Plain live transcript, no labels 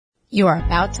You are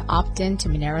about to opt in to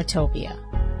Monerotopia,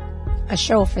 a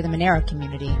show for the Monero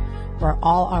community where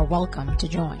all are welcome to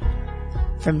join.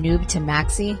 From noob to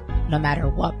maxi, no matter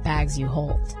what bags you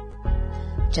hold.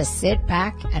 Just sit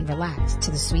back and relax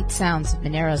to the sweet sounds of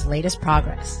Monero's latest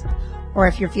progress. Or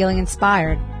if you're feeling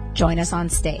inspired, join us on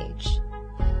stage.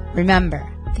 Remember,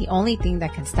 the only thing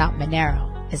that can stop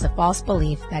Monero is a false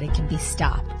belief that it can be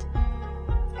stopped.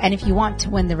 And if you want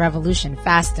to win the revolution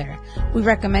faster, we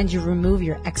recommend you remove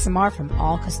your XMR from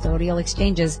all custodial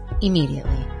exchanges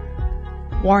immediately.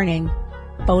 Warning,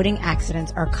 voting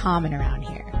accidents are common around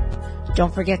here.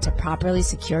 Don't forget to properly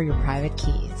secure your private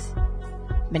keys.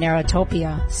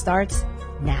 Monerotopia starts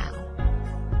now.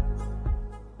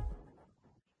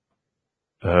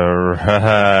 All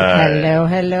right.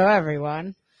 Hello,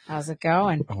 everyone. How's it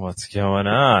going? What's going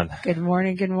on? Good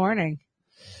morning.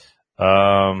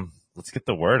 Let's get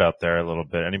the word out there a little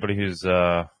bit. Anybody who's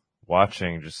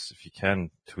watching, just if you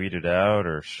can, tweet it out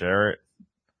or share it.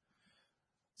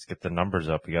 Let's get the numbers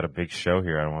up. We got a big show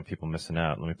here. I don't want people missing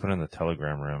out. Let me put it in the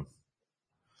Telegram room.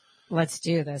 Let's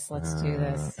do this. Want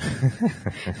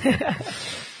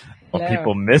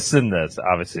people missing this?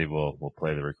 Obviously, we'll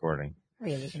play the recording. Oh,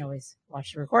 yeah, you can always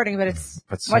watch the recording, but it's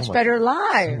so much better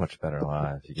live. So much better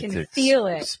live. You get to feel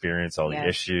it. Experience all the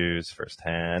issues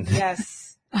firsthand. Yes.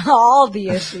 All the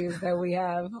issues that we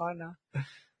have on a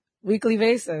weekly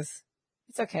basis.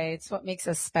 It's okay. It's what makes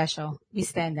us special. We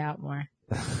stand out more.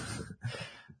 I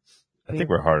think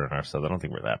we're hard on ourselves. I don't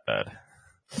think we're that bad.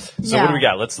 So what do we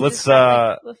got? Let's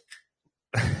sorry.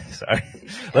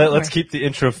 Let's keep the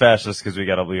intro fast just because we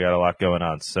got a lot going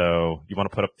on. So you want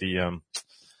to put up the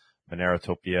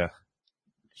Monerotopia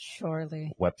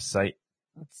surely website?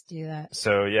 Let's do that.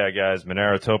 So yeah, guys,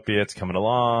 Monerotopia, it's coming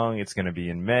along. It's going to be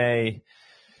in May.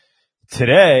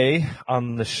 Today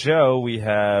on the show we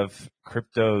have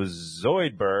Crypto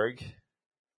Zoidberg,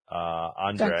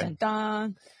 Andre, dun,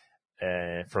 dun,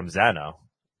 dun. From Xano.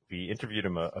 We interviewed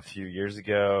him a few years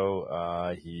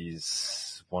ago.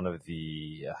 He's one of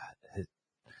the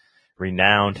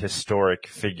renowned historic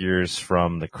figures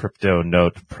from the Crypto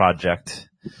Note project,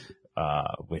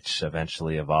 which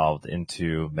eventually evolved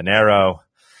into Monero.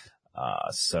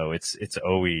 So it's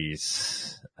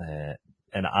always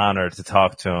an honor to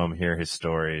talk to him, hear his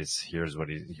stories, hear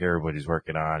what he's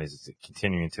working on. He's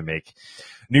continuing to make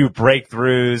new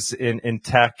breakthroughs in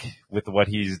tech with what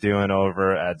he's doing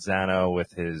over at Xano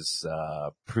with his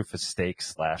proof of stake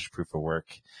 / proof of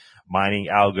work mining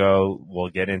algo. We'll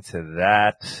get into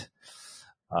that.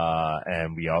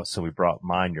 And we brought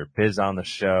Mind Your Biz on the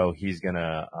show. He's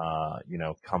gonna,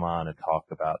 come on and talk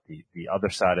about the other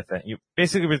side of things.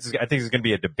 Basically, I think it's gonna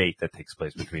be a debate that takes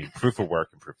place between proof of work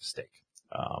and proof of stake.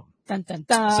 Dun, dun,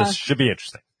 dun. So it should be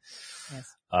interesting.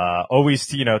 Yes. Always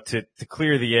to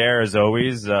clear the air as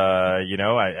always, I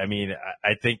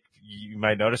think you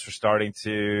might notice we're starting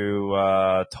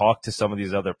to, talk to some of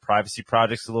these other privacy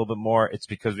projects a little bit more. It's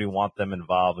because we want them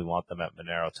involved. We want them at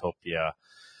Monerotopia.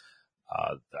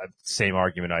 Same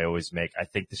argument I always make. I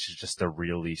think this is just a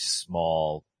really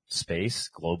small space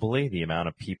globally. The amount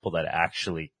of people that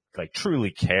actually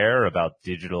truly care about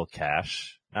digital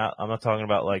cash. Now, I'm not talking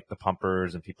about the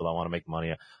pumpers and people that want to make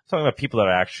money. I'm talking about people that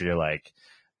are actually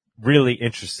really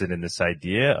interested in this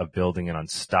idea of building an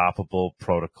unstoppable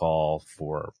protocol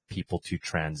for people to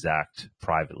transact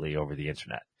privately over the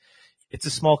internet. It's a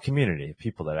small community of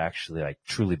people that actually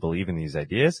truly believe in these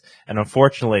ideas. And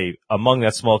unfortunately, among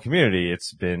that small community,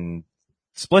 it's been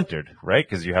splintered, right?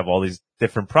 Because you have all these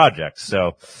different projects.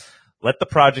 So let the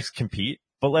projects compete,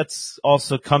 but let's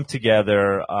also come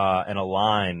together and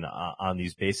align on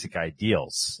these basic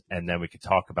ideals. And then we could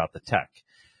talk about the tech.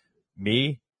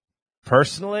 Me,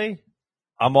 personally,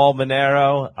 I'm all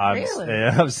Monero.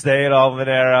 I'm staying all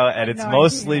Monero, and it's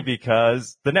mostly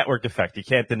because the network effect. You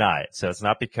can't deny it. So it's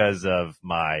not because of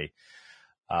my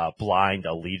blind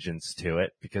allegiance to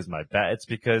it, it's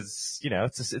because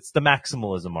it's the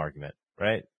maximalism argument,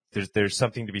 right? There's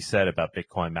something to be said about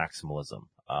Bitcoin maximalism.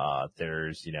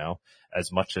 There's as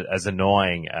much as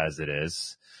annoying as it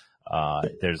is,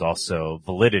 there's also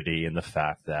validity in the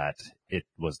fact that it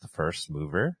was the first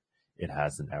mover. It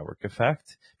has the network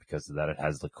effect. Because of that, it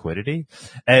has liquidity.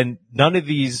 And none of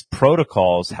these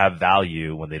protocols have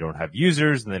value when they don't have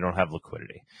users and they don't have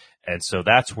liquidity. And so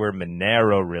that's where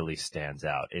Monero really stands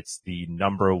out. It's the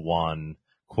number one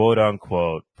quote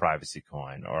unquote privacy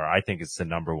coin, or I think it's the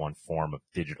number one form of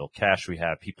digital cash we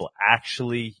have. People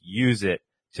actually use it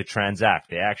to transact.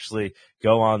 They actually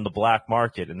go on the black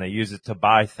market and they use it to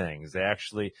buy things. They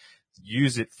actually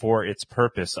use it for its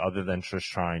purpose other than just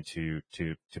trying to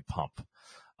pump.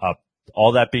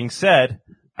 All that being said,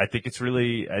 I think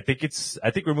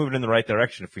we're moving in the right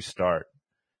direction if we start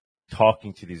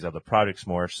talking to these other projects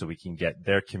more so we can get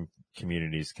their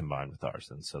communities combined with ours.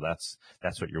 And so that's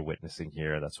what you're witnessing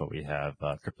here. That's what we have,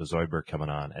 Crypto Zoidberg coming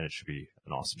on, and it should be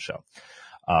an awesome show.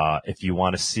 If you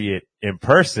want to see it in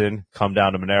person, come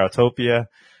down to Monerotopia.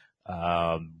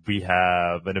 We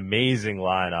have an amazing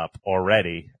lineup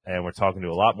already, and we're talking to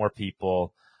a lot more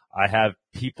people. I have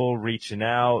people reaching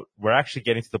out. We're actually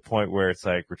getting to the point where it's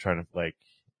like, we're trying to like,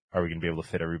 are we going to be able to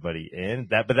fit everybody in?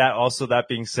 That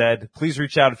being said, please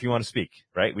reach out if you want to speak,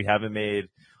 right? We haven't made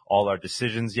all our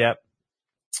decisions yet.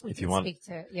 If you want,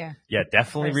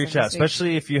 definitely reach out,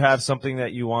 especially if you have something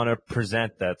that you want to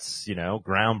present that's,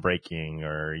 groundbreaking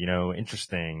or,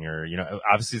 interesting or,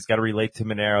 obviously it's got to relate to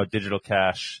Monero, digital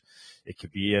cash. It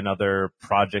could be another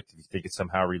project if you think it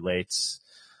somehow relates.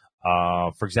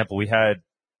 For example, we had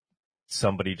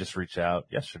somebody just reach out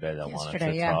yesterday that wanted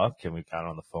to talk, and we got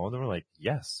on the phone and we're like,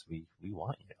 yes, we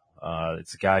want you.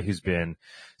 It's a guy who's been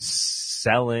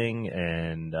selling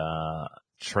and,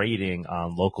 trading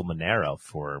on local Monero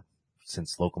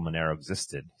since local Monero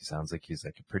existed. He sounds like he's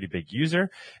like a pretty big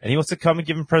user, and he wants to come and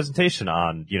give a presentation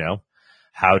on,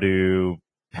 how to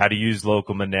use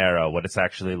local Monero, what it's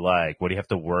actually like, what do you have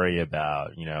to worry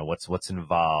about, what's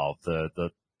involved,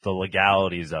 the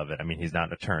legalities of it. I mean, he's not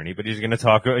an attorney, but he's going to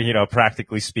talk,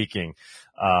 practically speaking.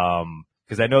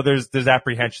 Cause I know there's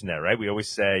apprehension there, right? We always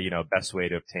say, best way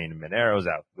to obtain Monero is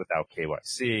without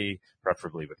KYC,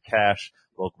 preferably with cash.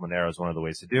 Local Monero is one of the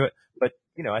ways to do it. But,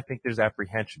 I think there's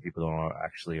apprehension. People don't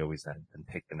actually always then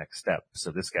take the next step.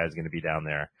 So this guy's going to be down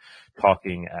there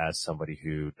talking as somebody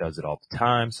who does it all the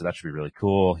time. So that should be really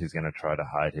cool. He's going to try to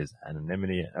hide his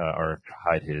anonymity, or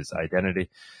hide his identity,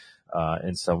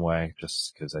 in some way,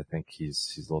 just because I think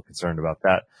he's a little concerned about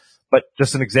that. But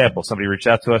just an example, somebody reached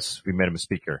out to us. We made him a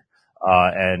speaker.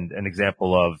 And an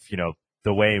example of,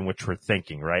 the way in which we're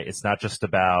thinking, right? It's not just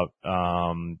about,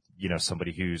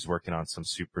 somebody who's working on some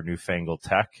super newfangled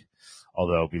tech,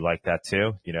 although we like that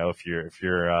too. If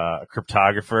you're a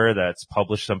cryptographer that's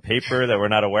published some paper that we're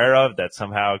not aware of that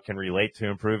somehow can relate to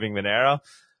improving Monero,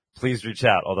 please reach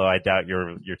out. Although I doubt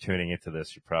you're tuning into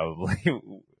this. You're probably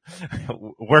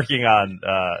working on,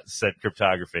 said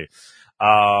cryptography.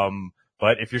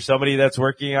 But if you're somebody that's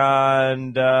working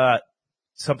on,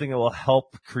 something that will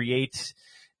help create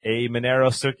a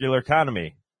Monero circular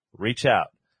economy, reach out.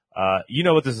 You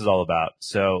know what this is all about.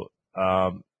 So,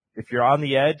 if you're on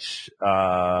the edge,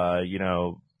 err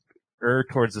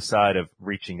towards the side of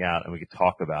reaching out, and we could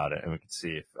talk about it and we could see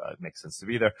if it makes sense to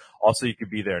be there. Also, you could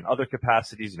be there in other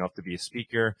capacities. You don't have to be a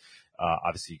speaker.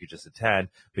 Obviously you could just attend,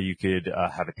 but you could,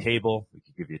 have a table. We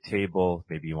could give you a table.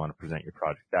 Maybe you want to present your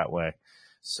project that way.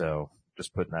 So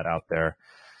just putting that out there.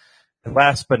 And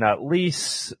last but not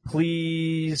least,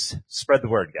 please spread the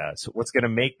word, guys. What's going to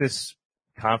make this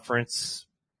conference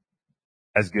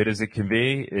as good as it can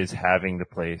be is having the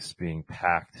place being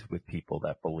packed with people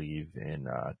that believe in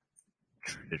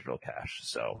true digital cash.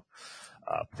 So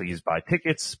please buy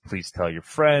tickets. Please tell your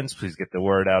friends. Please get the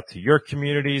word out to your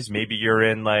communities. Maybe you're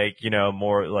in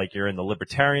more like you're in the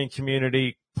libertarian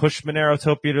community. Push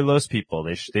Monerotopia to those people.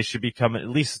 They should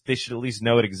become they should at least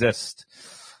know it exists.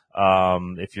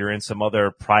 If you're in some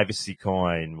other privacy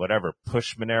coin, whatever,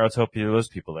 push Monerotopia to those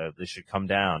people. They should come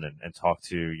down and talk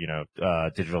to,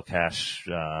 digital cash,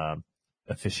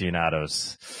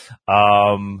 aficionados.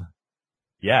 I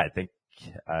think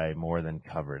I more than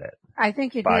covered it. I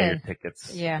think you buy did. Your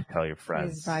tickets. Yeah. Tell your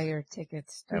friends. Please buy your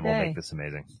tickets today. And we'll make this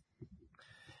amazing.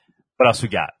 What else we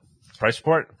got? Price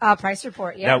report? Price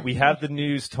report, yeah. Now we have the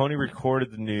news. Tony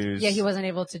recorded the news. Yeah, he wasn't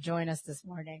able to join us this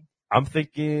morning. I'm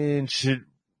thinking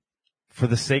for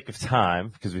the sake of time,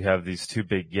 because we have these two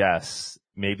big guests,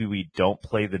 maybe we don't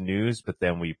play the news, but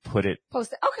then we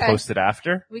post it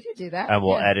after. We could do that. And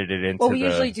we'll edit it into we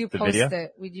usually do post video.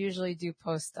 it. We usually do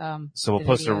post, so we'll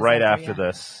post it right after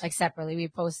this. Like separately. We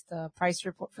post the price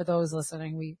report for those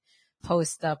listening. We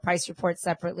post the price report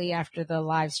separately after the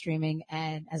live streaming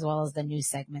and as well as the news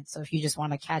segment. So if you just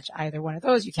want to catch either one of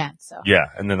those, you can. So yeah.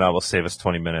 And then that will save us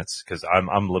 20 minutes because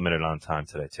I'm limited on time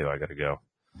today too. I got to go.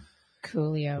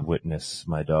 Coolio. Witness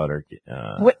my daughter.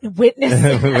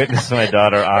 Witness. Witness my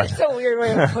daughter on. That's a weird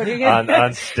way of putting it.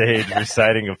 on stage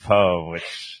reciting a poem,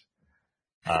 which,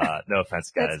 no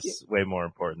offense, guys, way more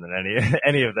important than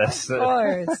any of this. Of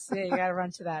course. Yeah, you gotta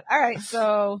run to that. All right.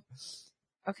 So,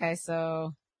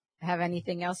 have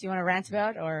anything else you want to rant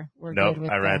about or we're good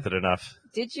with I ranted enough.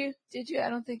 Did you? I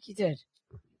don't think you did.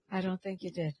 I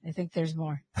think there's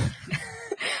more.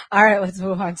 All right. Let's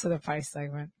move on to the price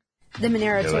segment. The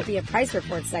Monerotopia Price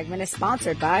Report segment is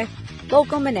sponsored by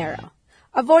Local Monero.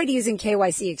 Avoid using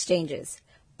KYC exchanges.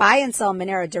 Buy and sell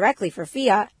Monero directly for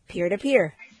fiat,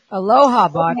 peer-to-peer. Aloha,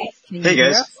 Bobby. Hey,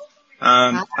 guys.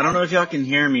 I don't know if y'all can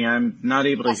hear me. I'm not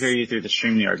able to hear you through the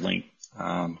StreamYard link. So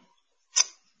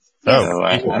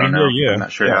I don't know. I'm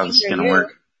not sure how this is going to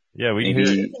work. Yeah, we Maybe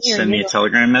can hear you. send me a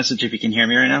Telegram message if you can hear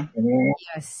me right now.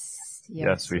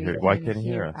 Yes, we hear. Why can't he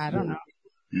hear us? I don't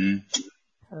know.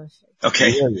 Perfect.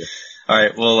 Okay. All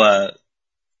right. Well,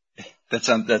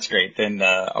 that's great. Then,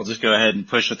 I'll just go ahead and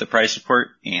push with the price report.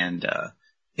 And,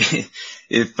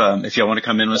 if y'all want to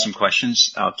come in with some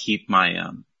questions, I'll keep my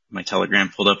Telegram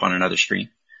pulled up on another screen.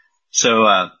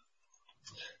 So,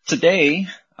 today,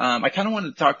 I kind of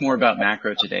wanted to talk more about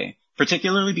macro today,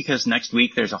 particularly because next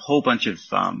week there's a whole bunch of,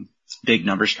 big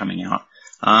numbers coming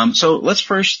out. So let's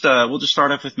first, we'll just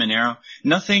start off with Monero.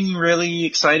 Nothing really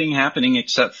exciting happening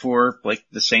except for like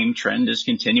the same trend is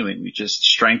continuing. We just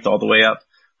strength all the way up.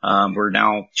 We're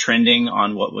now trending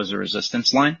on what was a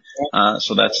resistance line.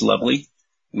 So that's lovely.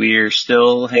 We're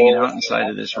still hanging out inside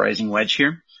of this rising wedge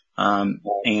here.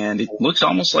 And it looks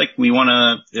almost like we want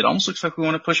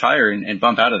to push higher and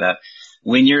bump out of that.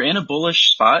 When you're in a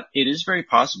bullish spot, it is very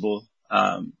possible,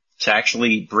 to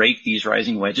actually break these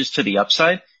rising wedges to the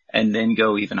upside and then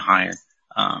go even higher.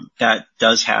 That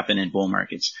does happen in bull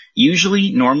markets.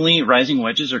 Normally rising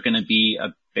wedges are going to be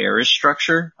a bearish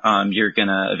structure. You're going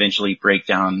to eventually break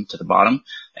down to the bottom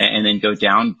and then go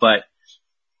down. But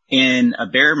in a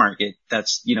bear market,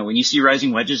 that's, when you see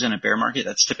rising wedges in a bear market,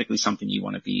 that's typically something you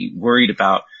want to be worried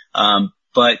about.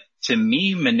 But to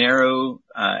me, Monero,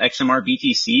 XMR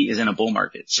BTC is in a bull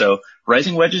market. So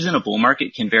rising wedges in a bull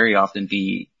market can very often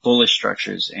be bullish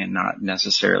structures and not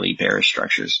necessarily bearish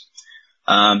structures.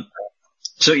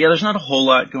 So yeah, there's not a whole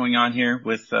lot going on here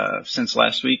with, since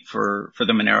last week for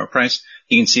the Monero price.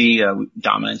 You can see,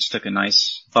 dominance took a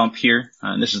nice bump here.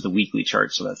 And this is the weekly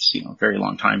chart. So that's, very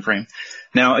long time frame.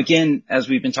 Now, again, as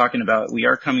we've been talking about, we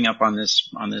are coming up on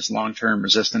this long-term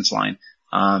resistance line.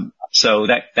 So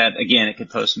that again, it could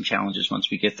pose some challenges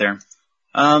once we get there.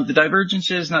 The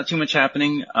divergence is not too much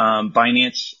happening.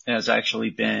 Binance has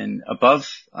actually been above,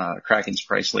 Kraken's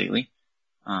price lately.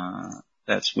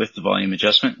 That's with the volume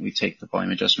adjustment. We take the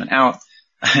volume adjustment out.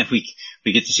 we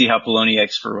get to see how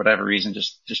Poloniex, for whatever reason,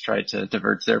 just tried to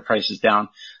divert their prices down.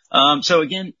 So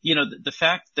again, the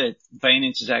fact that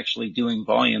Binance is actually doing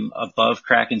volume above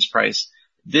Kraken's price,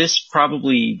 this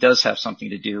probably does have something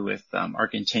to do with, our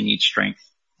continued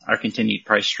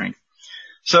price strength.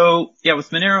 So yeah,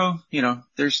 with Monero,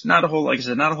 there's not a whole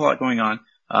lot going on.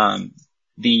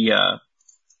 The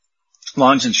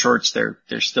longs and shorts, they're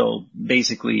still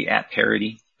basically at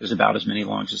parity. There's about as many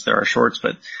longs as there are shorts,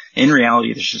 but in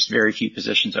reality, there's just very few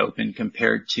positions open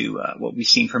compared to, what we've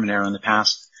seen from Monero in the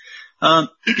past.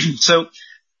 So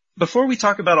before we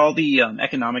talk about all the,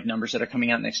 economic numbers that are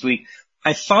coming out next week,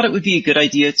 I thought it would be a good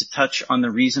idea to touch on the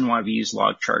reason why we use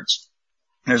log charts.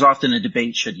 There's often a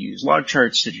debate, should you use log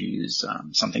charts? Should you use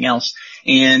something else?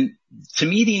 And to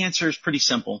me, the answer is pretty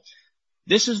simple.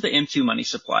 This is the M2 money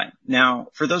supply. Now,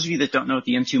 for those of you that don't know what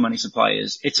the M2 money supply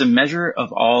is, it's a measure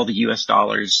of all the US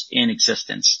dollars in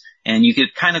existence. And you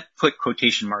could kind of put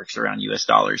quotation marks around US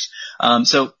dollars.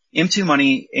 So M2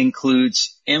 money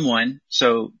includes M1.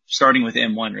 So starting with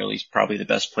M1 really is probably the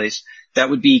best place.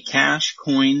 That would be cash,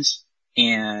 coins,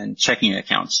 and checking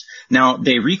accounts. Now,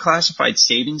 they reclassified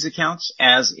savings accounts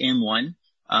as M1.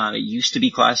 It used to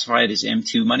be classified as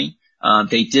M2 money.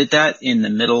 They did that in the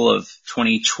middle of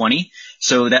 2020.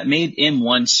 So that made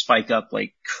M1 spike up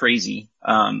like crazy.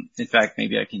 In fact,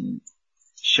 maybe I can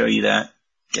show you that.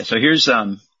 Yeah, so here's,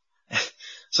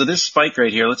 so this spike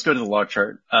right here, let's go to the log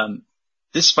chart.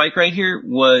 This spike right here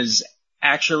was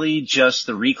actually just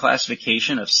the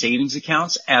reclassification of savings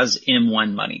accounts as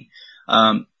M1 money.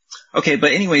 Okay,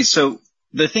 but anyways, so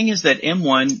the thing is that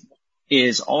M1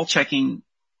 is all checking,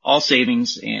 all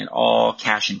savings, and all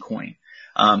cash and coin.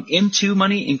 M2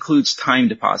 money includes time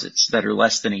deposits that are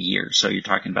less than a year. So you're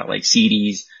talking about like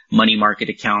CDs, money market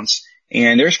accounts,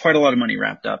 and there's quite a lot of money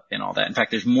wrapped up in all that. In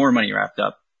fact, there's more money wrapped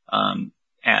up,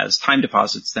 as time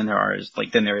deposits than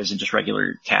there is in just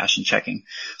regular cash and checking.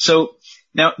 So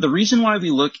now the reason why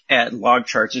we look at log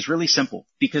charts is really simple,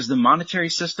 because the monetary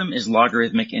system is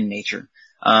logarithmic in nature.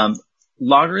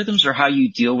 Logarithms are how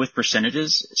you deal with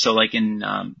percentages. So like in,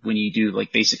 when you do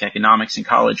like basic economics in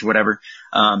college, whatever,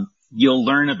 you'll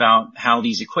learn about how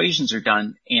these equations are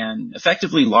done, and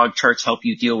effectively log charts help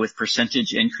you deal with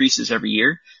percentage increases every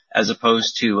year as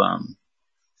opposed to,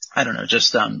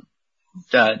 just,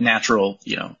 natural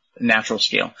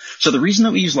scale. So the reason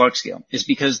that we use log scale is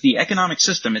because the economic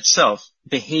system itself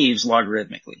behaves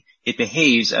logarithmically. It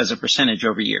behaves as a percentage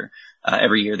every year.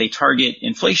 Every year they target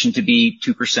inflation to be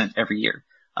 2% every year.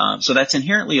 So that's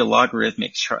inherently a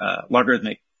logarithmic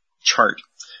chart.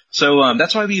 So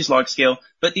that's why we use log scale.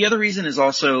 But the other reason is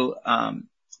also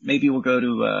maybe we'll go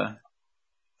to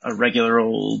a regular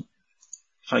old,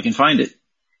 if I can find it.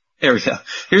 There we go.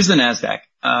 Here's the NASDAQ.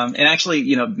 And actually,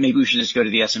 maybe we should just go to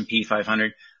the S&P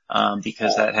 500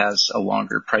 because that has a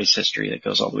longer price history that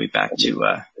goes all the way back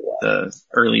to the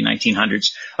early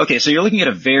 1900s. Okay, so you're looking at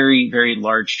a very, very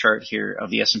large chart here of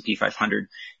the S&P 500,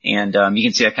 and you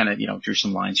can see I kind of, drew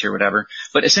some lines here, whatever.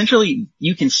 But essentially,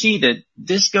 you can see that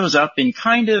this goes up in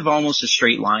kind of almost a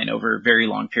straight line over very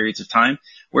long periods of time.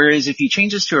 Whereas if you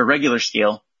change this to a regular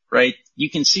scale, right, you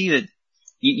can see that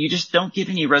you just don't get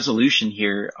any resolution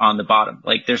here on the bottom.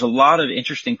 Like there's a lot of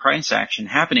interesting price action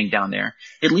happening down there,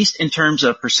 at least in terms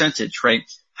of percentage, right?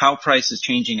 How price is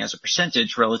changing as a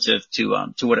percentage relative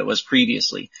to what it was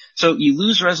previously. So you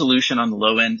lose resolution on the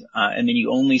low end, and then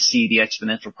you only see the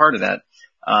exponential part of that.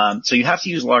 So you have to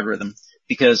use logarithm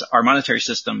because our monetary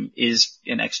system is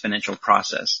an exponential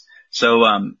process. So,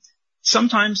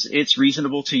 sometimes it's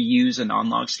reasonable to use a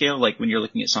non-log scale, like when you're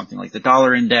looking at something like the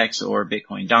dollar index or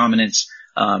Bitcoin dominance,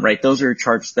 right? Those are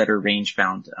charts that are range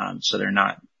bound, so they're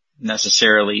not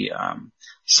necessarily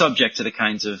subject to the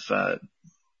kinds of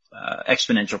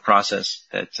exponential process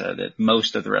that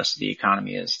most of the rest of the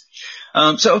economy is.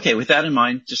 So okay, with that in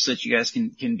mind, just so that you guys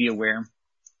can be aware,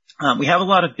 we have a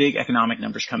lot of big economic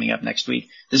numbers coming up next week.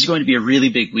 This is going to be a really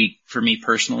big week for me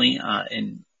personally,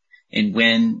 and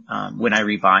when I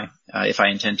rebuy, if I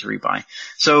intend to rebuy.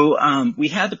 So, we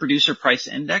had the producer price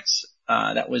index,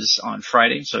 that was on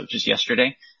Friday, so just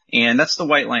yesterday. And that's the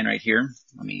white line right here.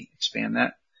 Let me expand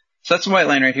that. So that's the white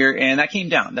line right here, and that came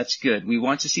down. That's good. We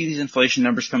want to see these inflation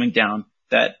numbers coming down.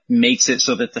 That makes it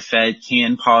so that the Fed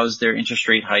can pause their interest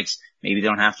rate hikes. Maybe they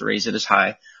don't have to raise it as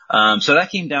high. So that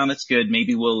came down. That's good.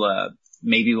 Maybe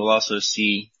we'll also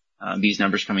see, these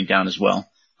numbers coming down as well.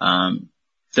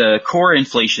 The core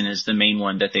inflation is the main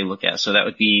one that they look at. So that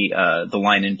would be, the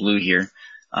line in blue here.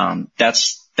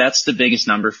 That's the biggest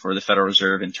number for the Federal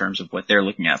Reserve in terms of what they're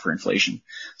looking at for inflation.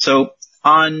 So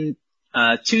on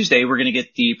Tuesday, we're going to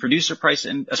get the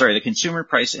the consumer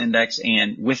price index,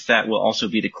 and with that will also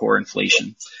be the core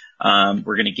inflation.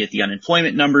 We're going to get the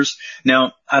unemployment numbers.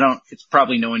 Now, it's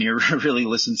probably no one here really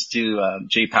listens to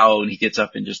Jay Powell when he gets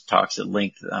up and just talks at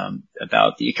length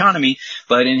about the economy.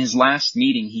 But in his last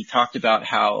meeting, he talked about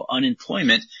how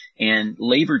unemployment and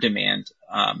labor demand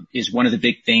is one of the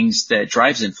big things that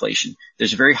drives inflation.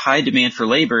 There's a very high demand for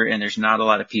labor, and there's not a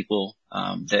lot of people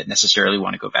that necessarily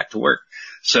want to go back to work.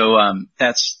 So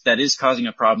that is causing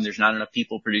a problem. There's not enough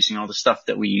people producing all the stuff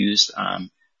that we use.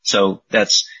 So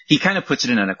he kind of puts it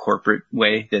in a corporate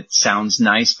way that sounds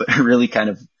nice, but really kind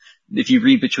of, if you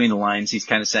read between the lines, he's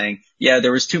kind of saying, yeah,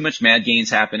 there was too much mad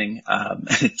gains happening.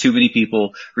 Too many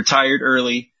people retired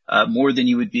early, more than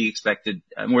would be expected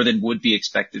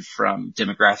from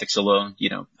demographics alone,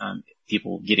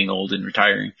 people getting old and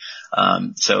retiring.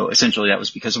 So essentially that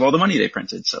was because of all the money they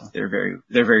printed. So they're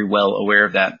very well aware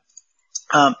of that.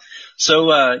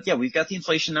 Yeah, we've got the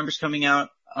inflation numbers coming out.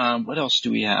 What else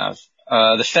do we have?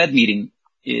 The Fed meeting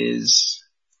is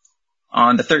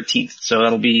on the 13th. So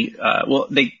that'll be,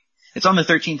 it's on the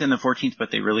 13th and the 14th,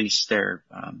 but they release their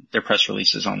press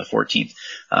releases on the 14th.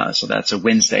 So that's a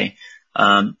Wednesday.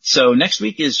 So next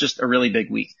week is just a really big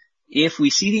week. If we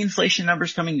see the inflation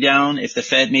numbers coming down, if the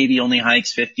Fed maybe only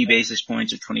hikes 50 basis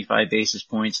points or 25 basis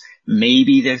points,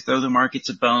 maybe they throw the markets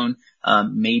a bone.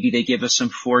 Maybe they give us some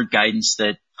forward guidance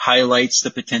that highlights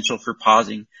the potential for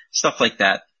pausing, stuff like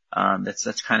that.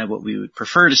 That's kind of what we would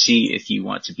prefer to see if you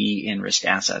want to be in risk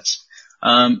assets.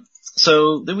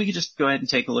 So then we could just go ahead and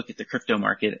take a look at the crypto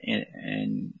market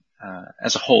and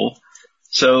as a whole.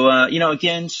 So,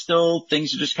 again, still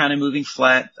things are just kind of moving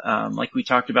flat. Like we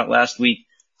talked about last week,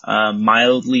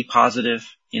 mildly positive.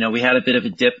 We had a bit of a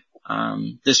dip,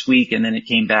 this week, and then it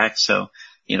came back. So,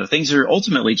 things are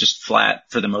ultimately just flat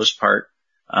for the most part.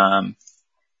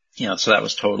 So that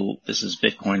was total. This is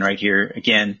Bitcoin right here.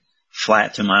 Again,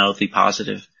 flat to mildly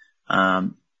positive.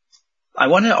 I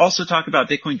want to also talk about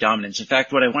Bitcoin dominance. In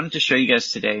fact, what I wanted to show you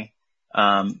guys today,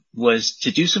 was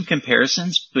to do some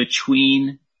comparisons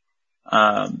between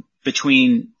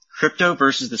crypto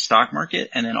versus the stock market,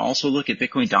 and then also look at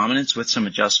Bitcoin dominance with some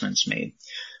adjustments made.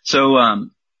 So,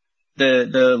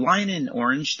 the line in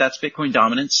orange, that's Bitcoin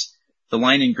dominance. The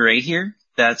line in gray here,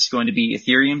 that's going to be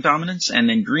Ethereum dominance, and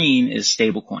then green is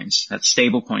stablecoins. That's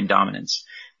stablecoin dominance.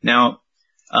 Now,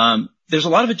 there's a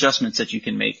lot of adjustments that you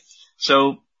can make.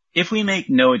 So if we make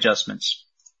no adjustments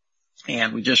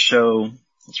and we just show,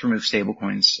 let's remove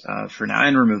stablecoins, for now,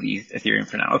 and remove Ethereum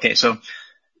for now. Okay. So,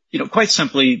 quite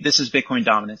simply, this is Bitcoin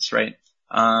dominance, right?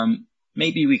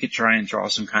 maybe we could try and draw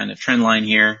some kind of trend line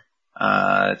here.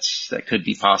 That could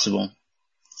be possible.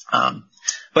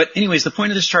 But anyways, the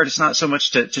point of this chart is not so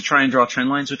much to try and draw trend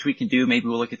lines, which we can do. Maybe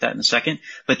we'll look at that in a second.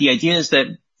 But the idea is that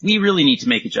we really need to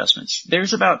make adjustments.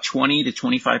 There's about 20 to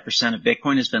 25% of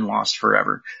Bitcoin has been lost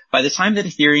forever. By the time that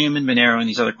Ethereum and Monero and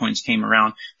these other coins came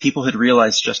around, people had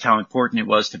realized just how important it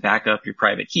was to back up your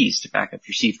private keys, to back up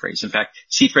your seed phrase. In fact,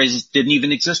 seed phrases didn't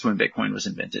even exist when Bitcoin was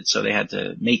invented, so they had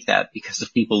to make that because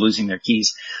of people losing their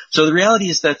keys. So the reality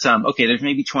is that, okay, there's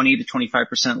maybe 20 to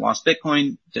 25% lost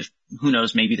Bitcoin. Who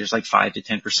knows, maybe there's like 5 to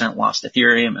 10% lost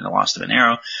Ethereum and a lost of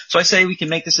Monero. So I say we can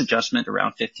make this adjustment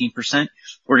around 15%. What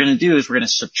we're going to do is we're going to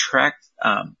subtract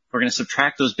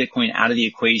those Bitcoin out of the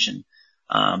equation.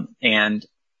 And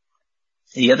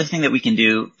the other thing that we can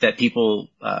do that people,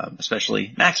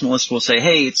 especially maximalists, will say,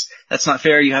 hey, that's not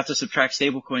fair. You have to subtract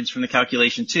stablecoins from the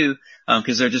calculation too.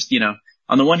 Cause they're just,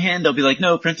 on the one hand, they'll be like,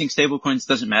 no, printing stablecoins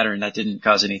doesn't matter, and that didn't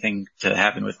cause anything to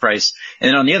happen with price. And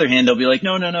then on the other hand, they'll be like,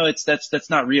 no, that's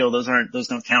not real. Those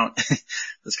don't count.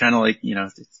 It's kind of like,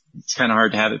 it's kind of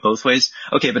hard to have it both ways.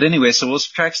 Okay, but anyway, so we'll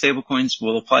subtract stablecoins.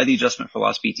 We'll apply the adjustment for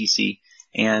lost BTC,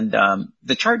 and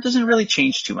the chart doesn't really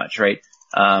change too much, right?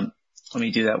 Let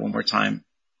me do that one more time.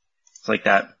 It's like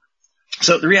that.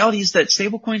 So the reality is that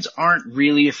stablecoins aren't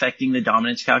really affecting the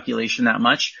dominance calculation that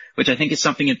much, which I think is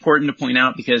something important to point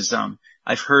out because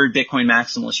I've heard Bitcoin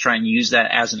maximalists try and use that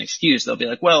as an excuse. They'll be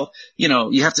like, well,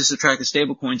 you have to subtract the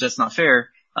stablecoins. That's not fair.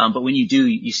 But when you do,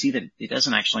 you see that it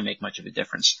doesn't actually make much of a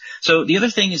difference. So the other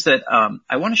thing is that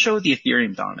I want to show the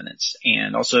Ethereum dominance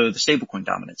and also the stablecoin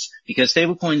dominance because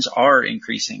stablecoins are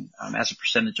increasing as a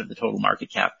percentage of the total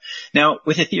market cap. Now,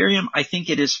 with Ethereum, I think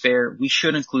it is fair. We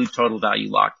should include total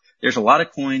value locked. There's a lot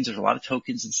of coins, there's a lot of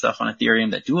tokens and stuff on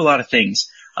Ethereum that do a lot of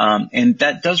things. And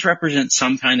that does represent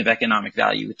some kind of economic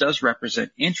value. It does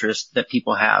represent interest that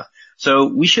people have. So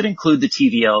we should include the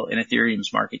TVL in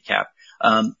Ethereum's market cap.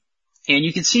 And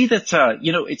you can see that,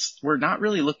 we're not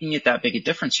really looking at that big a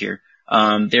difference here.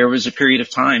 There was a period of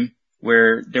time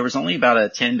where there was only about a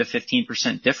 10 to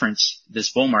 15% difference this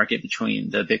bull market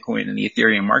between the Bitcoin and the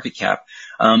Ethereum market cap.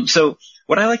 So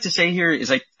what I like to say here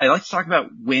is I like to talk about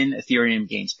when Ethereum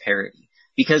gains parity.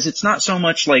 Because it's not so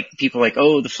much like people like,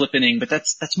 oh, the flippening, but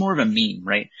that's more of a meme,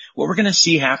 right? What we're going to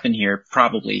see happen here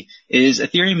probably is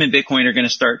Ethereum and Bitcoin are going to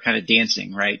start kind of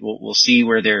dancing, right? We'll see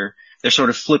where they're sort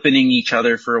of flippening each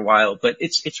other for a while, but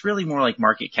it's really more like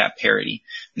market cap parity.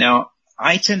 Now,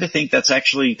 I tend to think that's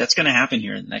going to happen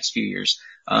here in the next few years.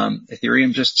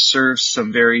 Ethereum just serves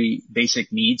some very basic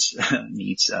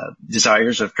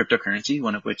desires of cryptocurrency,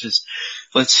 one of which is,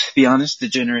 let's be honest,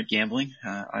 degenerate gambling.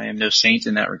 I am no saint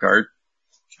in that regard.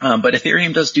 But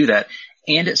Ethereum does do that,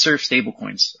 and it serves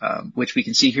stablecoins, which we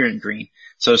can see here in green.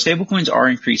 So stablecoins are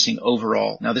increasing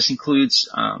overall. Now this includes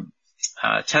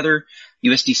Tether,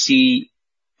 USDC,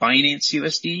 Binance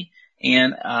USD,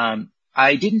 and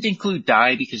I didn't include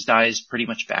DAI because DAI is pretty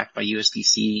much backed by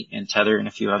USDC and Tether and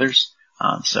a few others.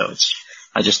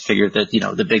 I just figured that,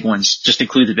 the big ones, just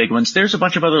include the big ones. There's a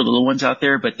bunch of other little ones out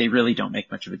there, but they really don't make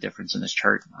much of a difference in this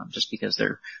chart, just because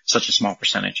they're such a small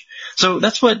percentage. So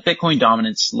that's what Bitcoin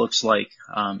dominance looks like,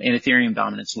 and Ethereum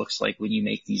dominance looks like when you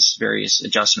make these various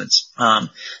adjustments.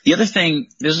 The other thing,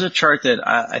 this is a chart that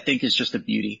I think is just a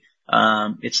beauty.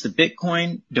 It's the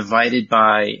Bitcoin divided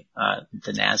by,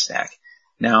 the NASDAQ.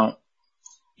 Now,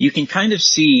 you can kind of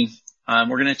see,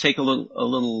 we're going to take a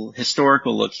little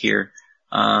historical look here.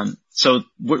 So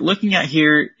what we're looking at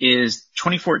here is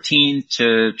 2014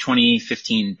 to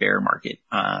 2015 bear market,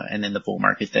 and then the bull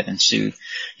market that ensued.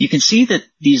 You can see that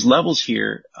these levels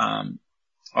here,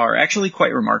 are actually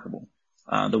quite remarkable.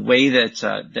 The way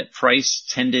that price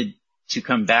tended to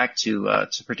come back to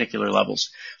particular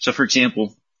levels. So for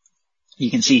example, you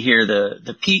can see here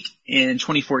the peak in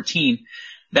 2014,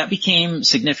 that became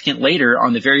significant later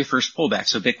on the very first pullback.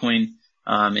 So Bitcoin,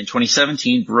 in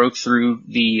 2017 broke through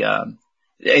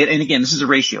and again, this is a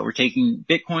ratio. We're taking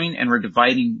Bitcoin and we're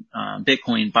dividing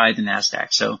Bitcoin by the NASDAQ.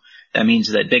 So that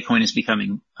means that Bitcoin is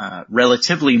becoming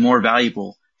relatively more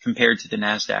valuable compared to the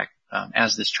NASDAQ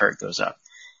as this chart goes up.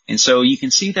 And so you can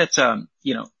see that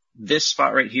this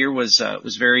spot right here was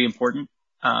very important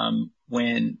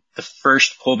when the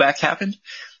first pullback happened.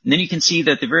 And then you can see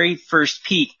that the very first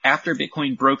peak after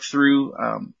Bitcoin broke through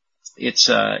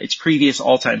its previous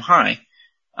all-time high,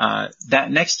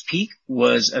 that next peak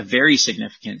was a very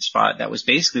significant spot. That was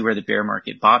basically where the bear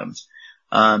market bottomed.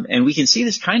 And we can see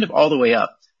this kind of all the way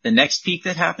up. The next peak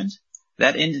that happened,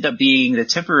 that ended up being the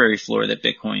temporary floor that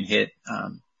Bitcoin hit,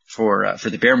 for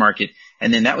the bear market.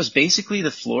 And then that was basically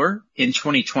the floor in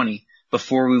 2020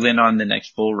 before we went on the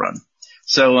next bull run.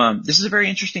 So, this is a very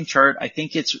interesting chart. I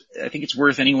think it's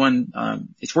worth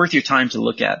it's worth your time to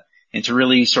look at and to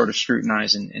really sort of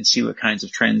scrutinize and see what kinds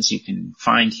of trends you can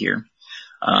find here.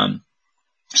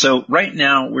 So right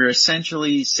now we're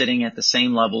essentially sitting at the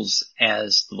same levels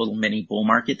as the little mini bull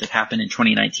market that happened in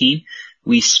 2019.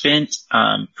 We spent,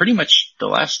 pretty much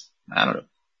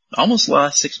almost the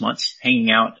last 6 months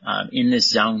hanging out, in this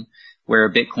zone where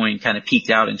Bitcoin kind of peaked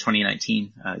out in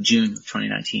 2019, June of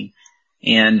 2019.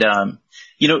 And,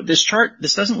 this chart,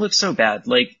 this doesn't look so bad.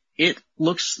 Like, it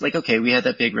looks like, okay, we had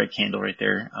that big red candle right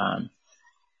there.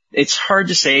 It's hard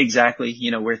to say exactly,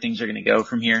 where things are going to go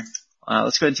from here.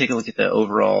 Let's go ahead and take a look at the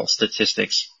overall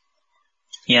statistics.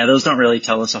 Yeah, those don't really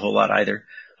tell us a whole lot either.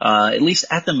 At least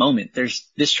at the moment,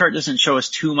 this chart doesn't show us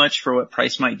too much for what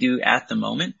price might do at the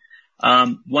moment.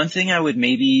 One thing I would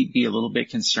maybe be a little bit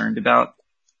concerned about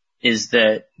is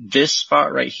that this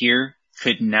spot right here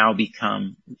could now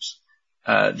become,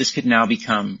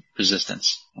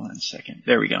 resistance. 1 second.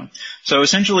 There we go. So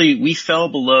essentially we fell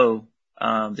below,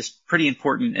 this pretty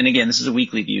important, and again, this is a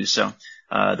weekly view, so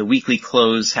the weekly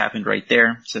close happened right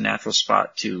there. It's a natural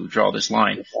spot to draw this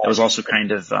line. That was also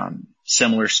kind of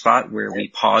similar spot where we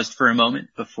paused for a moment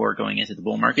before going into the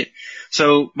bull market.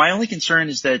 So my only concern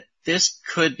is that this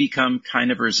could become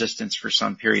kind of a resistance for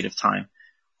some period of time.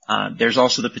 There's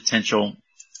also the potential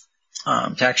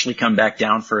to actually come back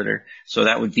down further. So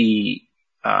that would be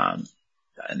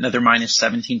another minus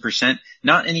 17%,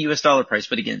 not in the US dollar price,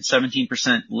 but again,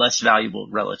 17% less valuable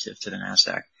relative to the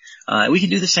NASDAQ. We can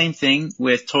do the same thing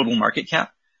with total market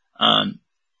cap. Let's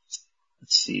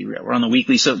see, we're on the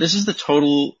weekly. So this is the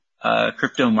total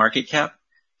crypto market cap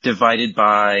divided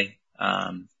by,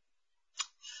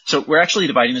 so we're actually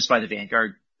dividing this by the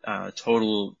Vanguard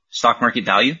total stock market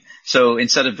value. So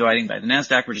instead of dividing by the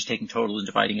NASDAQ, we're just taking total and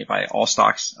dividing it by all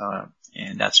stocks.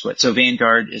 And that's so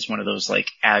Vanguard is one of those like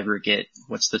aggregate,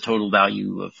 what's the total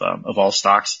value of all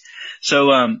stocks. So,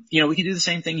 we can do the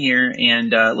same thing here,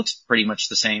 and it looks pretty much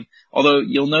the same. Although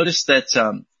you'll notice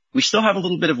that, we still have a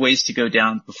little bit of ways to go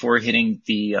down before hitting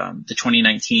the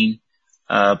 2019,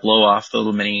 blow off, the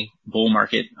little mini bull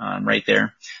market, right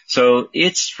there. So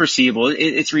it's foreseeable.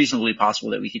 It's reasonably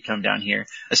possible that we could come down here,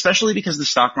 especially because the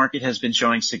stock market has been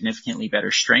showing significantly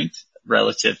better strength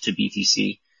relative to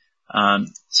BTC.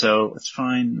 So let's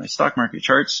find my stock market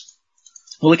charts.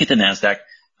 We'll look at the NASDAQ.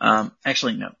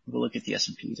 Actually, no, we'll look at the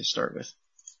S&P to start with.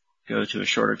 Go to a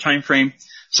shorter time frame.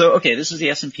 So, okay, this is the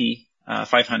S&P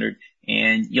 500,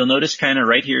 and you'll notice kind of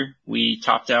right here, we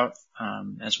topped out,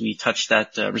 as we touched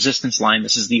that resistance line.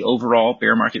 This is the overall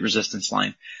bear market resistance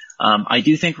line. I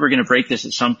do think we're going to break this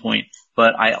at some point,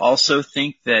 but I also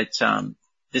think that,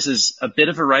 this is a bit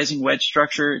of a rising wedge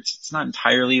structure. It's not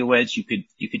entirely a wedge. You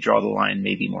could draw the line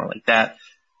maybe more like that.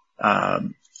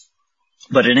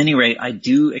 But at any rate, I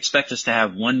do expect us to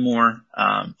have one more,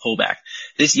 pullback.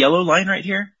 This yellow line right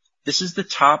here, this is the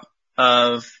top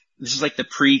this is like the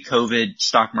pre-COVID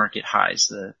stock market highs,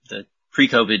 the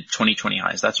pre-COVID 2020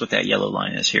 highs. That's what that yellow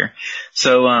line is here.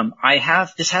 So,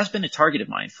 this has been a target of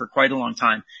mine for quite a long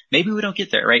time. Maybe we don't get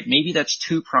there, right? Maybe that's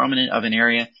too prominent of an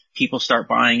area. People start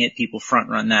buying it. People front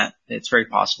run that. It's very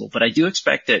possible. But I do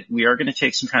expect that we are going to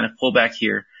take some kind of pullback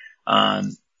here,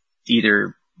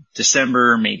 either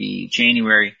December, maybe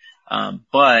January.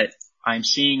 But I'm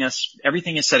seeing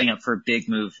everything is setting up for a big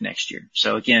move next year.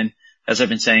 So again, as I've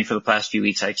been saying for the past few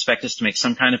weeks, I expect us to make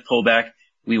some kind of pullback.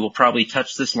 We will probably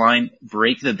touch this line,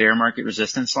 break the bear market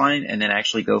resistance line, and then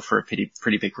actually go for a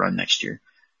pretty big run next year.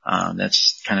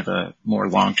 That's kind of a more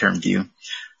long-term view.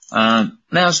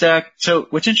 NASDAQ. So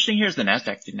what's interesting here is the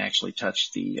NASDAQ didn't actually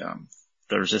touch the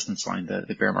resistance line,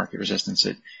 the bear market resistance.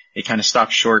 It kind of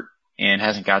stopped short and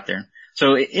hasn't got there.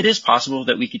 So it is possible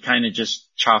that we could kind of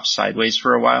just chop sideways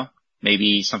for a while,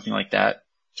 maybe something like that,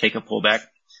 take a pullback.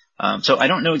 So I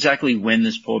don't know exactly when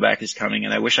this pullback is coming,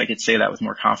 and I wish I could say that with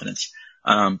more confidence.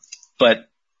 But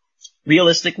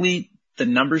realistically, the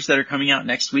numbers that are coming out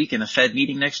next week and the Fed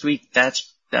meeting next week,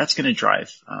 that's going to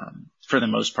drive, for the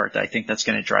most part, I think that's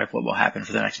going to drive what will happen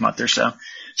for the next month or so.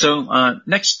 So,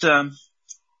 next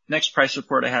price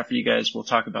report I have for you guys, we'll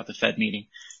talk about the Fed meeting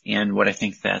and what I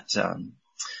think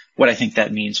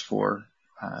that means for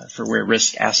where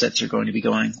risk assets are going to be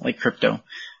going, like crypto.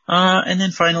 And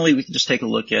then finally, we can just take a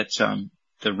look at,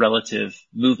 the relative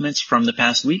movements from the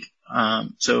past week.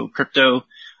 So crypto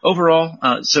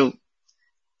overall, so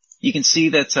you can see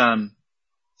that,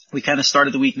 we kind of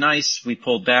started the week nice. We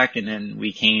pulled back and then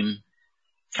we came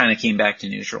back to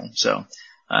neutral. So,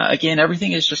 again,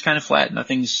 everything is just kind of flat.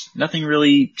 Nothing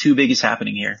really too big is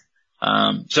happening here.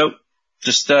 So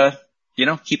just,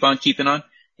 keep on keeping on.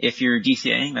 If you're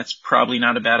DCAing, that's probably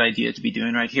not a bad idea to be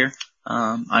doing right here.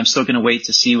 I'm still going to wait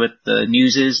to see what the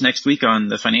news is next week on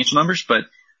the financial numbers, but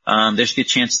there's a good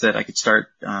chance that I could start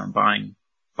buying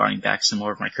back some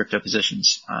more of my crypto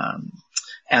positions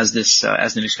as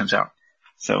the news comes out.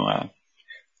 So,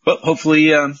 but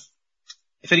hopefully,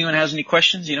 if anyone has any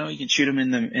questions, you can shoot them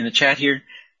in the chat here.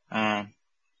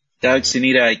 Doug,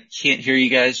 Sunita, I can't hear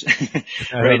you guys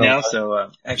right now.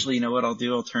 So, actually, you know what I'll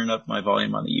do? I'll turn up my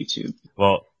volume on the YouTube.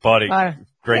 Well, buddy,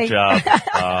 great job.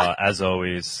 As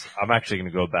always, I'm actually going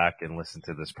to go back and listen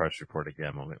to this press report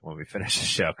again when we finish the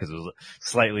show because I was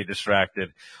slightly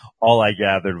distracted. All I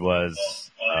gathered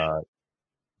was,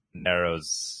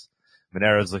 Monero's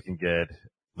looking good.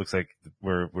 Looks like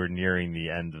we're nearing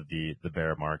the end of the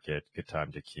bear market. Good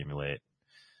time to accumulate.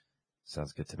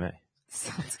 Sounds good to me.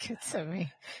 Sounds good to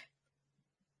me.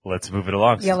 Let's move it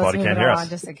along. Yeah, let's move it along.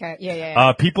 Just in case.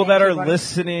 Yeah. People that are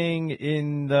listening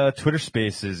in the Twitter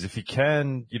Spaces, if you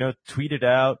can, tweet it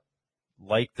out,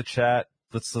 like the chat.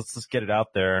 Let's get it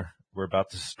out there. We're about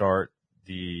to start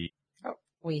the. Oh,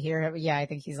 we hear it. Yeah, I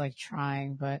think he's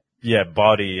trying, but. Yeah,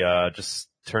 Body, just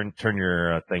turn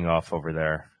your thing off over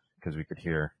there because we could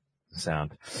hear the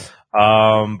sound.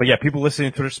 But yeah, people listening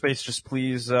in Twitter Space, just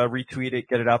please retweet it,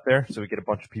 get it out there so we get a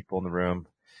bunch of people in the room.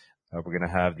 We're going to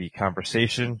have the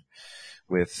conversation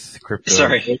with crypto.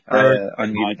 Sorry, I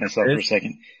unmuted myself for a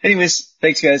second. Anyways,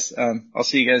 thanks guys. I'll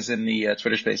see you guys in the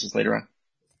Twitter Spaces later on.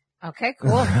 Okay,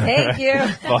 cool. Thank you.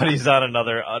 Body's on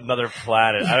another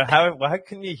planet. How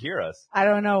can you hear us? I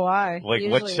don't know why. Like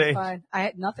what changed?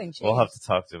 Nothing changed. We'll have to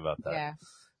talk to him about that. Yeah.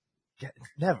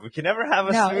 We can never have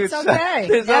a no, smooth it's okay.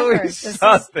 There's always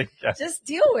something. Just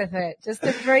deal with it. Just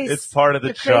embrace. It's part of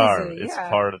the charm. Crazy. It's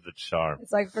part of the charm.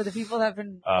 It's like for the people that have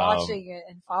been watching it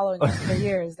and following us for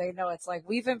years, they know it's like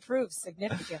we've improved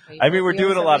significantly. I mean, we're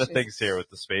doing a lot of things here with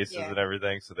the spaces and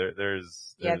everything. So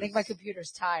there's. Yeah, I think my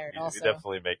computer's tired. You also,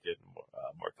 definitely make it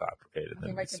more complicated. I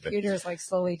think my computer is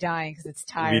slowly dying because it's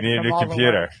tired. We need a new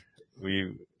computer.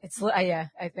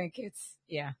 I think it's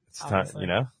It's time.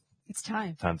 It's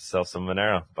time. Time to sell some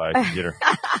Monero, buy a computer.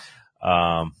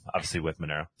 Obviously with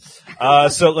Monero.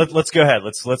 So let's go ahead.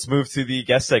 Let's move to the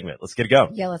guest segment. Let's get it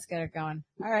going. Yeah, let's get it going.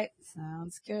 All right.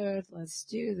 Sounds good. Let's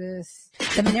do this.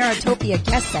 The Monerotopia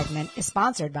guest segment is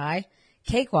sponsored by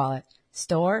Cake Wallet.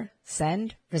 Store,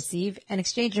 send, receive, and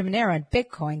exchange your Monero and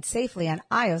Bitcoin safely on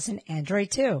iOS and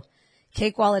Android too.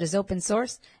 Cake Wallet is open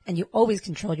source and you always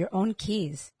control your own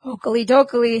keys. Oakley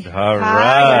dokley. All right.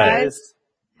 Hi, guys.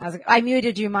 I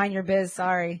muted you, mind your biz.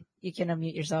 Sorry. You can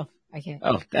unmute yourself. I can't.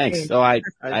 Oh, thanks. So I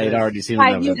had already seen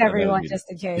I mute everyone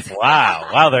just in case.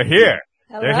 Wow, they're here.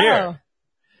 Hello. They're here.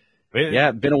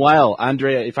 Yeah, been a while.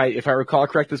 Andrea, if I recall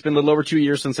correctly, it's been a little over 2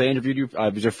 years since I interviewed you.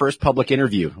 It was your first public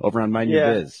interview over on Mind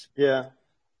Your Biz. Yeah.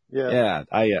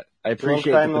 I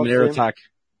appreciate the Monero talk.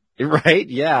 Right?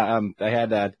 Yeah. I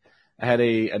had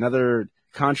another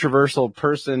controversial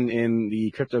person in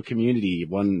the crypto community,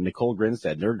 one Nicole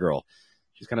Grinstead, Nerd Girl.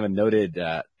 She's kind of a noted,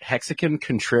 hexagon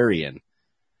contrarian,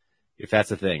 if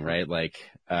that's a thing, right?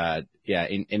 An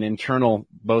internal,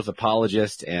 both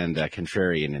apologist and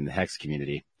contrarian in the hex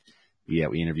community. Yeah,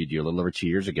 we interviewed you a little over 2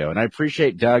 years ago. And I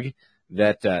appreciate, Doug,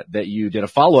 that you did a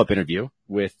follow-up interview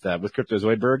with Crypto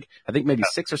Zoidberg. I think maybe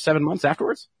 6 or 7 months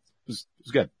afterwards. It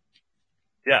was good.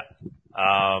 Yeah.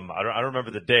 I don't remember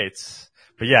the dates,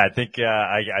 but yeah, I think,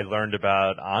 I learned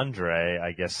about Andre,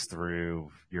 I guess,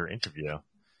 through your interview.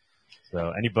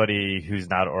 So anybody who's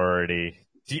not already,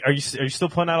 are you still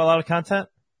putting out a lot of content?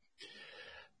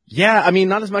 Yeah, I mean,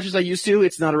 not as much as I used to.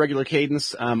 It's not a regular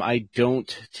cadence. I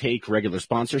don't take regular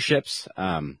sponsorships.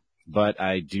 But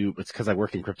I do, it's because I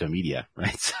work in crypto media,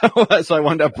 right? So I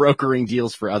wound up brokering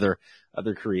deals for other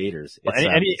creators.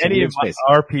 Any of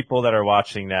our people that are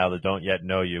watching now that don't yet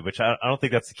know you, which I don't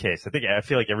think that's the case. I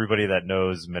feel like everybody that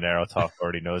knows Monero Talk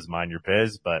already knows Mind Your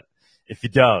Biz, but if you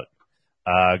don't,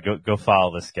 go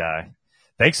follow this guy.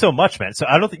 Thanks so much, man. So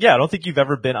I don't think you've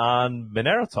ever been on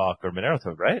Monero Talk or Monero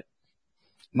Talk, right?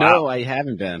 No, I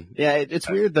haven't been. Yeah, it's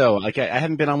weird though. Like I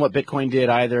haven't been on What Bitcoin Did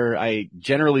either.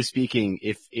 Generally speaking,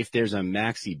 if there's a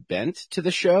Maxi Bent to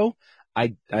the show,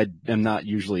 I am not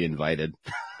usually invited.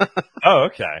 Oh,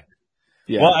 okay.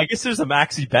 Yeah. Well, I guess there's a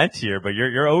Maxi Bent here, but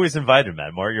you're always invited,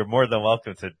 man. You're more than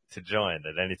welcome to join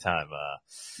at any time.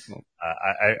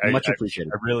 Much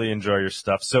appreciated. I really enjoy your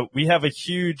stuff. So we have a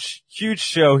huge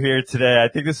show here today. I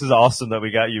think this is awesome that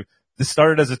we got you. This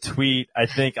started as a tweet. I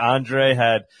think Andre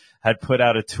had put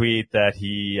out a tweet that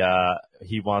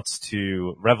he wants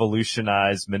to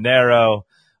revolutionize Monero,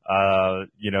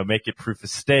 make it proof of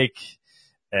stake.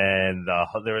 And,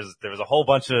 there was a whole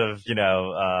bunch of,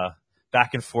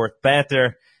 back and forth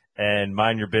banter. And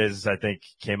Mind Your Biz, I think,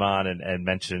 came on and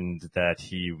mentioned that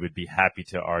he would be happy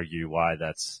to argue why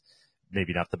that's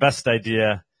maybe not the best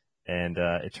idea. And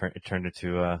it turned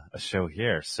into a show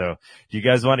here. So do you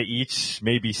guys want to each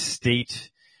maybe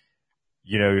state,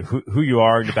 who you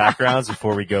are in your backgrounds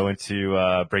before we go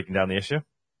into breaking down the issue?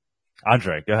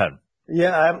 Andre, go ahead.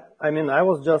 Yeah, I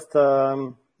was just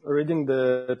reading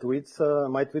the tweets.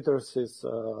 My Twitter is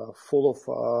full of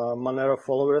Monero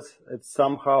followers. It's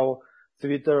somehow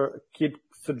Twitter keep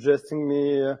suggesting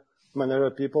me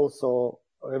Monero people, so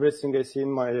everything I see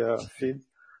in my feed,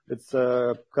 it's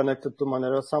connected to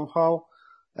Monero somehow.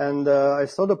 And I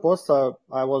saw the post.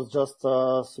 I was just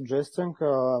suggesting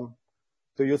to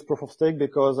use proof of stake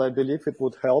because I believe it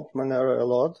would help Monero a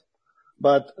lot.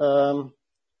 But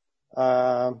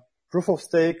proof of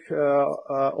stake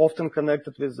often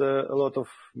connected with a lot of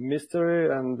mystery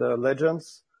and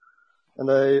legends,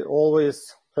 and I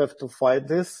always have to fight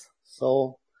this.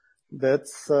 So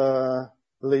that's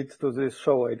lead to this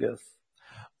show, I guess.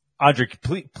 Andre,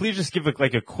 please just give a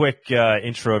quick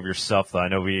intro of yourself, though. I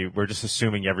know we're just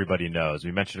assuming everybody knows.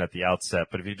 We mentioned at the outset,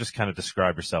 but if you just kind of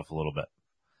describe yourself a little bit.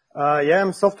 Yeah, I'm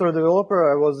a software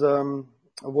developer. I was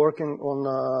working on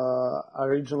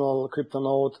original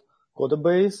CryptoNote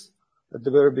codebase at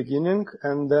the very beginning,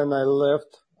 and then I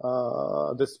left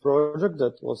this project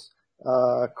that was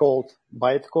called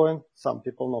Bytecoin. Some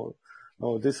people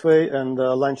know this way, and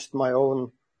launched my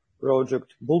own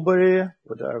project Bullberry,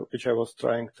 which I was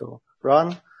trying to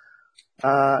run.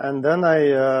 And then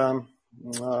I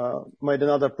made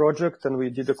another project, and we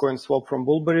did a coin swap from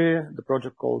Bullberry, the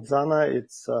project called Zana.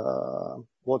 It's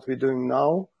what we're doing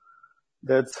now.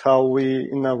 That's how we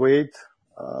innovate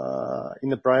in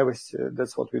the privacy.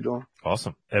 That's what we do.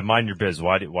 Awesome. And Mind Your Biz,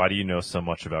 why do you know so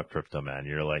much about crypto, man?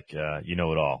 You're like, you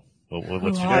know it all.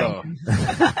 What's your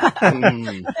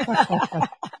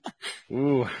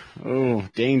Ooh,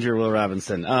 danger, Will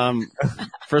Robinson.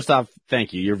 First off,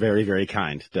 thank you. You're very, very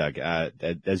kind, Doug.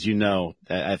 As you know,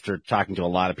 after talking to a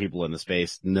lot of people in the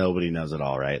space, nobody knows it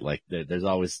all, right? Like there's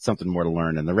always something more to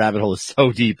learn, and the rabbit hole is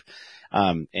so deep,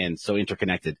 and so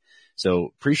interconnected.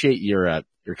 So appreciate your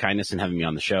kindness in having me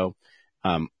on the show.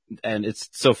 And it's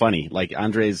so funny. Like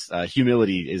Andre's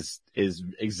humility is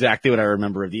exactly what I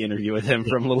remember of the interview with him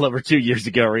from a little over 2 years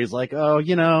ago, where he's like, oh,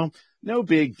 no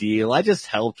big deal. I just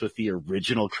helped with the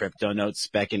original CryptoNote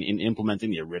spec and in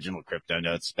implementing the original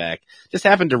CryptoNote spec. Just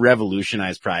happened to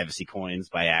revolutionize privacy coins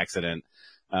by accident.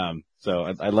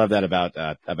 So I love that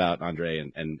about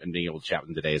Andre and being able to chat with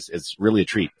him today is really a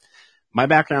treat. My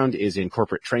background is in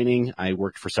corporate training. I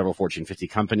worked for several Fortune 50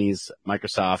 companies,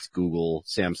 Microsoft, Google,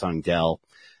 Samsung, Dell.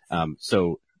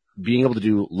 So being able to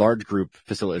do large group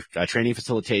training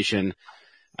facilitation,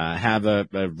 have a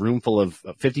room full of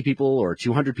 50 people or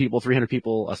 200 people, 300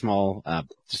 people, a small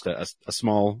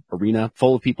arena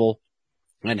full of people,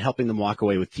 and helping them walk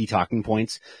away with key talking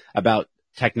points about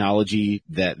technology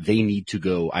that they need to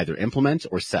go either implement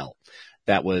or sell.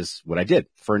 That was what I did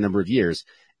for a number of years.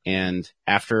 And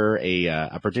after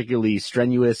a particularly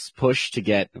strenuous push to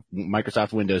get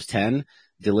Microsoft Windows 10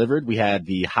 delivered, we had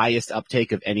the highest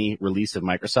uptake of any release of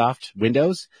Microsoft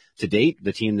Windows to date,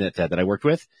 the team that I worked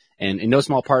with. And in no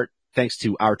small part, thanks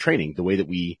to our training, the way that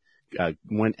we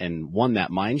went and won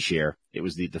that mind share, it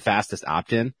was the fastest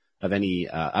opt-in of any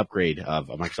upgrade of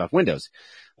Microsoft Windows.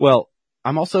 Well,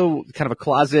 I'm also kind of a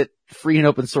closet free and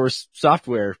open source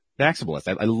software maximalist.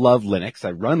 I love Linux.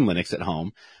 I run Linux at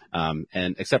home.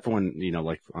 And except for when,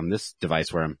 like on this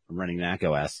device where I'm running Mac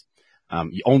OS,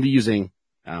 only using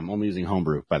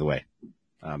Homebrew, by the way,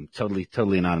 totally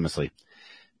anonymously.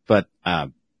 But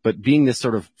being this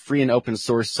sort of free and open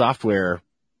source software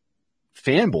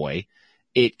fanboy,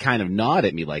 it kind of gnawed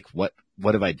at me like, what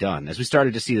have I done? As we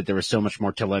started to see that there was so much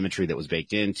more telemetry that was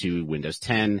baked into Windows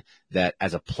 10, that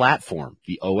as a platform,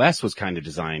 the OS was kind of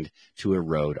designed to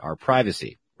erode our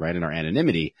privacy, right? And our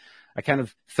anonymity. I kind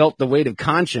of felt the weight of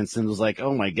conscience and was like,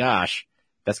 oh my gosh,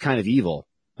 that's kind of evil.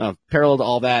 Parallel to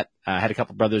all that, I had a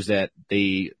couple brothers that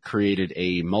they created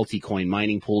a multi-coin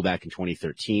mining pool back in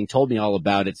 2013, told me all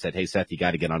about it, said, hey, Seth, you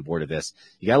got to get on board of this.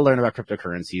 You got to learn about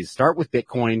cryptocurrencies, start with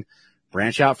Bitcoin,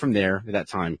 branch out from there. At that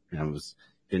time,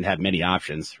 didn't have many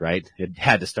options, right? It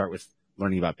had to start with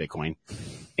learning about Bitcoin.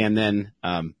 And then,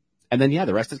 yeah,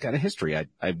 the rest is kind of history.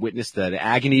 I witnessed the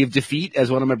agony of defeat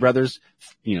as one of my brothers,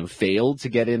 failed to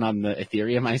get in on the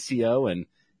Ethereum ICO and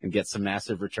get some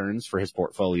massive returns for his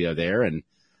portfolio there. And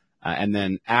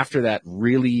then after that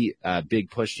really big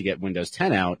push to get Windows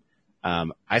 10 out,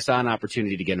 I saw an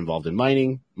opportunity to get involved in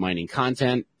mining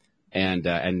content, and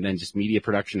then just media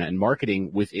production and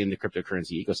marketing within the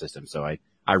cryptocurrency ecosystem. So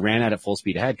I ran at it full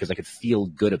speed ahead because I could feel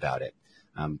good about it.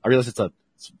 I realized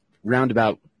it's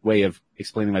roundabout way of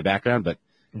explaining my background, but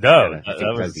no,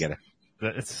 that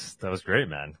was great,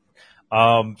 man.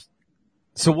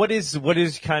 So what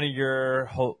is kind of your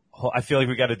whole, I feel like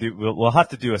we'll have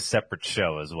to do a separate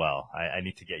show as well. I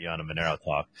need to get you on a Monero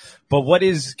talk, but what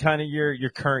is kind of your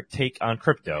current take on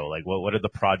crypto? Like what are the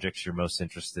projects you're most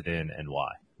interested in and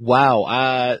why?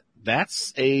 Wow.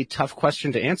 That's a tough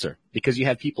question to answer because you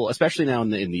have people, especially now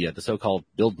in the so-called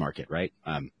build market, right?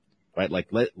 Right. Like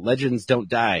legends don't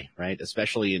die, right?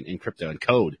 Especially in crypto and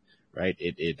code, right?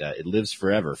 It lives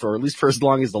forever or at least for as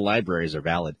long as the libraries are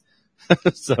valid.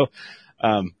 So,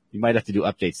 you might have to do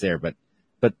updates there, but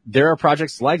there are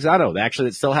projects like Xano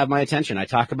that still have my attention. I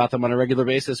talk about them on a regular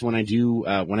basis when I do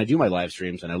my live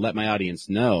streams, and I let my audience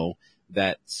know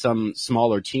that some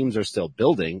smaller teams are still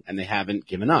building and they haven't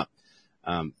given up.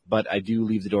 But I do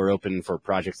leave the door open for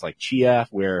projects like Chia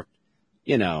where,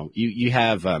 you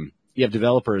have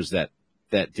developers that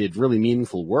did really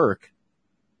meaningful work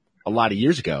a lot of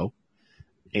years ago.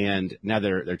 And now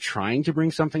they're trying to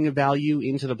bring something of value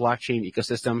into the blockchain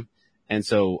ecosystem. And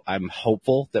so I'm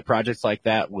hopeful that projects like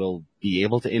that will be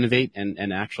able to innovate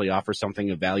and actually offer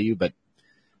something of value. But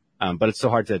it's so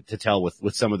hard to tell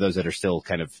with some of those that are still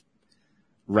kind of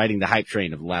riding the hype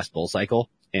train of the last bull cycle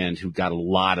and who got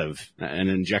an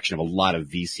injection of a lot of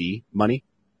VC money.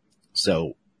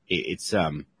 So I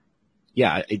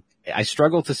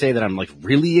struggle to say that I'm like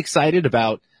really excited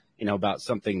about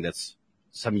something that's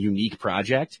some unique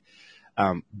project.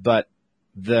 But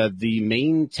the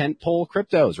main tentpole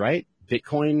cryptos, right?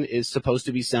 Bitcoin is supposed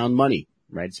to be sound money,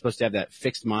 right? It's supposed to have that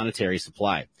fixed monetary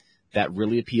supply that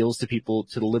really appeals to people,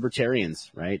 to the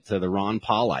libertarians, right? To the Ron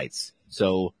Paulites.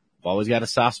 So I've always got a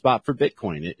soft spot for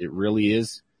Bitcoin. It really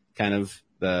is kind of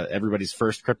everybody's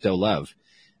first crypto love.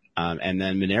 And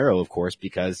then Monero, of course,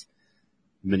 because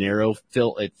Monero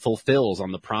fulfills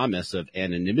on the promise of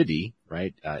anonymity,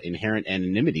 right? Inherent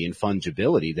anonymity and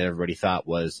fungibility that everybody thought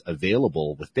was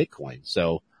available with Bitcoin.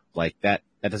 So like that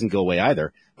doesn't go away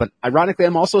either. But ironically,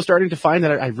 I'm also starting to find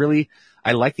that I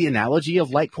like the analogy of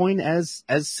Litecoin as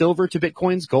silver to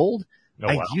Bitcoin's gold.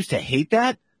 Oh, wow. I used to hate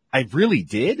that. I really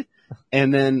did.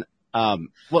 And then,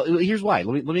 well, here's why. I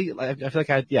feel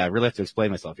like I really have to explain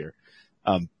myself here.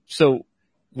 So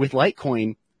with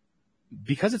Litecoin,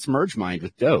 because it's merge mined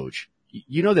with Doge,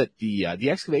 you know that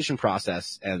the excavation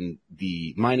process and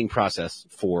the mining process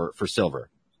for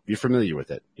silver, you're familiar with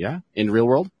it, yeah? In real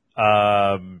world?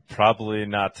 Probably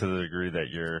not to the degree that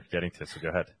you're getting to, so go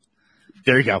ahead.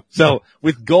 There you go. So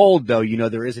with gold, though,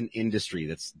 there is an industry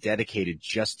that's dedicated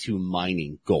just to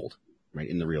mining gold, right,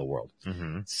 in the real world.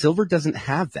 Mm-hmm. Silver doesn't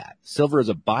have that. Silver is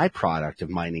a byproduct of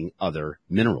mining other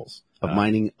minerals, of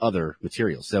mining other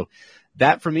materials. So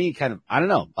that for me kind of, I don't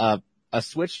know, a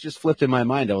switch just flipped in my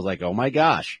mind. I was like, oh my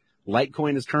gosh,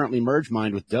 Litecoin is currently merge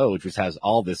mined with Doge, which has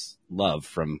all this love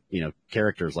from,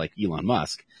 characters like Elon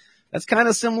Musk. That's kind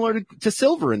of similar to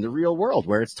silver in the real world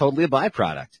where it's totally a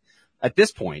byproduct. At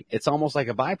this point, it's almost like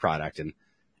a byproduct. And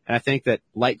I think that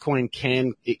Litecoin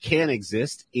can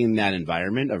exist in that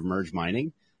environment of merge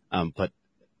mining. But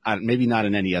maybe not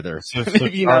in any other. So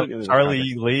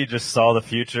Charlie Lee just saw the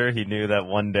future. He knew that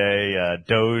one day,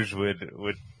 Doge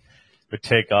would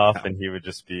take off and he would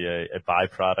just be a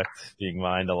byproduct being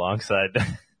mined alongside.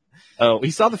 Oh,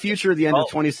 he saw the future at the end of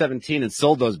 2017 and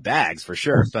sold those bags for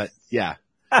sure. But yeah.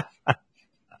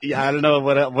 Yeah, I don't know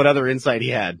what other insight he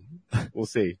had. We'll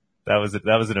see. That was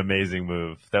an amazing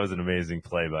move. That was an amazing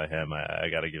play by him. I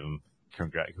gotta give him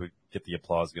congrats. Get the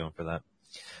applause going for that.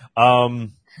 All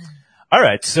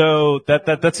right. So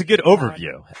that's a good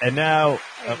overview. And now,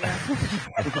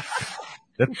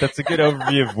 that's a good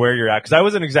overview of where you're at. Cause I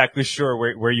wasn't exactly sure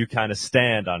where you kind of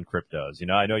stand on cryptos.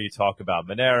 I know you talk about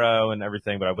Monero and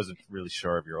everything, but I wasn't really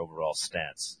sure of your overall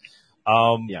stance.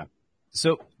 Yeah.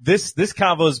 So this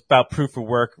convo is about proof of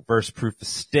work versus proof of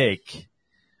stake.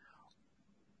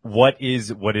 What is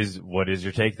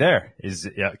your take there?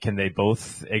 Can they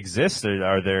both exist?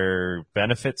 Are there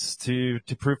benefits to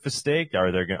proof of stake?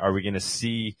 Are we going to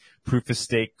see proof of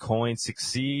stake coins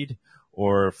succeed,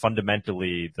 or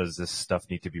fundamentally does this stuff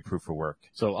need to be proof of work?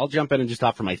 So I'll jump in and just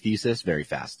offer my thesis very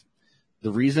fast.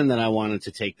 The reason that I wanted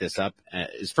to take this up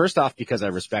is first off because I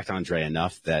respect Andre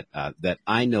enough that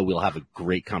I know we'll have a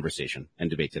great conversation and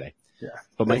debate today. Yeah.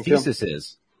 But my thesis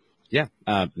is,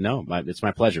 it's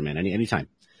my pleasure, man. Anytime.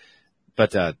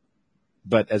 But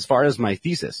as far as my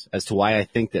thesis as to why I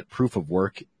think that proof of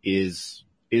work is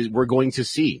we're going to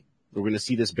see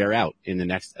this bear out in the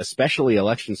next, especially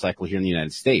election cycle here in the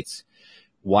United States.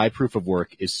 Why proof of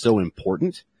work is so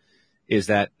important is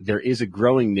that there is a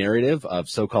growing narrative of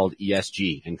so-called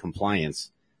ESG and compliance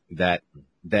that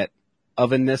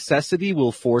of a necessity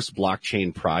will force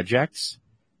blockchain projects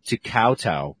to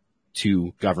kowtow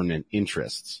to government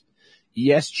interests.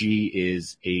 ESG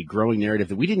is a growing narrative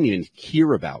that we didn't even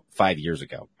hear about 5 years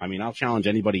ago. I mean, I'll challenge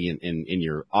anybody in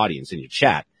your audience, in your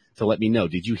chat, to let me know.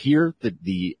 Did you hear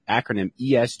the acronym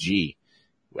ESG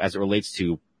as it relates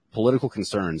to political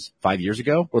concerns 5 years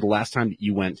ago, or the last time that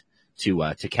you went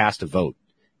to cast a vote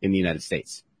in the United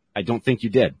States? I don't think you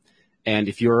did. And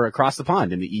if you're across the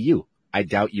pond in the EU, I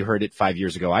doubt you heard it 5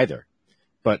 years ago either.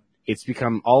 But it's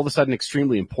become all of a sudden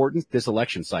extremely important this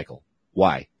election cycle.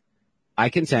 Why? I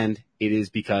contend it is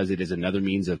because it is another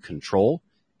means of control,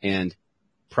 and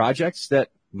projects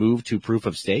that move to proof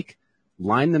of stake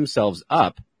line themselves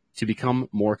up to become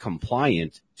more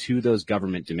compliant to those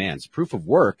government demands. Proof of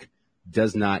work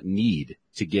does not need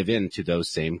to give in to those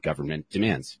same government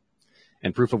demands.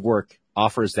 And proof of work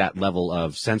offers that level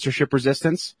of censorship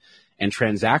resistance and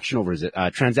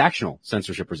transactional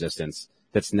censorship resistance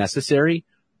that's necessary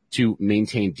to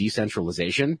maintain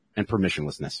decentralization and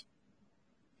permissionlessness.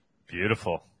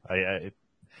 Beautiful. I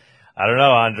don't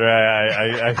know, Andre.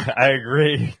 I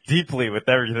agree deeply with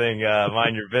everything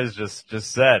Mind Your Biz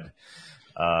just said.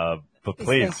 But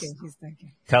please He's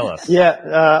thinking. Tell us.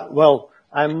 Yeah. Well,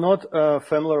 I'm not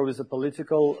familiar with the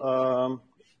political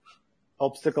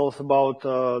obstacles about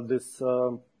this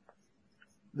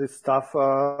stuff.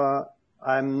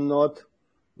 I'm not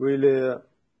really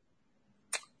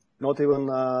not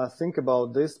even think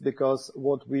about this, because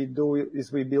what we do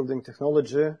is we building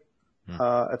technology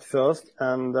at first,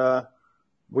 and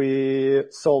we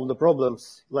solve the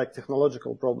problems, like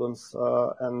technological problems,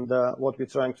 and what we're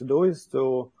trying to do is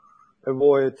to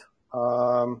avoid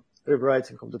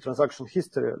rewriting of the transaction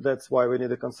history. That's why we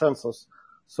need a consensus.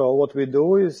 So what we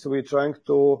do is we're trying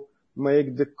to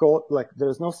make the code, like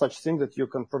there's no such thing that you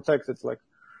can protect it like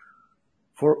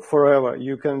forever.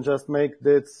 You can just make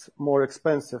this more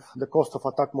expensive, the cost of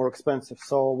attack more expensive.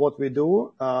 So what we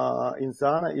do in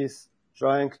Zana is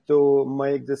trying to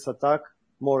make this attack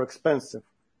more expensive.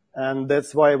 And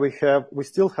that's why we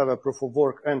still have a proof of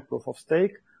work and proof of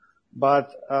stake.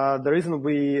 But the reason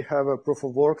we have a proof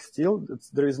of work still, it's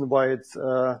the reason why it's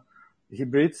a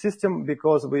hybrid system,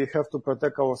 because we have to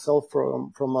protect ourselves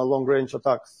from a long range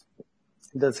attacks.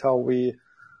 That's how we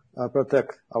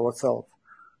protect ourselves.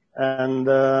 And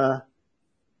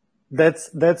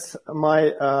that's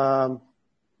my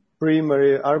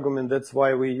primary argument. That's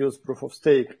why we use proof of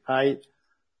stake.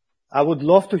 I would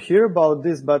love to hear about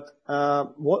this, but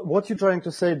what you're trying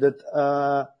to say,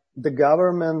 that the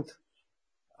government,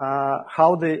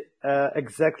 how they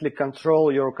exactly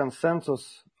control your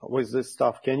consensus with this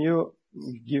stuff? Can you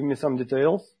give me some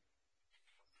details?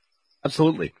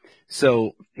 Absolutely.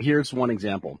 So here's one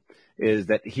example, is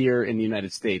that here in the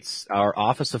United States, our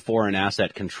Office of Foreign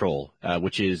Asset Control,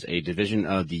 which is a division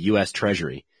of the U.S.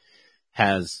 Treasury,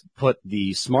 has put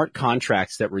the smart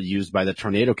contracts that were used by the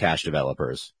Tornado Cash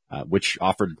developers, which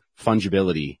offered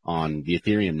fungibility on the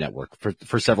Ethereum network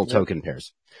for several token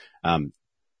pairs.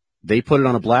 They put it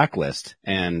on a blacklist,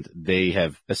 and they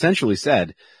have essentially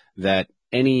said that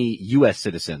any U.S.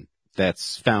 citizen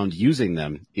that's found using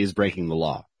them is breaking the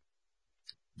law.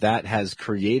 That has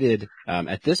created,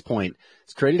 at this point,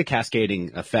 it's created a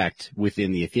cascading effect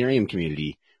within the Ethereum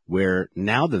community, where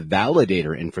now the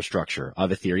validator infrastructure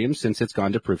of Ethereum, since it's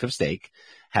gone to proof of stake,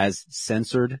 has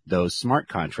censored those smart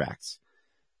contracts.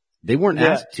 They weren't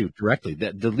asked to directly.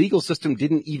 The legal system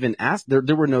didn't even ask.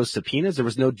 There were no subpoenas. There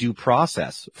was no due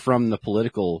process from the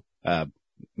political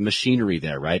machinery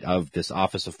there, right, of this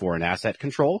Office of Foreign Asset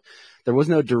Control. There was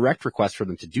no direct request for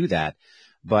them to do that.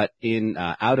 But in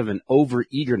out of an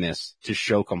over-eagerness to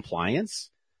show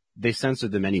compliance, they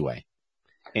censored them anyway.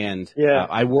 And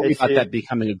I worry about that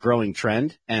becoming a growing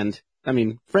trend. And, I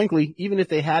mean, frankly, even if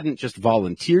they hadn't just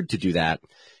volunteered to do that,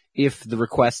 if the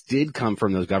request did come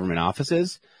from those government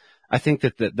offices, I think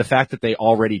that the fact that they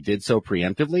already did so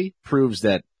preemptively proves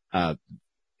that I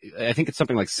think it's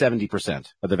something like 70%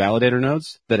 of the validator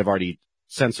nodes that have already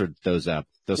censored those smart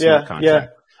contracts. Yeah.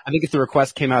 I think if the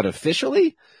request came out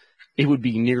officially, it would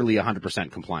be nearly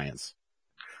 100% compliance.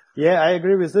 Yeah, I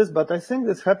agree with this, but I think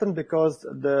this happened because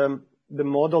the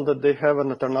model that they have on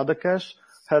the Tornado Cash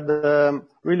had a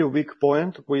really weak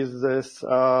point with this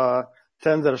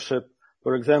tendership.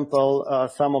 For example,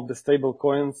 some of the stable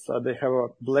coins, they have a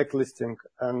blacklisting,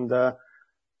 and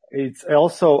it's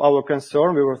also our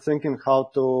concern. We were thinking how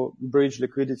to bridge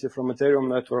liquidity from Ethereum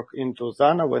network into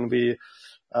Zana when we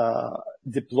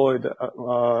deployed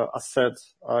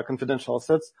assets, confidential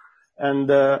assets.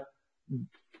 And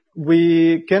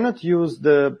we cannot use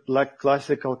the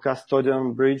classical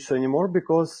custodian bridge anymore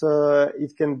because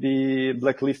it can be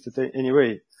blacklisted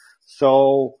anyway.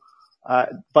 So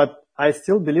But I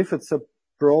still believe it's a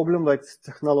problem, like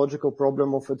technological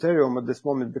problem of Ethereum at this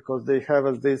moment, because they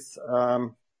have this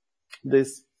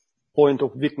point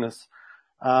of weakness.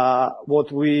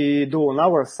 What we do on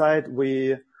our side,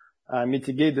 we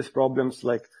mitigate these problems,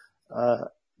 like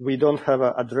we don't have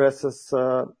addresses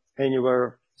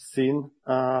anywhere seen.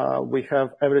 We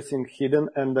have everything hidden,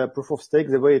 and the proof of stake,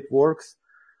 the way it works,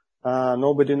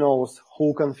 nobody knows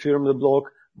who confirmed the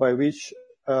block, by which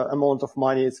amount of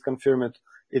money is confirmed.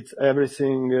 It's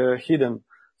everything hidden.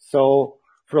 So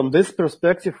from this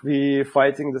perspective, we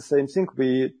fighting the same thing.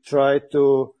 We try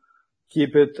to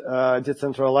keep it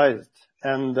decentralized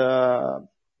and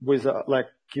with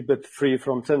keep it free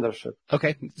from censorship.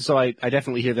 Okay, so I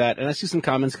definitely hear that, and I see some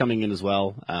comments coming in as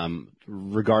well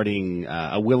regarding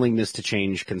a willingness to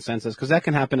change consensus, because that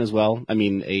can happen as well. I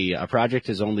mean, a project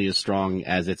is only as strong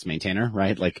as its maintainer,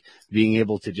 right? Like being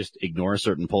able to just ignore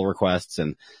certain pull requests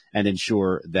and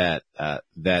ensure that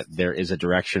that there is a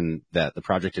direction that the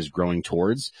project is growing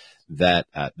towards that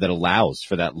allows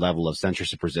for that level of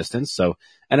censorship resistance. So,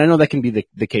 and I know that can be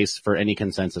the case for any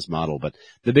consensus model, but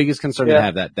the biggest concern I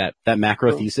have that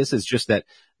macro thesis is just that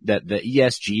the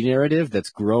ESG narrative that's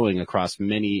growing across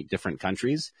many different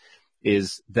countries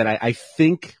is that I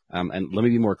think, and let me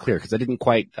be more clear because I didn't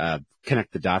quite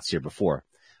connect the dots here before.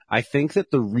 I think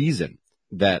that the reason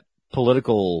that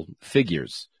political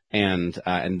figures and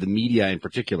the media in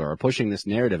particular are pushing this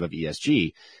narrative of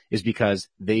ESG is because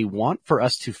they want for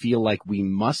us to feel like we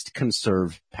must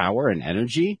conserve power and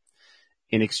energy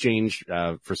in exchange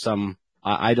for some,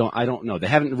 I don't know. They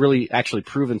haven't really actually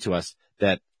proven to us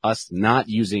that us not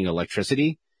using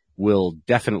electricity will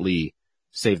definitely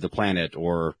save the planet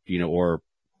or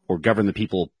govern the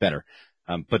people better.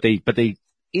 But they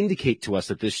indicate to us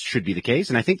that this should be the case.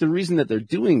 And I think the reason that they're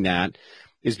doing that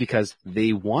is because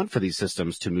they want for these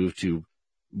systems to move to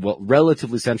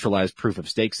relatively centralized proof of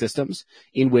stake systems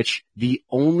in which the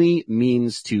only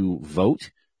means to vote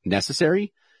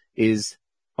necessary is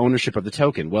ownership of the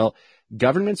token. Well,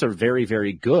 governments are very,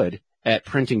 very good at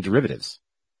printing derivatives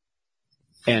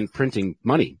and printing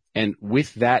money. And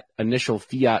with that initial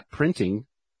fiat printing,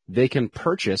 they can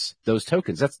purchase those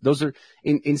tokens. Those are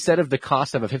instead of the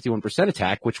cost of a 51%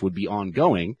 attack, which would be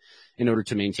ongoing in order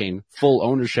to maintain full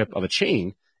ownership of a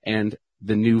chain and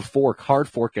the new hard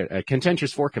fork, a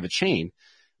contentious fork of a chain,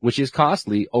 which is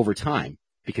costly over time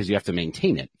because you have to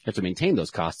maintain it. You have to maintain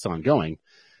those costs ongoing.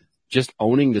 Just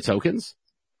owning the tokens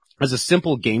as a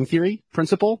simple game theory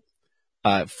principle,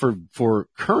 for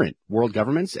current world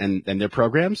governments and their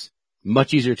programs,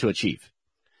 much easier to achieve.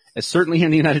 Certainly here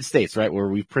in the United States, right, where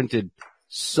we've printed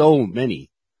so many,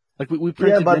 like we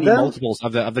printed many multiples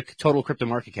of the total crypto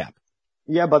market cap.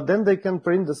 Yeah, but then they can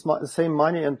print the same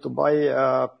money and to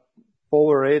buy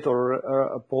power rate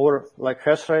or power like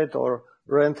hash rate or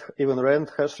rent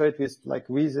hash rate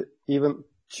with even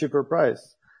cheaper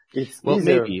price. It's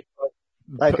easier. Maybe.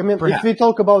 Like, I mean, if we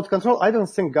talk about control, I don't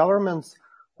think governments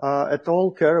at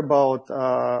all care about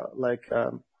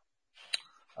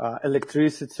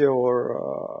electricity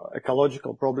or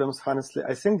ecological problems. Honestly,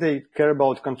 I think they care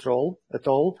about control at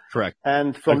all. Correct.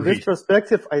 And from this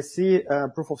perspective, I see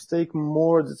proof of stake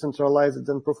more decentralized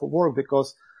than proof of work,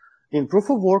 because in proof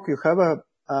of work you have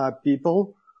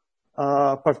people,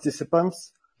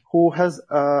 participants who has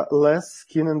less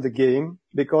skin in the game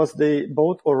because they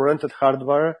bought or rented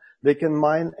hardware. They can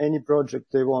mine any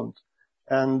project they want,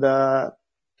 and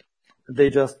they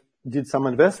just did some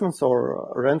investments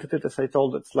or rented it. As I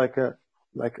told, it's like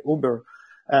Uber.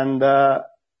 And I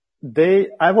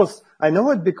know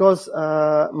it because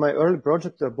my early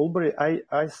project, Bulbury,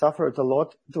 I suffered a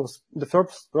lot. The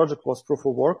first project was proof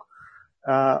of work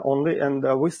only, and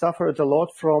we suffered a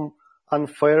lot from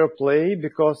unfair play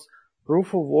because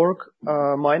proof of work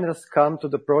miners come to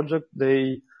the project.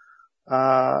 They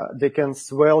can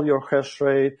swell your hash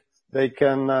rate. They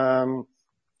can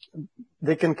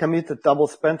commit a double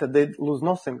spend and they lose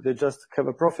nothing. They just have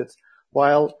a profit.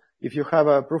 While if you have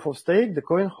a proof of stake, the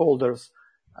coin holders,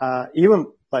 even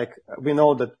like we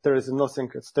know that there is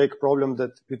nothing at stake problem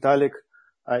that Vitalik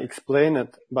explained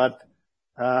it, but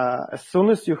as soon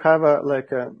as you have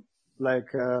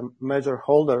major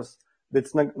holders,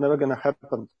 it's never going to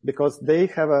happen because they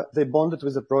bonded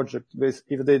with the project.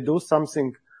 If they do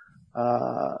something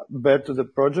bad to the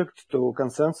project, to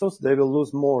consensus, they will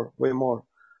lose way more.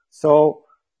 So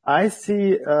I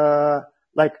see, there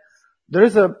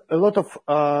is a lot of,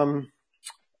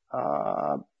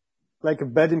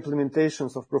 bad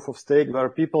implementations of proof of stake where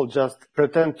people just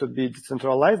pretend to be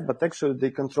decentralized, but actually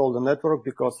they control the network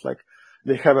because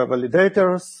they have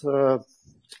validators,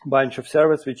 bunch of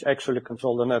servers which actually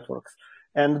control the networks.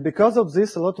 And because of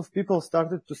this, a lot of people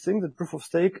started to think that proof of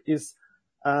stake is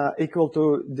equal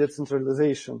to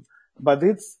decentralization. But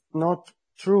it's not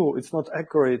true. It's not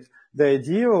accurate. The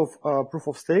idea of proof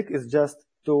of stake is just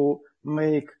to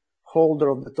make holder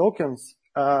of the tokens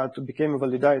to become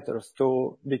validators,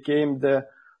 to become the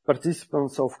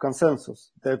participants of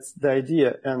consensus. That's the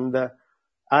idea. And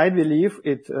I believe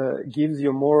it gives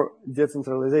you more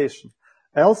decentralization.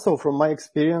 Also, from my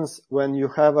experience, when you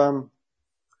have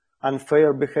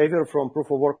unfair behavior from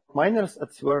proof of work miners,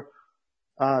 that's where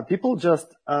people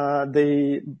just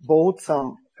they bought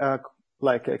some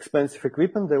like expensive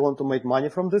equipment. They want to make money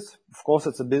from this. Of course,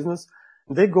 it's a business.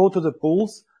 They go to the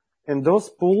pools, and those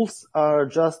pools are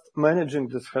just managing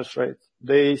this hash rate.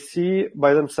 They see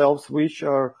by themselves which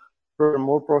are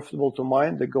more profitable to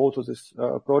mine. They go to these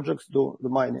projects, do the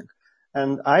mining.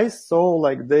 And I saw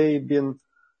like they've been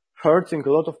hurting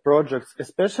a lot of projects,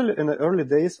 especially in the early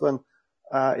days when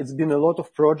it's been a lot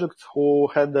of projects who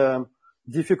had a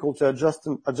difficult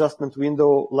adjustment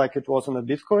window like it was on a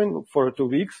Bitcoin for 2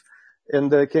 weeks.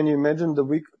 And can you imagine the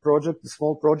weak project, the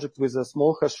small project with a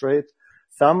small hash rate?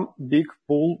 Some big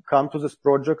pool come to this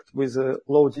project with a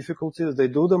low difficulty. They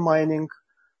do the mining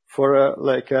for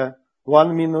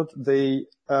 1 minute. They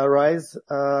rise,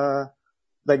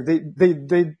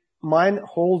 they mine,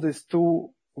 hold this 2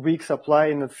 week supply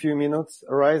in a few minutes,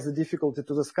 rise the difficulty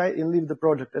to the sky and leave the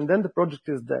project. And then the project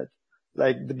is dead.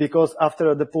 Because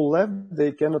after the pool left,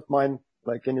 they cannot mine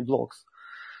any blocks.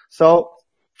 So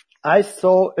I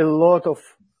saw a lot of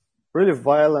really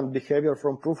violent behavior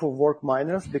from proof of work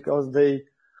miners because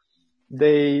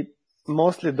they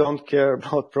mostly don't care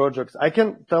about projects. I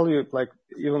can tell you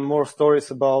even more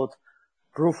stories about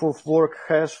proof of work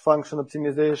hash function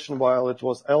optimization, while it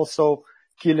was also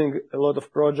killing a lot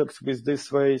of projects with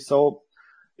this way. So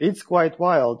it's quite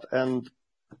wild. And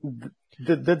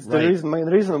that's the main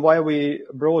reason why we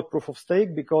brought proof of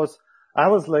stake, because I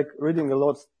was reading a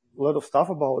lot of stuff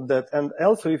about that. And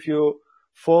also if you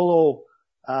follow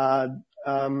the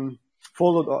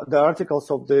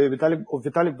articles of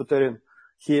Vitalik Buterin,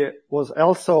 he was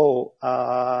also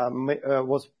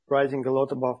was writing a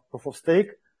lot about proof of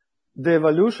stake. The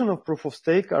evolution of proof of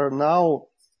stake are now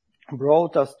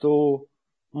brought us to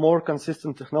more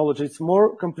consistent technology. It's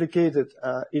more complicated.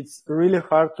 It's really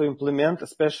hard to implement,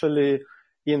 especially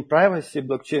in privacy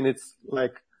blockchain. It's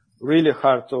really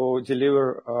hard to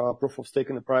deliver proof of stake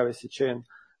in a privacy chain,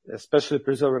 especially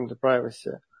preserving the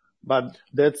privacy. But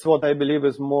that's what I believe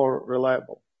is more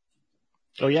reliable.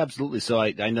 Oh, yeah, absolutely. So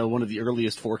I know one of the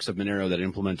earliest forks of Monero that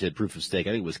implemented proof of stake,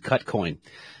 I think it was Cutcoin,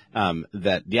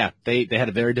 they had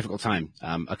a very difficult time.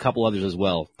 A couple others as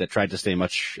well that tried to stay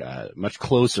much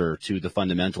closer to the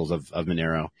fundamentals of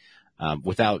Monero,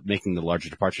 without making the larger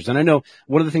departures. And I know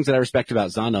one of the things that I respect about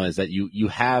Zano is that you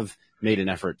have made an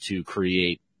effort to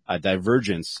create a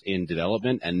divergence in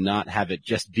development and not have it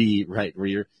just be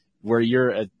where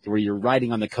you're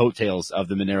riding on the coattails of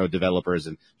the Monero developers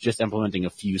and just implementing a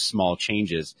few small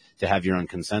changes to have your own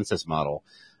consensus model.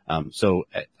 So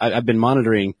I've been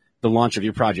monitoring the launch of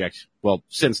your project. Well,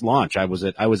 since launch, I was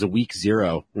a week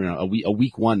zero, a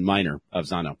week one miner of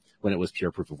Zano when it was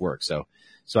pure proof of work. So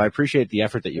I appreciate the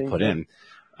effort that you put in.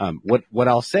 What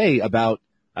I'll say about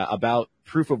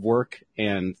proof of work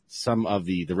and some of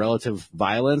the relative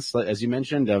violence, as you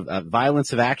mentioned, of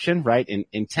violence of action, right?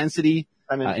 Intensity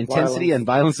and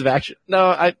violence of action. No,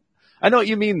 I know what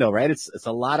you mean though, right? It's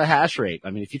a lot of hash rate. I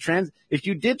mean, if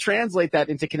you did translate that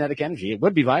into kinetic energy, it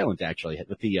would be violent actually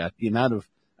with the amount of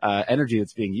energy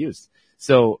that's being used.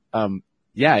 So,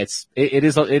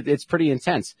 it's pretty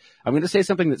intense. I'm going to say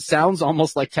something that sounds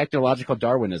almost like technological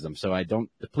Darwinism. So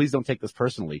please don't take this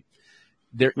personally.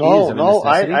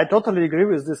 I totally agree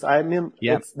with this. I mean,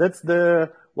 that's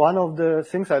one of the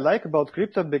things I like about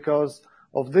crypto, because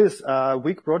of this,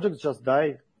 weak projects just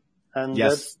die. And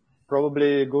that's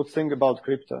probably a good thing about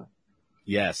crypto.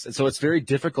 Yes. And so it's very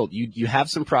difficult. You have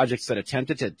some projects that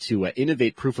attempted to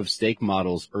innovate proof of stake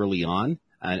models early on.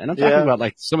 And I'm talking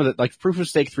about some of the, proof of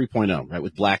stake 3.0, right?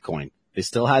 With Blackcoin. They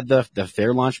still had the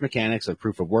fair launch mechanics of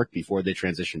proof of work before they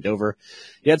transitioned over.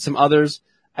 You had some others.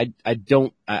 I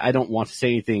don't want to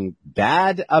say anything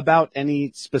bad about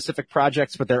any specific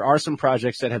projects, but there are some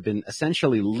projects that have been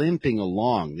essentially limping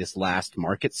along this last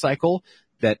market cycle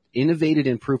that innovated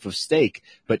in proof of stake,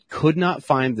 but could not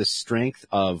find the strength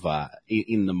of,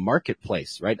 in the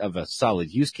marketplace, right? Of a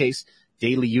solid use case,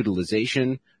 daily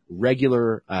utilization,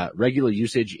 regular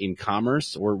usage in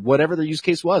commerce, or whatever their use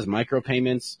case was,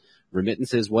 micropayments,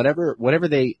 remittances, whatever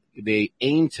they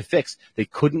aim to fix, they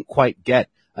couldn't quite get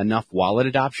enough wallet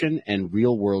adoption and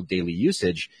real world daily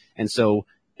usage. And so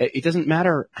it doesn't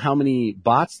matter how many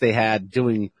bots they had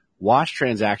doing wash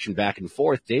transaction back and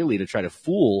forth daily to try to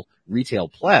fool retail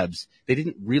plebs, they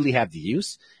didn't really have the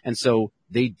use. And so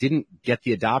they didn't get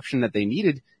the adoption that they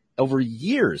needed over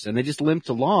years, and they just limped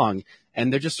along.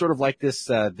 And they're just sort of like this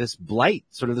blight,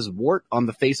 sort of this wart on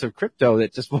the face of crypto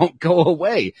that just won't go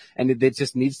away. And it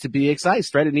just needs to be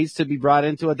excised, right? It needs to be brought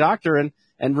into a doctor and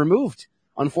removed.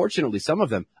 Unfortunately, some of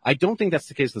them. I don't think that's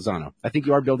the case with Zono. I think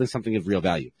you are building something of real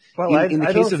value. Well, in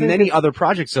the case of many other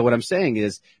projects, so what I'm saying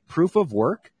is proof of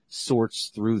work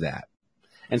sorts through that.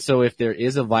 And so if there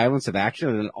is a violence of action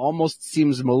and it almost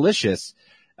seems malicious,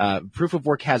 proof of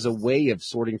work has a way of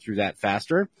sorting through that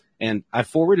faster. And I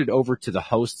forwarded over to the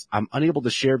hosts. I'm unable to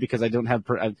share because I've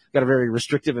got a very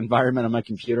restrictive environment on my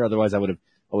computer. Otherwise I would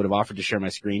have offered to share my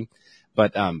screen.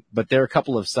 But there are a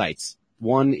couple of sites.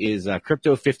 One is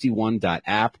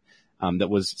crypto51.app, that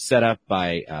was set up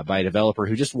by a developer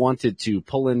who just wanted to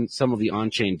pull in some of the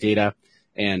on-chain data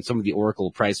and some of the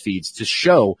Oracle price feeds to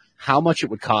show how much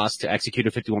it would cost to execute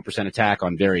a 51% attack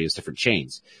on various different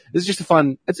chains. This is just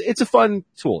it's a fun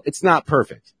tool. It's not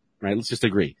perfect, right? Let's just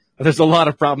agree. There's a lot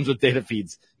of problems with data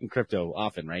feeds in crypto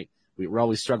often, right? We're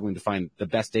always struggling to find the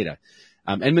best data.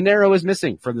 And Monero is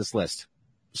missing from this list,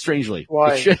 strangely.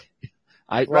 Why?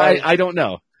 I don't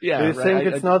know. Yeah. Do you think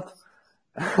it's not?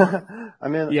 I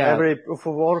mean, every proof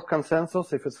of work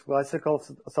consensus, if it's classical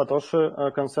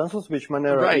Satoshi consensus, which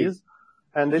Monero is,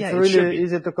 and it's really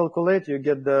easy to calculate. You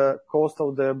get the cost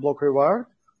of the block reward,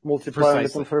 multiplying the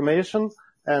confirmation,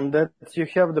 and that you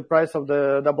have the price of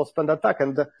the double spend attack.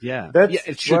 And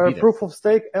that's where proof of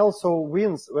stake also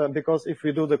wins, because if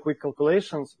you do the quick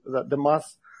calculations, the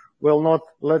math will not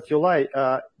let you lie.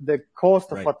 The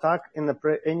cost of attack in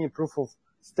any proof of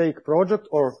stake project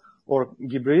or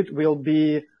hybrid will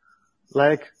be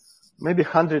like maybe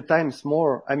 100 times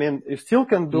more. I mean, you still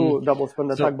can do double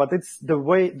spend attack, but it's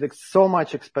so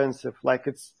much expensive. Like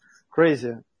it's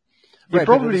crazy. Right,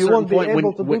 you won't be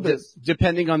able to do this.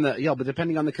 Depending on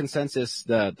the consensus,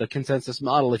 the consensus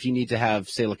model, if you need to have,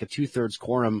 say, like a 2/3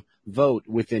 quorum vote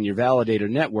within your validator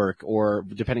network, or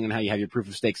depending on how you have your proof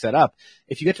of stake set up,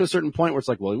 if you get to a certain point where it's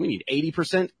like, well, we need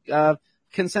 80%,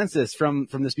 consensus from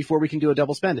this before we can do a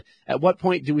double spend. At what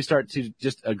point do we start to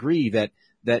just agree that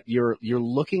you're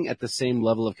looking at the same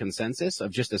level of consensus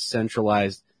of just a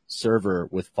centralized server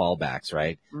with fallbacks,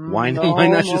 right? Why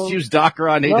not just use Docker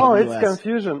on AWS? No, it's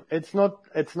confusion. It's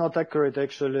not accurate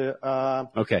actually.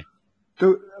 Okay.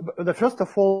 First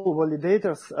of all,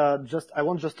 validators, I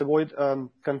want just avoid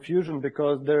confusion,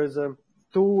 because there is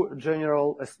two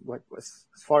general, as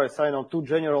far as I know, two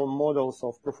general models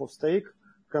of proof of stake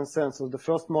consensus. The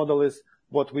first model is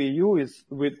what we use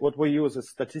is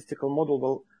statistical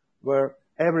model where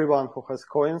everyone who has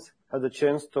coins has a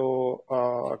chance to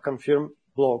confirm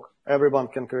block. Everyone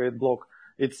can create block.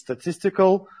 It's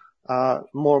statistical.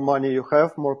 More money you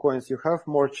have, more coins you have,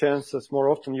 more chances, more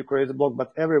often you create a block,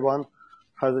 but everyone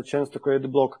has a chance to create the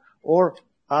block. Or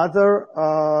other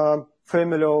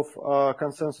family of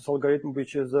consensus algorithm,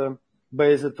 which is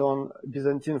based on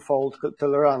Byzantine fault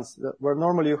tolerance, where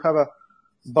normally you have a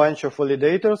bunch of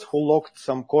validators who locked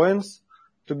some coins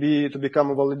to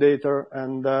become a validator,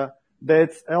 and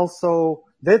that's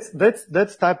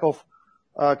type of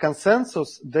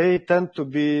consensus. They tend to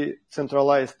be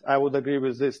centralized. I would agree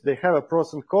with this. They have a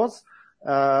pros and cons.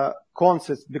 Cons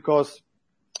is because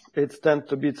it tends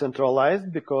to be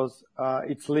centralized, because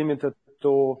it's limited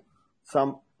to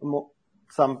some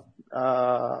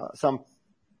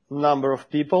number of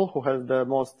people who has the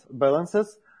most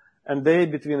balances, and they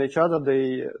between each other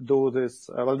they do this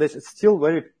validation. It's still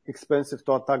very expensive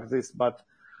to attack this, but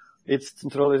it's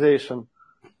centralization.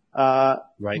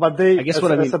 Right. But they, I guess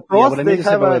as a pros, they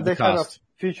have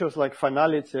features like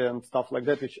finality and stuff like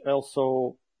that, which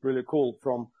also really cool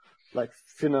from like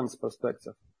finance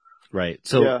perspective. Right.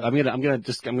 So I'm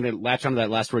gonna latch onto that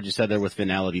last word you said there with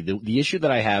finality. The issue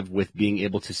that I have with being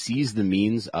able to seize the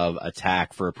means of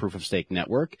attack for a proof of stake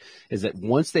network is that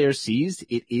once they are seized,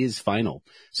 it is final.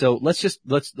 So let's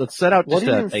set out just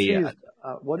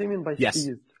what do you mean by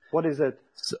seized? What is it?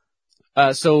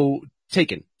 So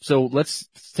taken. So let's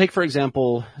take, for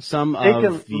example,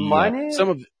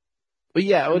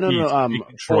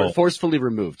 forcefully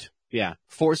removed. Yeah.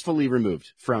 Forcefully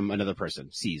removed from another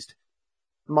person, seized.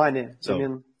 Money. So,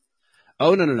 no.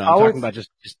 I'm talking about just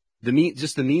the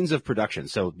means of production.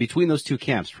 So between those two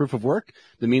camps, proof of work,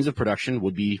 the means of production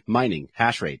would be mining,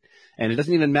 hash rate. And it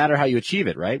doesn't even matter how you achieve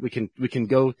it, right? We can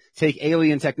go take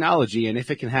alien technology, and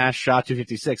if it can hash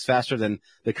SHA-256 faster than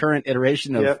the current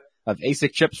iteration of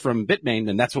ASIC chips from Bitmain,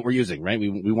 then that's what we're using, right?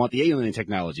 We want the alien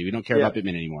technology. We don't care about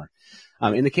Bitmain anymore.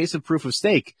 In the case of proof of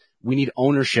stake, we need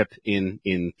ownership in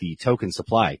the token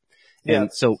supply.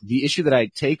 And so the issue that I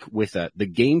take with the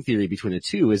game theory between the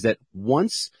two is that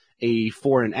once a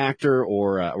foreign actor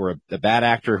or a bad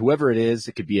actor, whoever it is,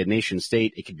 it could be a nation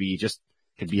state, it could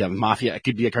be a mafia, it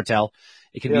could be a cartel,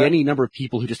 it could be any number of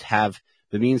people who just have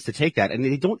the means to take that, and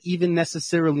they don't even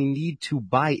necessarily need to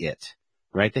buy it,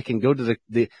 right? They can go to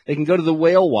they can go to the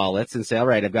whale wallets and say, all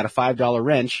right, I've got a $5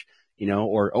 wrench,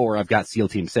 or I've got SEAL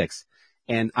Team 6,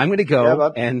 and I'm going to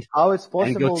go and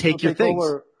go take your things.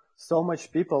 Over so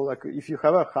much people, like if you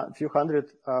have a few hundred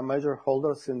major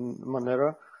holders in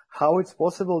Monero, how it's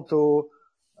possible to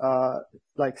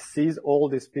seize all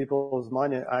these people's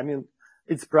money? I mean,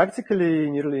 it's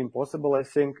practically nearly impossible, I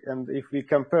think. And if we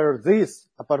compare this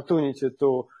opportunity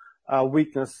to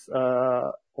weakness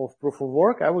of proof of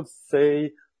work, I would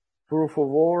say proof of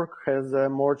work has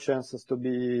more chances to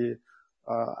be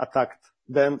attacked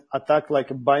than attack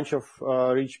like a bunch of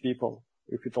rich people.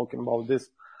 If you're talking about this,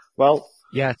 well.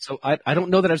 Yeah, so I don't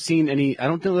know that I've seen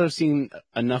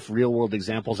enough real world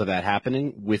examples of that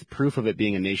happening with proof of it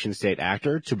being a nation state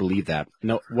actor to believe that.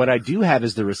 No, what I do have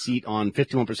is the receipt on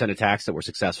 51% attacks that were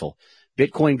successful.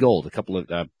 Bitcoin Gold, a couple of,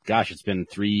 it's been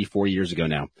 3-4 years ago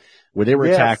now, where they were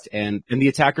attacked and the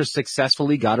attackers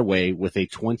successfully got away with a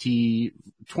 20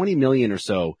 million or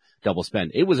so double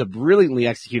spend. It was a brilliantly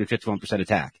executed 51%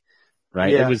 attack,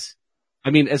 right? Yeah. It was, I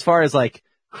mean, as far as like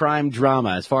crime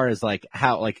drama, as far as like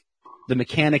how, like, the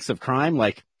mechanics of crime,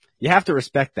 like, you have to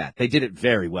respect that. They did it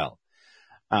very well.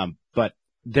 But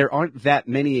there aren't that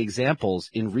many examples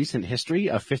in recent history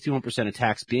of 51%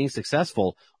 attacks being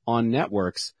successful on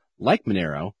networks like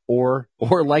Monero or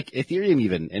like Ethereum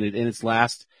even in its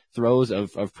last throes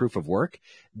of proof of work.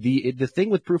 The thing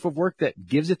with proof of work that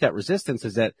gives it that resistance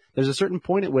is that there's a certain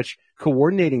point at which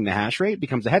coordinating the hash rate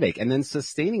becomes a headache, and then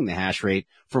sustaining the hash rate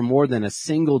for more than a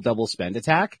single double spend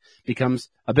attack becomes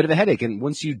a bit of a headache. And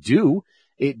once you do,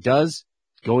 it does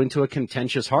go into a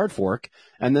contentious hard fork,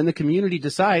 and then the community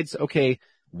decides, okay,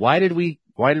 why did we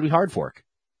hard fork?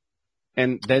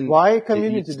 And then why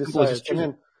community decides? I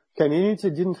mean, community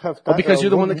didn't have time. Well, because you're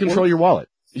the one that control your wallet.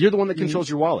 You're the one that controls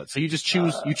your wallet. So you just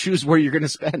choose where you're going to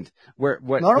spend.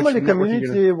 Normally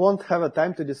community won't have a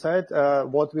time to decide.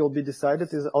 What will be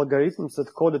decided is algorithms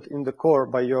that coded in the core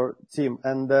by your team.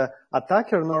 And the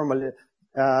attacker normally,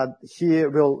 he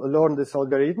will learn this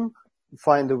algorithm,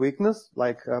 find the weakness,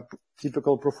 like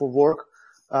typical proof of work.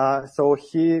 So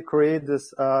he create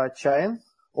this, chain,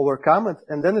 overcome it,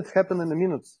 and then it happened in a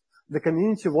minutes. The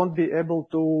community won't be able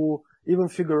to even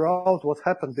figure out what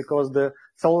happened because the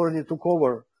already took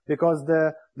over, because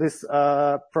this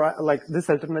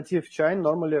alternative chain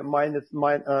normally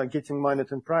getting mined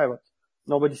in private.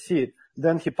 Nobody see it.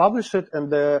 Then he published it,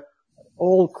 and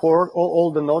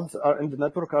all the nodes are in the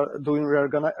network are doing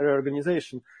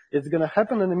reorganization. It's gonna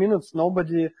happen in a minute.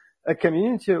 A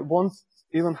community won't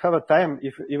even have a time,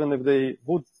 even if they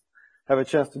would have a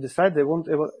chance to decide, they won't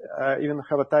even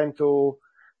have a time to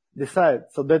decide.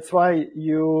 So that's why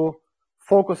you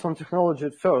focus on technology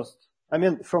at first. I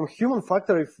mean, from human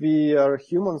factor, if we are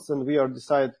humans and we are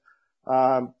decide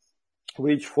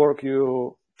which fork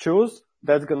you choose,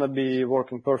 that's gonna be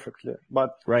working perfectly.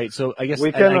 But right, so I guess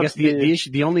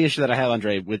the only issue that I have,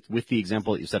 Andre, with the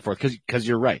example that you set forth, because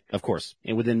you're right, of course,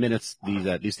 and within minutes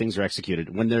these things are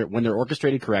executed when they're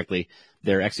orchestrated correctly,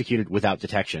 they're executed without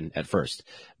detection at first.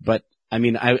 But I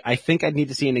mean, I think I'd need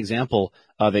to see an example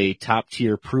of a top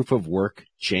tier proof of work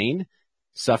chain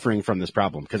suffering from this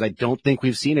problem, because I don't think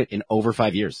we've seen it in over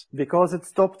 5 years. Because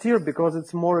it's top tier, because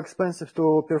it's more expensive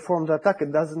to perform the attack.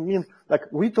 It doesn't mean,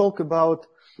 like, we talk about,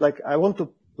 like, I want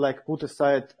to, like, put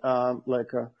aside,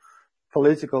 like a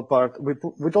political part. We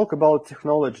talk about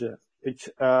technology.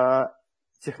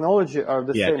 Technology are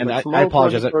the same. And like I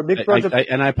apologize. I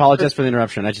apologize for the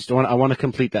interruption. I want to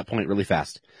complete that point really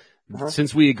fast. Uh-huh.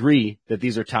 Since we agree that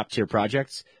these are top tier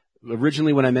projects,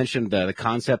 originally when I mentioned the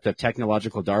concept of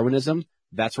technological Darwinism,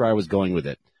 that's where I was going with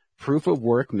it. Proof of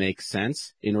work makes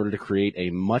sense in order to create a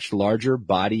much larger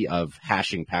body of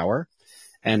hashing power.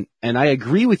 And I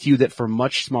agree with you that for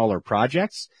much smaller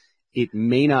projects, it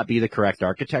may not be the correct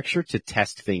architecture to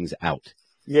test things out.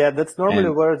 Yeah, that's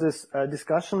normally where this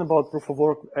discussion about proof of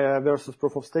work versus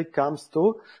proof of stake comes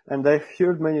to. And I've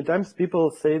heard many times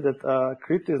people say that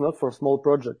crypto is not for small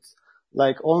projects.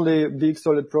 Like, only big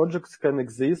solid projects can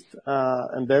exist,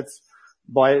 and that's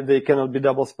why they cannot be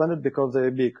double spended, because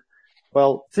they're big.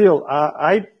 Well, still,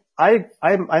 I'm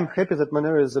happy that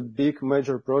Monero is a big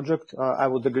major project. I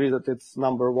would agree that it's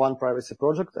number one privacy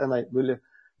project, and I really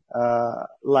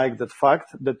like that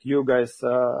fact that you guys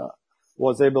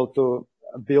was able to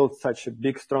build such a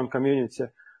big, strong community.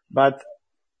 But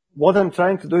what I'm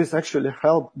trying to do is actually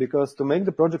help, because to make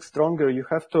the project stronger, you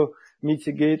have to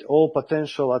mitigate all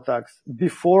potential attacks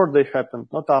before they happen,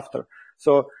 not after.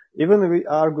 So even we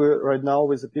argue right now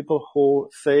with the people who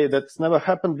say that's never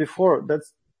happened before,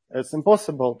 it's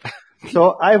impossible.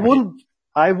 So I don't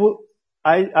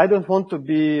want to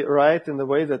be right in the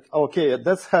way that, okay,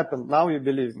 that's happened. Now you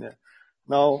believe me.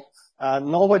 No,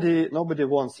 nobody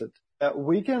wants it.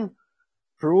 We can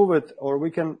prove it, or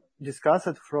we can discuss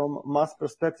it from mass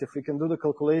perspective. We can do the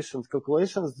calculations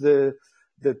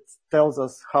that tells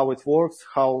us how it works,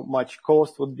 how much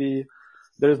cost would be.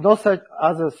 There is no such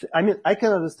other. I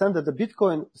can understand that the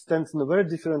Bitcoin stands in a very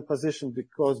different position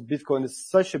because Bitcoin is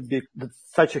such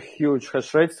a huge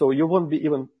hash rate. So you won't be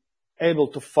even able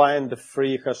to find the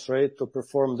free hash rate to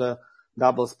perform the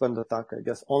double spend attack, I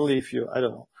guess, only if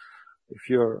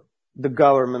you're the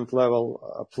government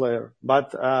level player.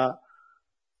 But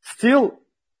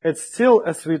it's still,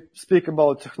 as we speak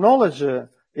about technology,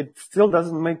 it still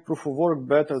doesn't make proof of work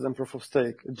better than proof of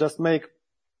stake. It just makes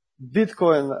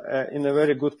Bitcoin in a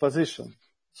very good position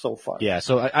so far. Yeah,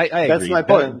 so I agree. That's my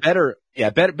point. Better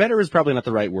is probably not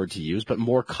the right word to use, but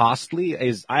more costly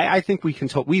is, I think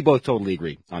we both totally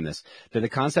agree on this, that the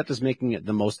concept is making it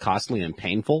the most costly and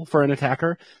painful for an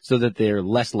attacker so that they're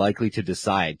less likely to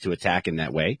decide to attack in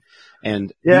that way.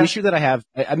 And the issue that I have,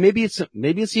 maybe it's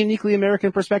a uniquely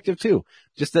American perspective too,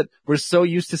 just that we're so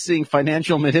used to seeing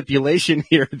financial manipulation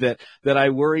here that I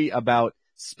worry about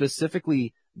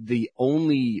specifically the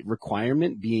only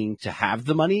requirement being to have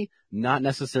the money, not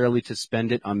necessarily to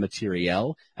spend it on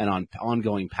materiel and on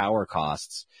ongoing power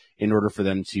costs in order for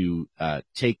them to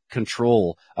take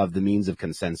control of the means of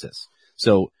consensus.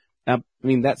 So,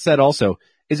 that said also,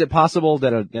 is it possible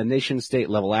that a nation-state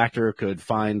level actor could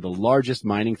find the largest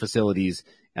mining facilities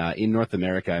in North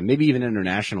America, maybe even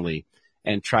internationally,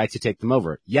 and try to take them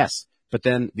over? Yes, but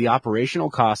then the operational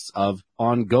costs of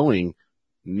ongoing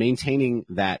maintaining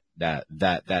that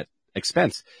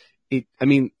expense.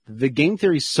 The game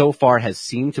theory so far has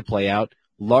seemed to play out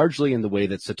largely in the way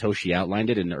that Satoshi outlined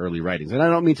it in the early writings. And I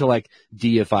don't mean to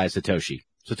deify Satoshi.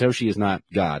 Satoshi is not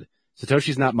God. Satoshi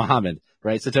is not Muhammad,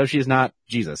 right? Satoshi is not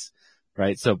Jesus,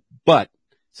 right? But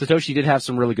Satoshi did have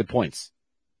some really good points.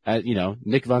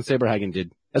 Nick von Saberhagen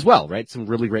did as well, right? Some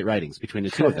really great writings between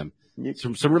the two of them.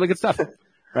 Some really good stuff,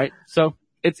 right? So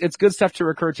it's good stuff to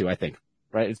recur to, I think.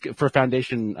 Right? It's for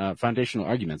foundational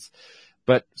arguments.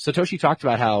 But Satoshi talked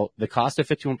about how the cost of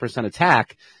 51%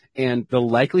 attack and the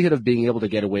likelihood of being able to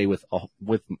get away with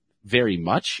very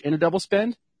much in a double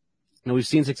spend. And we've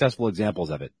seen successful examples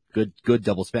of it. Good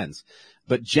double spends.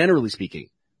 But generally speaking,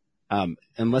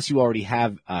 unless you already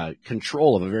have,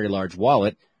 control of a very large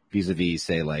wallet vis-a-vis,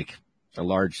 say, like a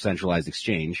large centralized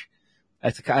exchange,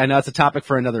 I know it's a topic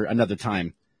for another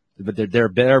time, but they're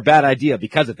a bad idea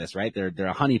because of this, right? They're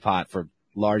a honeypot for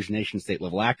large nation-state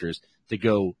level actors to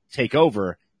go take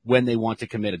over when they want to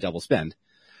commit a double spend.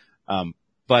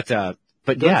 But yeah,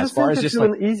 as far as just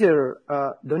even easier,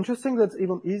 don't you think that's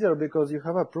even easier because you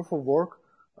have a proof of work,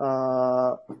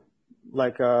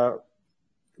 like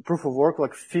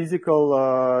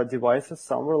physical devices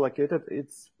somewhere located?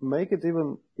 It's make it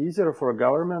even easier for a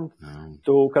government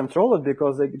to control it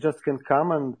because they just can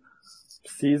come and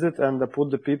seize it and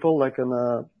put the people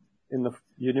in a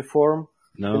uniform.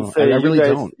 No, and say, I really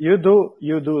don't. You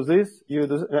do this,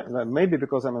 maybe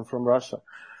because I'm from Russia.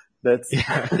 That's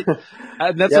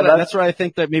where I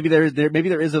think that maybe there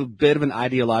is a bit of an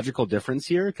ideological difference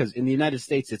here, because in the United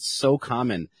States it's so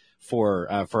common for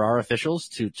our officials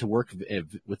to work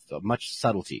with much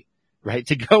subtlety, right?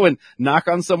 To go and knock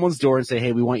on someone's door and say,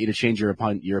 "Hey, we want you to change your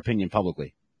opinion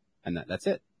publicly," and that's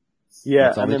it.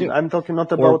 Yeah, I'm talking not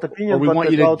about opinion,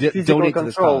 but about physical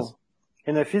control.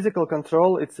 In a physical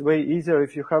control, it's way easier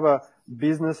if you have a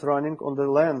business running on the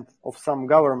land of some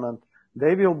government.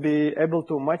 They will be able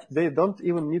to they don't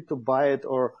even need to buy it,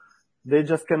 or they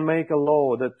just can make a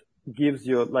law that gives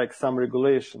you some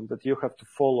regulation that you have to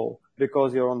follow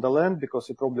because you're on the land, because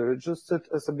you probably registered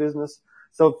as a business.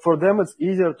 So for them, it's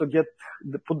easier to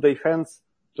put their hands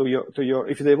to your,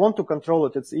 if they want to control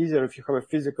it, it's easier if you have a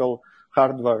physical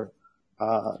hardware,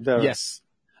 there. Yes.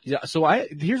 Yeah. So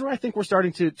here's where I think we're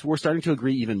starting to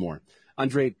agree even more.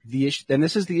 Andre, the issue, and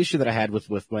this is the issue that I had with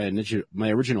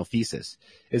my original thesis,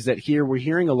 is that here we're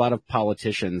hearing a lot of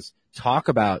politicians talk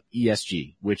about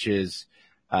ESG, which is,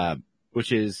 God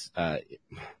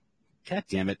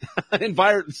damn it,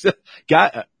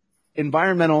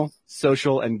 environmental,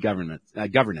 social, and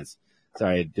governance.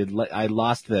 Sorry, I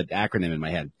lost the acronym in my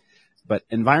head, but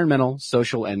environmental,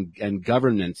 social, and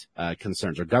governance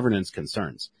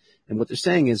concerns. And what they're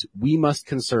saying is we must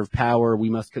conserve power, we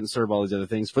must conserve all these other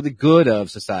things for the good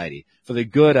of society, for the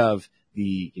good of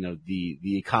the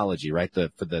ecology, right?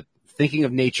 For the thinking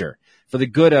of nature, for the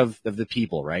good of the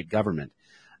people, right? Government.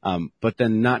 But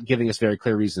then not giving us very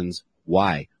clear reasons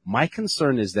why. My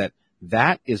concern is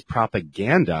that is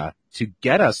propaganda to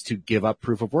get us to give up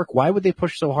proof of work. Why would they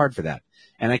push so hard for that?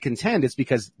 And I contend it's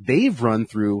because they've run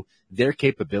through their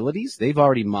capabilities. They've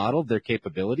already modeled their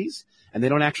capabilities, and they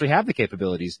don't actually have the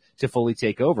capabilities to fully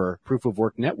take over proof of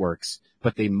work networks,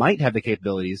 but they might have the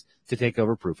capabilities to take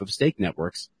over proof of stake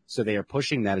networks. So they are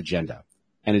pushing that agenda.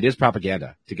 And it is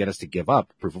propaganda to get us to give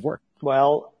up proof of work.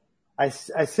 Well, I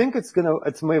think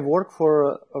it may work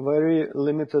for a very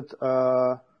limited,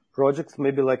 projects,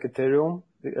 maybe like Ethereum,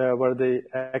 where they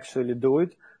actually do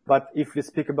it. But if we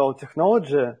speak about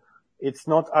technology, it's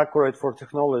not accurate for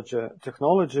technology.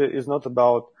 Technology is not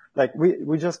about, like,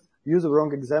 we just use a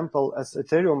wrong example as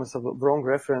Ethereum is a wrong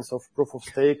reference of proof of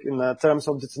stake in terms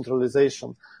of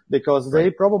decentralization, because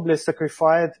they probably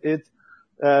sacrificed it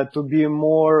to be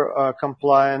more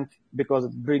compliant because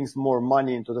it brings more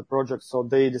money into the project. So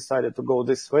they decided to go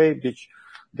this way, which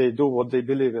they do what they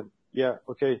believe in. Yeah,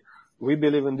 okay. We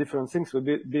believe in different things. We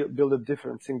build a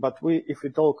different thing. But if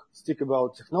we stick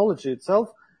about technology itself,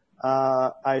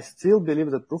 I still believe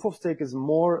that proof of stake is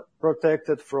more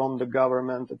protected from the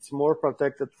government. It's more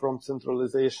protected from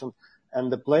centralization,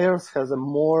 and the players has a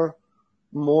more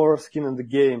skin in the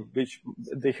game, which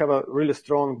they have a really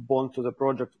strong bond to the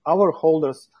project. Our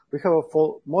holders, we have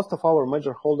most of our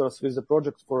major holders with the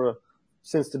project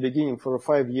since the beginning for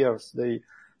 5 years. They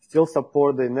still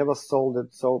support. They never sold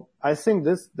it. So I think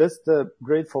that's the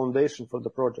great foundation for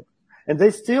the project. And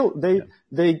they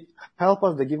help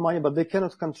us, they give money, but they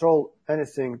cannot control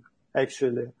anything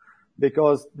actually,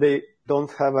 because they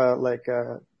don't have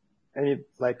any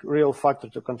real factor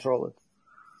to control it.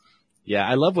 Yeah,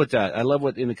 I love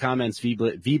what in the comments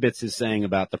VBits is saying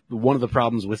about one of the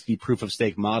problems with the proof of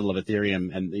stake model of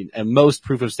Ethereum and most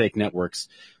proof of stake networks,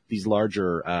 these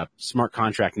larger smart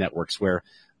contract networks, where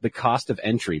the cost of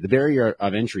entry, the barrier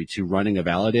of entry to running a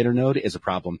validator node is a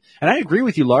problem. And I agree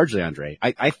with you largely, Andre.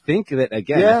 I think that,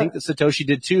 again, I think that Satoshi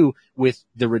did too with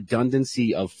the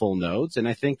redundancy of full nodes. And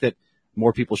I think that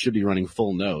more people should be running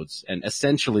full nodes and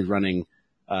essentially running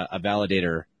a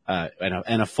validator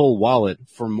and a full wallet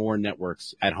for more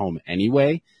networks at home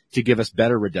anyway, to give us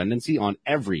better redundancy on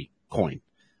every coin.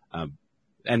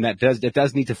 And that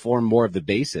does need to form more of the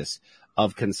basis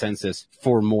of consensus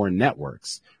for more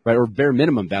networks, right? Or bare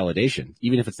minimum validation,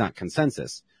 even if it's not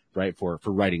consensus, right? For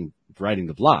writing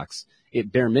the blocks, it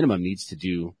bare minimum needs to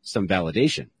do some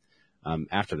validation,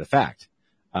 after the fact.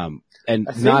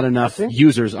 Not enough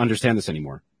users understand this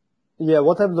anymore. Yeah,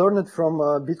 what I've learned from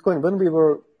Bitcoin, when we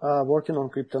were working on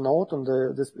CryptoNote,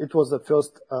 it was the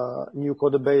first new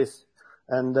code base,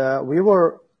 and we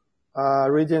were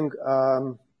reading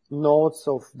notes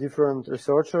of different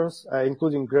researchers,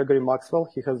 including Gregory Maxwell.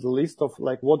 He has a list of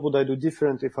what would I do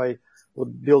different if I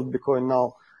would build Bitcoin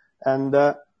now. And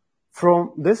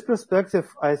from this perspective,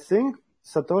 I think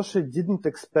Satoshi didn't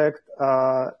expect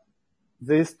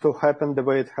this to happen the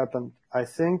way it happened. I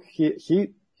think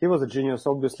he was a genius.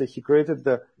 Obviously, he created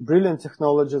the brilliant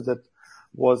technology that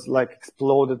was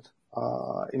exploded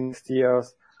in next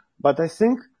years. But I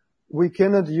think we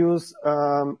cannot use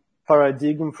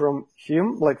paradigm from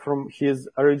him, from his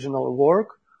original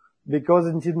work, because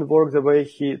it didn't work the way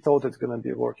he thought it's going to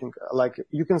be working.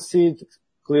 You can see it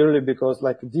clearly because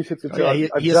difficulty.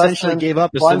 He essentially gave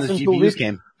up as soon as GPUs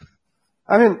came.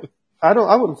 I mean,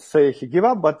 I wouldn't say he gave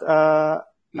up, but I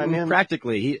mean,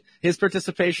 practically, his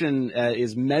participation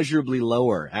is measurably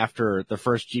lower after the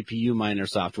first GPU miner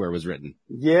software was written.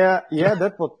 Yeah,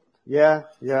 but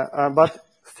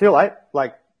still, I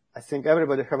think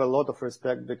everybody have a lot of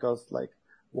respect because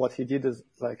what he did is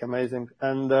amazing.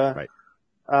 And, right.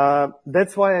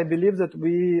 That's why I believe that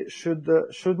we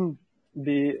shouldn't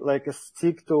be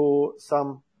stick to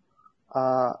some,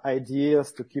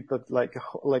 ideas to keep it like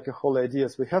a whole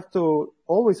ideas. We have to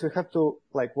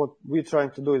what we're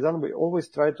trying to do is we always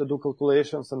try to do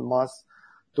calculations and math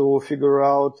to figure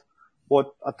out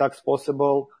what attacks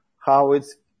possible, how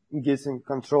it's getting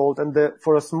controlled. And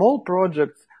for a small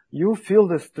project, you feel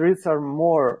the streets are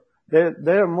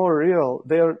they're more real.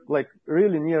 They're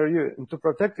really near you. And to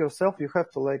protect yourself, you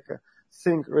have to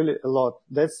think really a lot.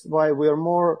 That's why we are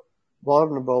more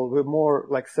vulnerable. We're more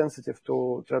sensitive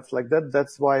to threats like that.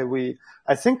 That's why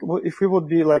I think if we would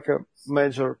be a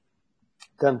major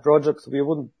 10 projects, we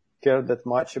wouldn't care that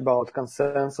much about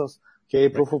consensus,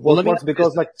 proof of work,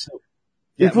 because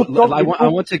I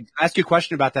want to ask you a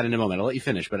question about that in a moment. I'll let you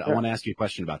finish, but I want to ask you a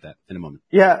question about that in a moment.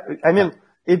 Yeah. I mean,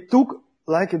 it took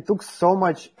so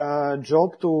much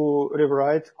job to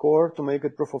rewrite core to make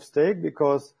it proof of stake,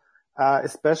 because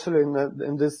especially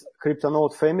in this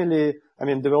CryptoNode family, I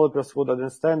mean, developers would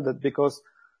understand that because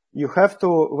you have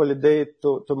to validate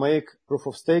to make proof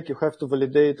of stake, you have to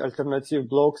validate alternative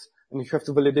blocks, and you have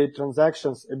to validate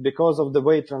transactions. And because of the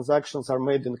way transactions are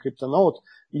made in CryptoNode,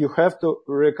 you have to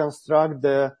reconstruct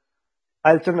the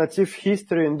alternative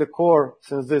history in the core,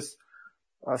 since this,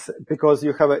 because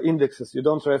you have indexes. You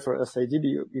don't refer as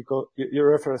IDB, you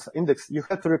refer as index. You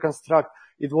have to reconstruct.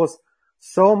 It was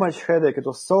so much headache. It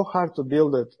was so hard to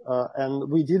build it.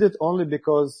 And we did it only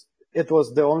because it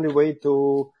was the only way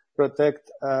to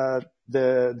protect, the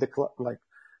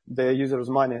user's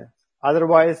money.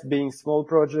 Otherwise, being small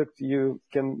project, you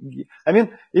can, I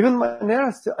mean, even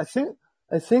Monero,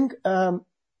 I think,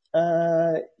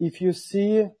 if you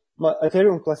see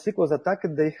Ethereum Classic was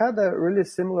attacked, they had a really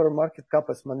similar market cap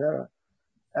as Monero.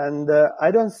 And,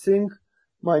 I don't think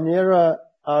Monero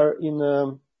are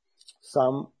in,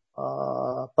 some,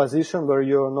 position where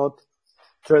you're not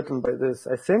threatened by this.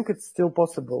 I think it's still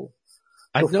possible.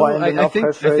 I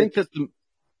think that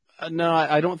no,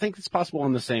 I don't think it's possible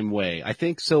in the same way. I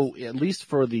think so, at least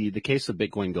for the case of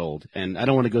Bitcoin Gold, and I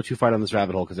don't want to go too far down this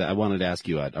rabbit hole because I wanted to ask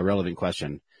you a relevant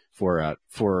question for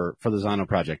the Zono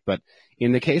project. But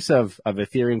in the case of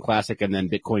Ethereum Classic and then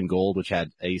Bitcoin Gold, which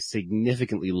had a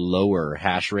significantly lower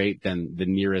hash rate than the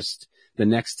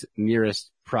next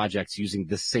nearest projects using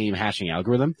the same hashing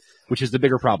algorithm, which is the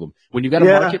bigger problem. When you've got a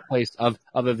marketplace of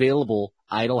available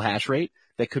idle hash rate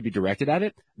that could be directed at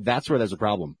it, that's where there's a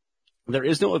problem. There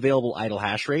is no available idle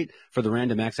hash rate for the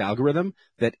RandomX algorithm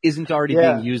that isn't already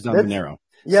being used on Monero.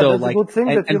 Yeah, so that's a good thing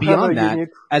and beyond that,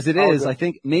 as it is, I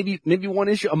think maybe one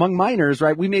issue among miners,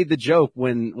 right? We made the joke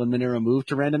when Monero moved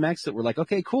to RandomX that we're like,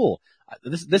 okay, cool.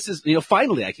 This is,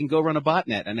 finally I can go run a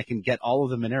botnet and I can get all of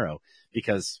the Monero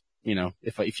because,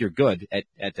 if you're good at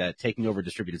taking over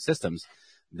distributed systems,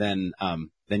 then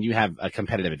you have a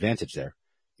competitive advantage there.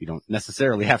 You don't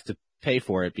necessarily have to pay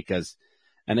for it because,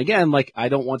 and again, I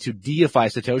don't want to deify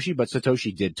Satoshi, but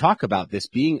Satoshi did talk about this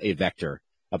being a vector,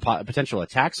 a potential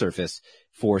attack surface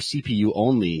for CPU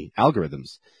only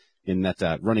algorithms in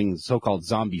that, running so-called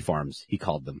zombie farms, he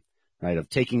called them, right? Of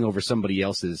taking over somebody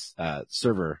else's,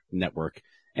 server network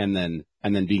and then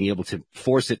being able to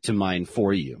force it to mine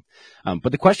for you.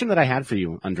 But the question that I had for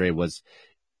you, Andre, was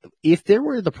if there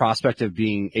were the prospect of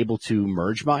being able to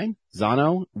merge mine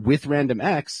Zono with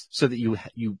RandomX so that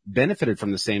you benefited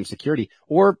from the same security,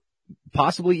 or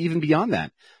possibly even beyond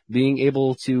that, being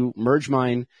able to merge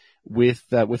mine with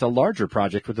a larger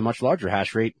project with a much larger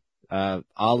hash rate, a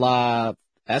la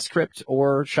Scrypt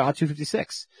or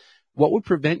SHA-256. What would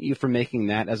prevent you from making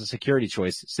that as a security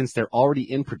choice since they're already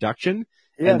in production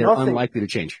and they're unlikely to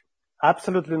change?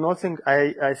 Absolutely nothing.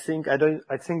 I think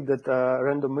that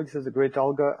RandomX is a great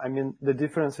algo. I mean, the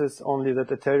difference is only that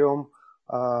Ethereum,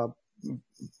 that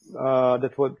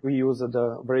what we use at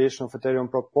the variation of Ethereum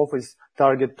PROC is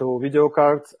target to video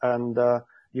cards, and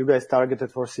you guys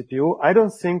targeted for CPU. I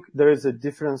don't think there is a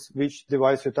difference which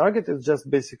device you target. It's just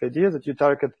basic idea that you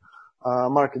target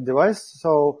market device,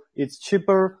 so it's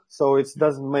cheaper, so it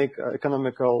doesn't make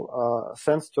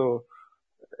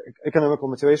economical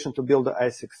motivation to build the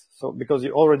ASICs. So because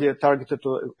you already are targeted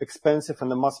to expensive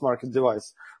and a mass market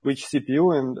device, which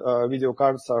CPU and video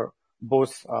cards are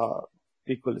both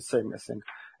equally same, I think.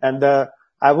 And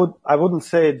I wouldn't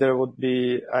say there would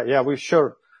be we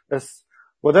sure as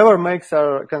whatever makes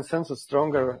our consensus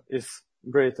stronger is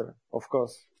greater, of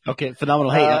course. Okay,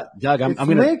 phenomenal. Hey, Doug, I'm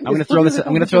gonna throw this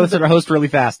at our host really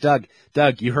fast. Doug,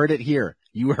 you heard it here.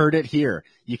 You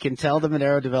can tell the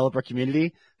Monero developer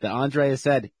community that Andre has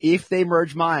said if they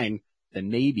merge mine, then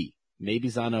maybe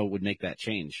Zono would make that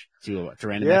change to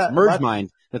RandomX. Merge mine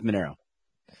with Monero.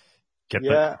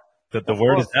 The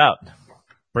word is out.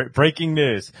 Breaking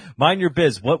news. Mind your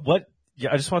biz. What?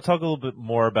 Yeah, I just want to talk a little bit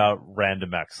more about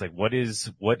RandomX. What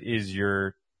is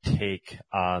your take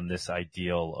on this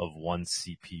ideal of one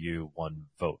CPU, one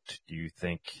vote? Do you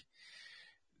think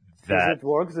that it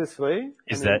works this way?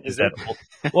 Is that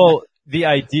well, the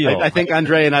ideal? I think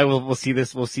Andre and I will see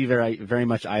this. We'll see very, very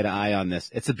much eye to eye on this.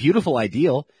 It's a beautiful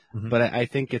ideal, but I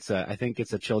think it's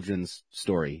a children's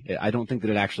story. I don't think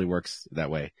that it actually works that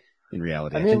way in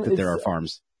reality. I think that there are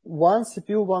farms. One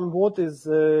CPU, one vote is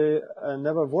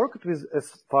never worked with,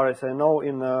 as far as I know,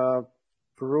 in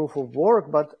proof of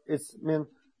work, but it's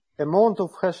amount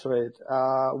of hash rate.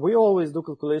 We always do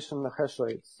calculation of hash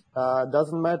rates.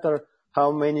 Doesn't matter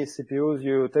how many CPUs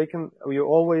you taken, you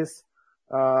always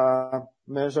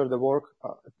measure the work.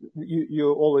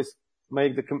 You always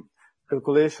make the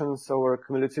calculations over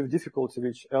cumulative difficulty,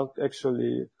 which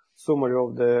actually summary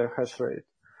of the hash rate.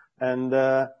 And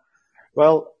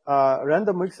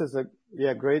RandomX is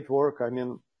great work. I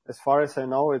mean, as far as I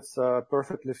know, it's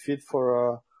perfectly fit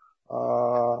for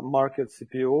market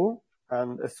CPU. And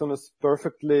as soon as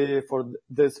perfectly for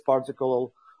this particular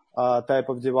type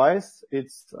of device,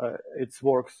 it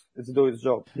works. It's do its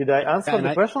job. Did I answer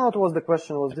the question, or was the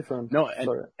question was different? No,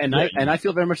 and I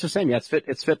feel very much the same. Yeah,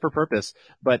 it's fit for purpose,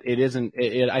 but it isn't.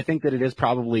 I think that it is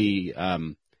probably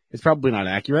it's probably not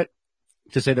accurate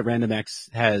to say that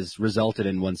RandomX has resulted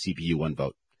in one CPU, one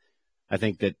vote. I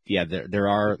think that there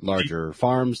are larger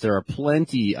farms. There are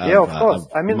plenty of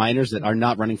miners that are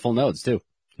not running full nodes too.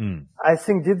 I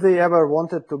think, did they ever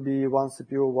wanted to be one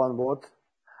CPU, one vote?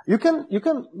 You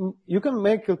can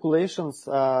make calculations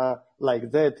like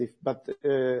that, but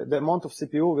the amount of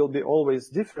CPU will be always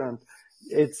different.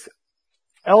 It's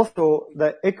also the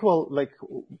equal, like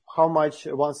how much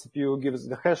one CPU gives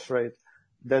the hash rate.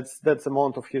 That's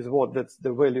amount of his vote. That's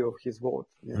the value of his vote.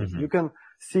 Mm-hmm. You can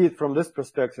see it from this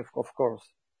perspective, of course.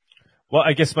 Well,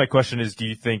 I guess my question is, do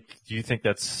you think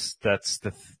that's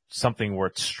something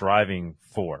worth striving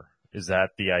for? Is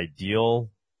that the ideal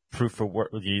proof of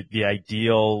work, the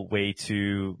ideal way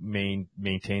to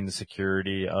maintain the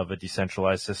security of a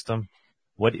decentralized system?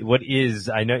 What is,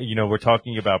 I know, we're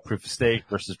talking about proof of stake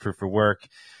versus proof of work.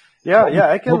 We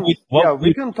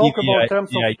can talk about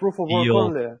terms of proof of work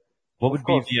only. What would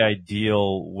be the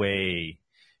ideal way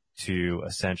to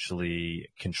essentially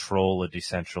control a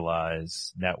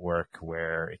decentralized network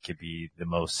where it could be the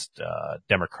most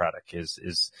democratic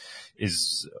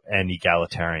and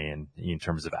egalitarian in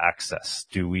terms of access?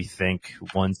 Do we think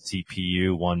one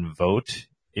CPU, one vote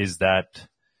is that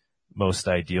most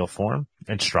ideal form,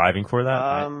 and striving for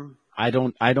that? I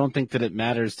don't think that it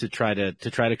matters to try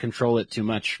to control it too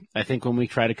much. I think when we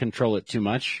try to control it too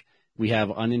much, we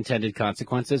have unintended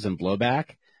consequences and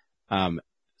blowback.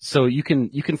 So you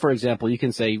can, for example, you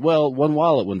can say, well, one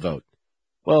wallet, one vote.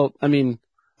 Well, I mean,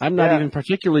 I'm not even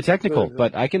particularly technical,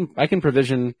 but I can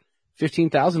provision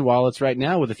 15,000 wallets right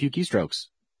now with a few keystrokes,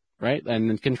 right? And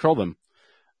then control them.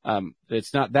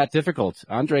 It's not that difficult.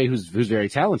 Andre, who's very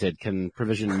talented, can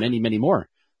provision many, many more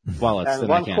wallets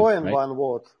than I can. And one coin, right? one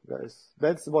vote, guys.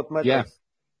 That's what matters. Yeah.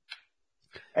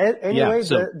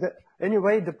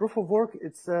 Anyway, the proof of work,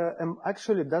 it's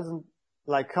actually doesn't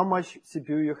like how much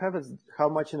CPU you have, is how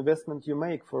much investment you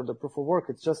make for the proof of work.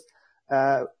 It's just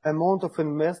amount of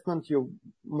investment you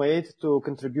made to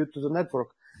contribute to the network.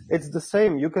 It's the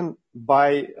same. You can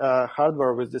buy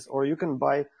hardware with this, or you can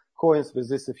buy coins with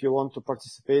this if you want to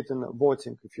participate in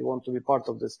voting, if you want to be part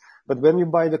of this. But when you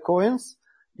buy the coins,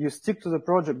 you stick to the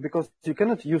project, because you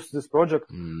cannot use this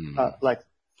project like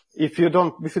if you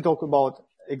talk about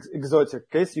exotic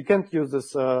case, you can't use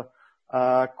this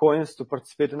coins to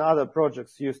participate in other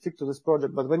projects. You stick to this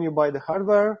project. But when you buy the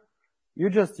hardware, you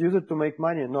just use it to make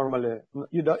money normally.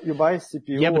 You buy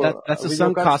CPU. Yeah, but that's a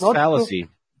sunk cost fallacy.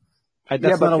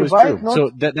 That's not always true.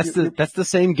 So that's the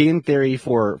same game theory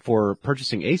for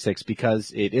purchasing ASICs,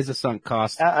 because it is a sunk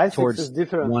cost towards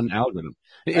one algorithm.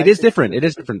 It is different,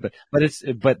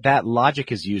 but that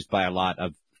logic is used by a lot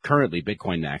of currently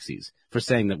Bitcoin maxis for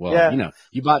saying that,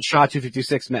 you bought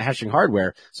SHA-256 hashing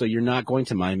hardware, so you're not going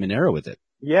to mine Monero with it.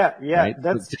 Yeah. Right?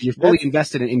 You're fully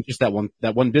invested in just that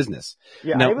one business.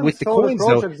 Yeah, now, with the coins,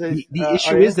 though, the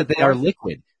issue is that they are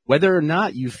liquid. Whether or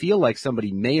not you feel like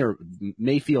somebody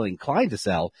may feel inclined to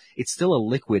sell, it's still a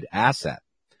liquid asset,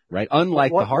 right?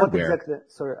 Unlike the hardware. What exactly?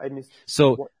 Sorry, I missed.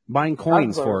 So buying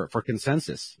coins for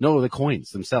consensus. No, the coins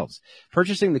themselves.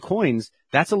 Purchasing the coins,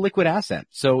 that's a liquid asset.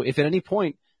 So if at any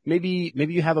point, maybe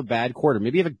you have a bad quarter,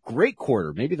 maybe you have a great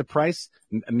quarter, maybe the price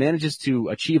manages to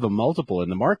achieve a multiple in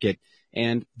the market,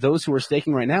 and those who are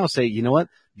staking right now say, you know what,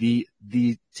 the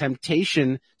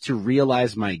temptation to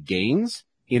realize my gains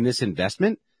in this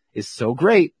investment is so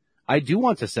great, I do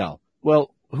want to sell.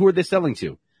 Well, who are they selling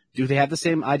to? Do they have the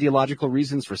same ideological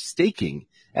reasons for staking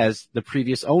as the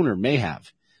previous owner may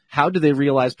have? How do they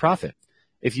realize profit?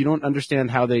 If you don't understand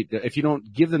if you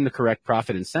don't give them the correct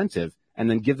profit incentive and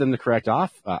then give them the correct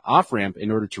off ramp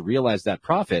in order to realize that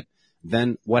profit,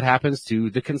 then what happens to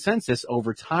the consensus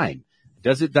over time?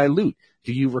 Does it dilute?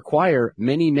 Do you require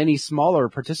many, many smaller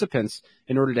participants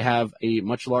in order to have a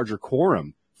much larger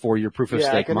quorum for your proof of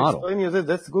stake model? Explain you that.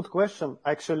 That's a good question.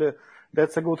 Actually,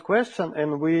 that's a good question,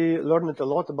 and we learned a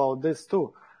lot about this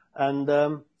too. And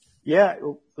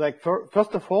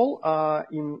first of all,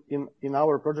 in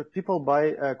our project, people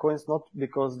buy coins not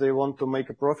because they want to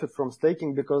make a profit from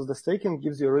staking, because the staking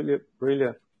gives you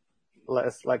really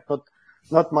less, like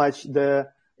not much.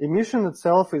 The emission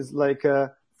itself is like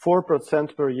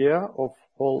 4% per year of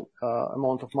all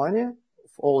amount of money,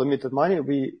 of all emitted money.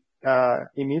 We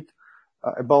emit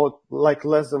about like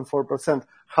less than 4%.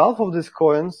 Half of these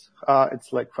coins,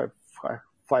 it's like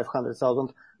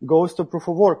 500,000. goes to proof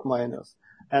of work miners,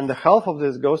 and the half of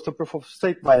this goes to proof of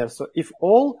stake miners. So if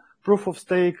all proof of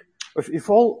stake, if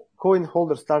all coin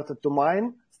holders started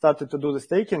to do the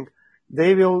staking,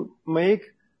 they will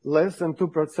make less than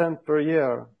 2% per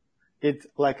year. It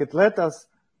let us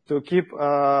to keep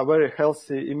a very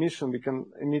healthy emission. We can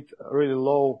emit really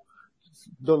low.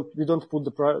 We don't put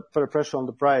the pressure on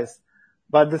the price.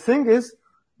 But the thing is,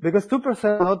 because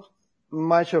 2% not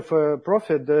much of a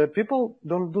profit, the people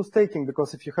don't do staking,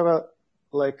 because if you have a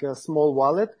small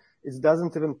wallet, it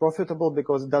doesn't even profitable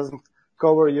because it doesn't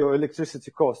cover your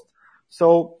electricity cost.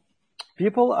 So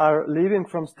people are living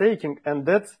from staking, and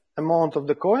that amount of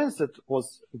the coins that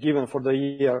was given for the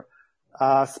year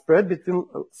spread between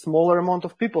a smaller amount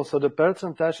of people, so the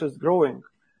percentage is growing.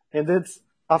 And it's,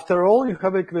 after all, you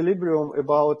have equilibrium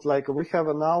about, we have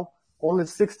now only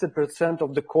 60%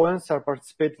 of the coins are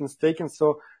participating in staking,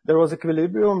 so there was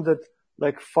equilibrium that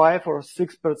 5 or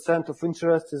 6% of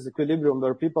interest is equilibrium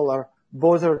where people are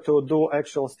bothered to do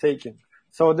actual staking.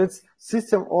 So this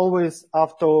system always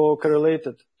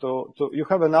auto-correlated to you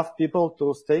have enough people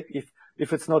to stake.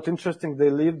 If it's not interesting, they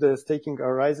leave the staking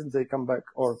horizon, they come back,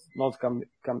 or not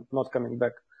coming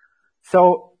back.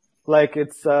 So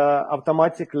it's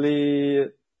automatically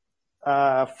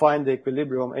find the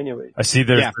equilibrium anyway. I see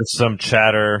there's some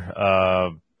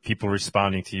chatter, people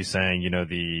responding to you saying,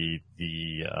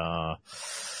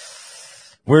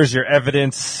 where's your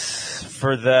evidence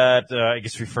for that? I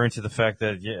guess referring to the fact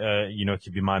that, it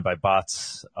can be mined by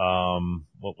bots.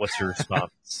 What's your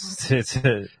response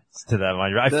to that?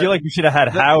 I feel like we should have had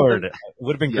Howard. It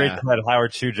would have been great to have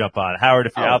Howard Chu jump on. Howard,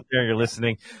 if you're out there and you're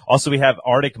listening. Also, we have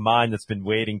Arctic Mine that's been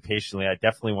waiting patiently. I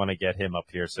definitely want to get him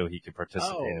up here so he can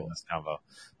participate in this convo.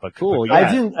 But cool.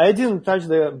 I didn't touch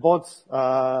the bots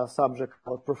subject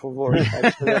for proof of work.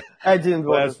 Actually, I didn't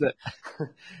want to.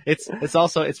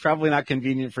 It's probably not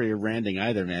convenient for your branding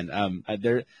either, man.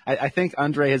 I think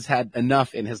Andre has had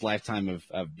enough in his lifetime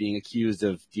of being accused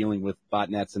of dealing with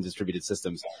botnets and distributed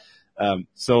systems.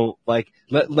 So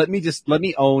let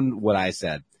me own what I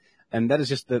said. And that is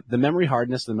just the memory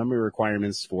hardness, the memory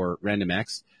requirements for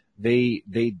RandomX. They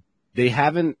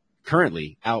haven't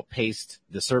currently outpaced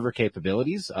the server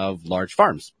capabilities of large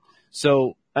farms.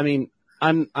 So, I mean,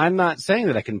 I'm not saying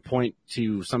that I can point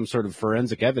to some sort of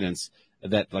forensic evidence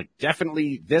that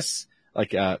definitely this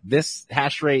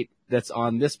hash rate that's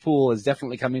on this pool is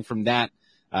definitely coming from that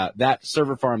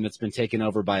server farm that's been taken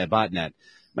over by a botnet.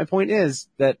 My point is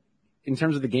that in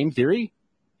terms of the game theory,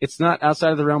 it's not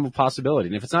outside of the realm of possibility.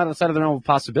 And if it's not outside of the realm of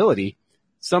possibility,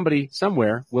 somebody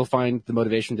somewhere will find the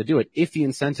motivation to do it if the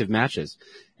incentive matches.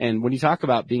 And when you talk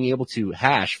about being able to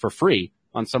hash for free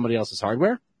on somebody else's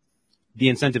hardware, the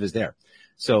incentive is there.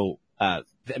 So,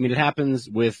 it happens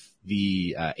with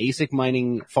the ASIC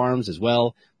mining farms as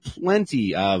well.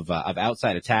 Plenty of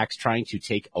outside attacks trying to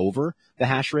take over the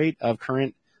hash rate of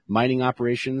current mining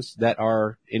operations that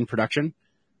are in production.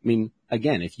 I mean,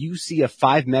 again, if you see a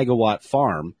 5 megawatt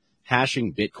farm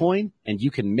hashing Bitcoin and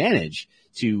you can manage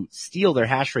to steal their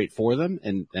hash rate for them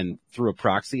and through a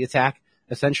proxy attack,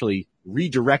 essentially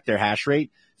redirect their hash rate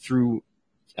through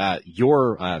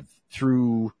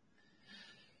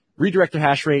redirect their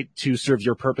hash rate to serve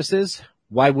your purposes,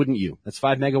 why wouldn't you? That's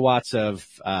 5 megawatts of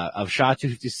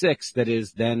SHA-256 that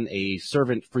is then a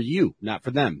servant for you, not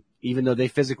for them, even though they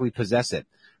physically possess it.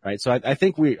 Right. So I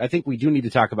think we do need to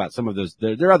talk about some of those.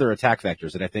 There are other attack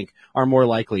vectors that I think are more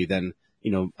likely than,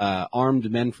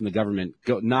 armed men from the government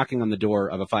knocking on the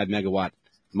door of a 5 megawatt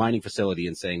mining facility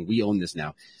and saying, we own this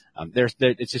now.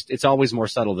 It's always more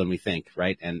subtle than we think.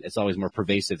 Right. And it's always more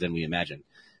pervasive than we imagine.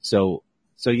 So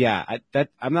yeah,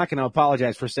 I'm not going to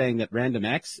apologize for saying that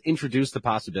RandomX introduced the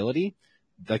possibility,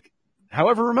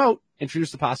 however remote,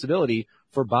 introduced the possibility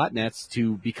for botnets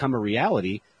to become a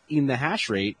reality in the hash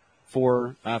rate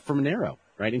for Monero,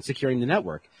 right, in securing the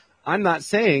network. I'm not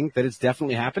saying that it's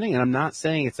definitely happening, and I'm not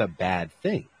saying it's a bad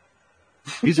thing.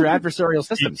 These are adversarial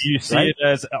systems. Do you see it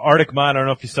as Arctic Mine? I don't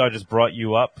know if you saw, I just brought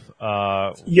you up.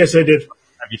 Yes, I did.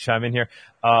 Have you chime in here?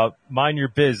 Mind Your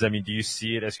Biz. Do you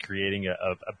see it as creating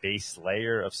a base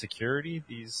layer of security?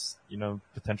 These,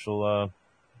 potential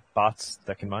bots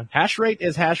that can mine. Hash rate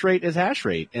is hash rate is hash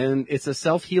rate, and it's a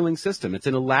self-healing system. It's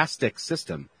an elastic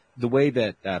system. The way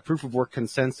that proof of work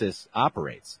consensus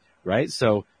operates, right?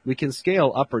 So we can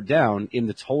scale up or down in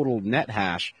the total net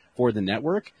hash for the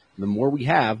network. The more we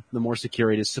have, the more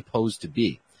secure it is supposed to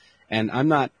be. And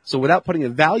so without putting a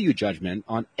value judgment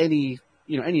on any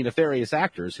nefarious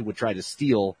actors who would try to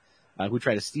steal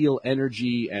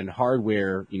energy and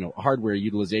hardware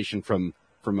utilization from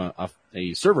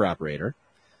a server operator,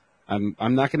 I'm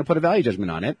not going to put a value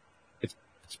judgment on it.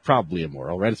 It's probably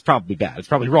immoral, right? It's probably bad. It's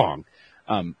probably wrong.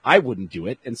 I wouldn't do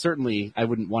it, and certainly I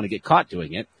wouldn't want to get caught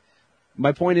doing it.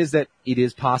 My point is that it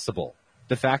is possible.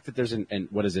 The fact that there's an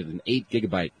 8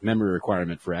 gigabyte memory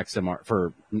requirement for XMR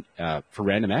for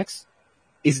RandomX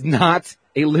is not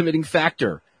a limiting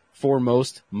factor for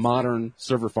most modern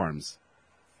server farms.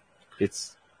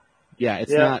 It's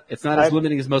not as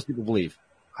limiting as most people believe.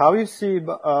 How you see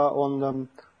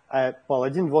I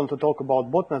didn't want to talk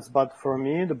about botnets, but for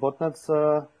me, the botnets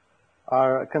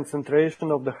are a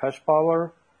concentration of the hash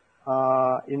power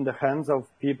in the hands of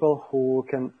people who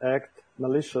can act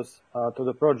malicious to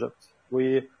the project.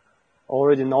 We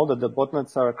already know that the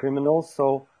botnets are criminals,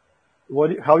 so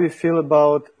how you feel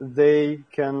about they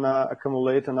can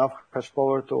accumulate enough hash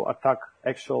power to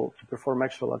perform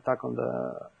actual attack on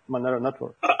the Monero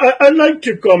network? I'd like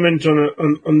to comment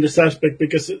on this aspect,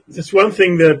 because it's one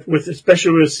thing that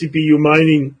especially with CPU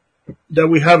mining that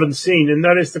we haven't seen, and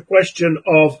that is the question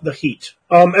of the heat.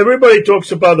 Everybody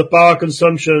talks about the power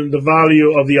consumption, the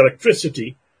value of the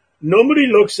electricity. Nobody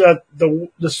looks at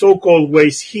the so-called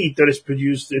waste heat that is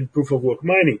produced in proof-of-work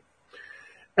mining.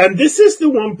 And this is the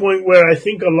one point where I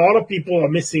think a lot of people are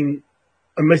missing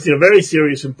a very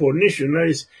serious, important issue. And that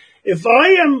is, if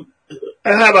I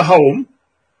have a home,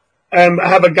 and I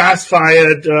have a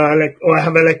gas-fired, or I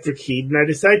have electric heat, and I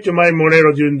decide to mine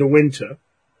Monero during the winter,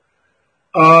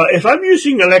 if I'm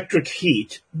using electric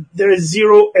heat, there is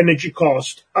zero energy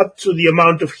cost up to the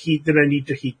amount of heat that I need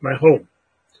to heat my home.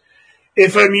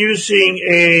 If I'm using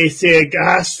a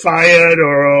gas-fired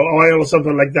or oil or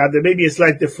something like that, there may be a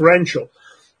slight differential.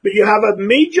 But you have a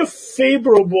major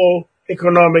favorable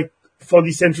economic for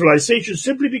decentralization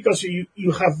simply because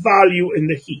you have value in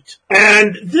the heat.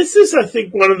 And this is, I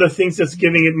think, one of the things that's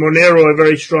giving it Monero a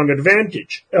very strong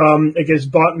advantage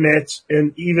against botnets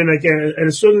and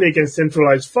certainly against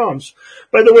centralized farms.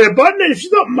 By the way, a botnet, if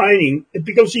it's not mining, it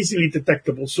becomes easily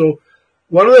detectable. So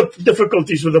one of the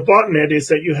difficulties with a botnet is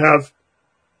that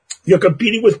you're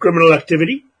competing with criminal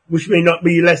activity, which may not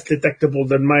be less detectable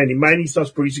than mining. Mining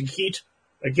starts producing heat.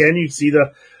 Again, you see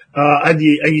and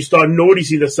you start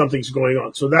noticing that something's going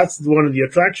on. So that's one of the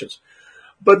attractions.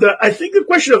 But I think the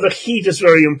question of the heat is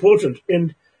very important.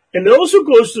 And it also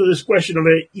goes to this question of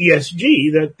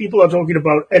ESG, that people are talking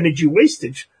about energy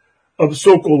wastage, of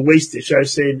so-called wastage, I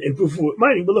say, in proof-of-work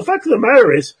mining. But the fact of the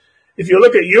matter is, if you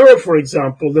look at Europe, for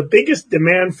example, the biggest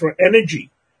demand for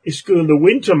energy is during the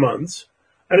winter months,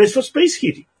 and it's for space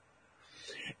heating.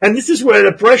 And this is where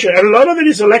the pressure, and a lot of it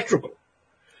is electrical.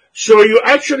 So you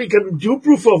actually can do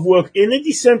proof of work in a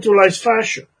decentralized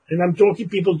fashion, and I'm talking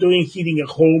people doing heating a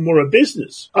home or a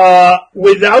business,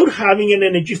 without having an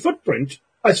energy footprint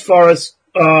as far as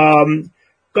carbon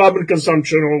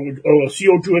consumption or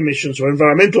CO2 emissions or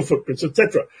environmental footprints,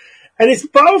 etc. And it's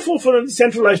powerful for a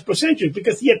decentralized percentage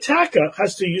because the attacker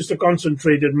has to use the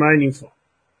concentrated mining farm.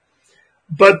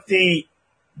 But the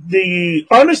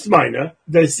honest miner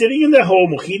that is sitting in their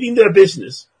home or heating their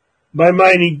business by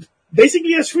mining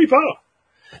basically has free power.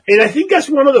 And I think that's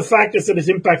one of the factors that is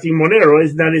impacting Monero,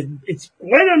 is that it's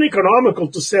quite uneconomical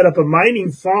to set up a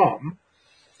mining farm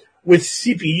with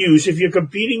CPUs if you're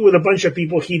competing with a bunch of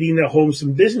people heating their homes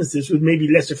and businesses with maybe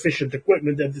less efficient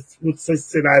equipment that would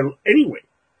sit idle anyway.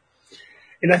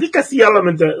 And I think that's the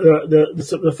element,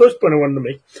 the first point I wanted to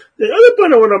make. The other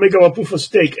point I want to make about proof of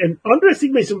stake, and Andre, I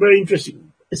think, made some very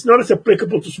interesting, it's not as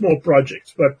applicable to small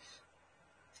projects, but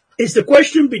it's the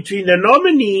question between the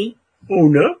nominee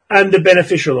owner and the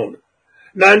beneficial owner.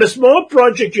 Now, in a small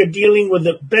project, you're dealing with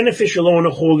the beneficial owner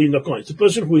holding the coins. The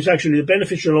person who is actually the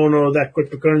beneficial owner of that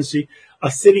cryptocurrency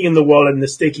are sitting in the wallet and they're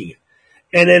staking it.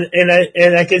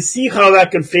 And I can see how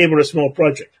that can favor a small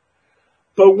project.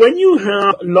 But when you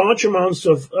have large amounts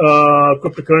of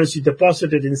cryptocurrency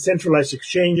deposited in centralized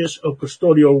exchanges or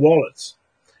custodial wallets,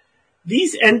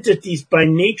 these entities by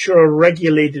nature are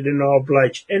regulated and are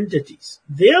obliged entities.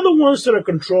 They are the ones that are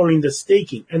controlling the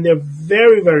staking, and they're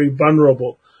very, very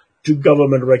vulnerable to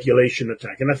government regulation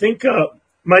attack. And I think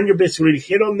Mind Your Biz really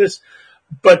hit on this,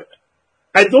 but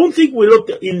I don't think we looked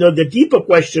at the deeper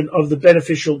question of the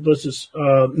beneficial versus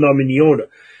nominee owner.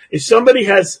 If somebody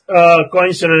has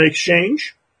coins in an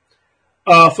exchange,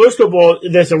 first of all,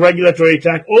 there's a regulatory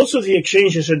attack. Also, the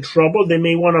exchange is in trouble. They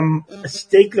may want to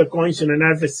stake the coins in an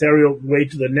adversarial way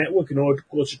to the network in order to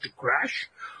cause it to crash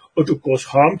or to cause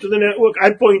harm to the network.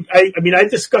 I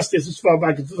discussed this as far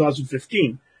back in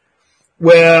 2015,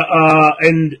 where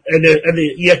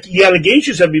the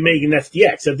allegations have been made in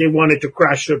FTX that they wanted to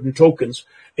crash certain tokens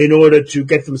in order to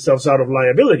get themselves out of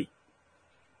liability.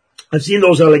 I've seen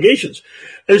those allegations.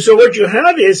 And so what you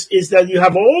have is that you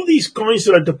have all these coins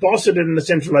that are deposited in a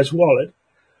centralized wallet.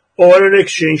 or an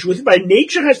exchange, which by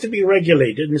nature has to be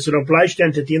regulated, and it's an obliged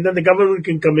entity, and then the government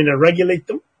can come in and regulate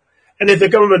them. And if the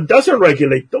government doesn't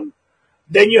regulate them,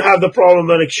 then you have the problem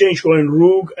of an exchange going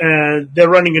rogue, and they're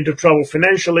running into trouble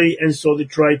financially, and so they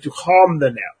try to harm the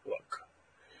network.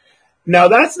 Now,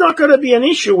 that's not going to be an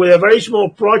issue with a very small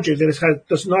project that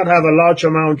does not have a large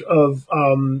amount of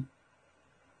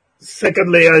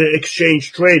second layer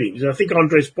exchange trading. So I think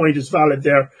Andre's point is valid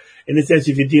there in the sense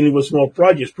if you're dealing with small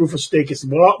projects, proof of stake is a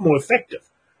lot more effective.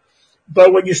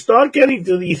 But when you start getting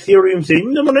to the Ethereums,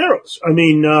 even the Moneros,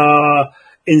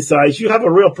 in size, you have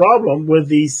a real problem with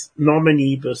these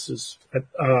nominee versus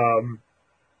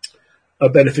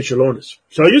beneficial owners.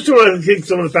 So I used to want to think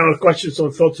some of the panel questions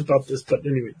or thoughts about this, but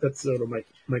anyway, that's sort of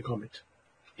my comment.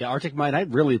 Yeah, Arctic Mind, I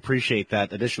really appreciate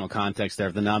that additional context there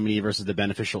of the nominee versus the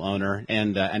beneficial owner,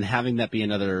 and having that be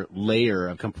another layer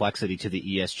of complexity to the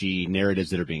ESG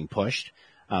narratives that are being pushed,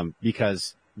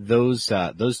 because those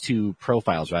two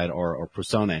profiles, right, or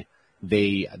personae,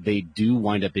 they do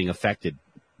wind up being affected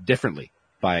differently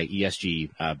by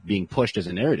ESG being pushed as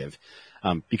a narrative,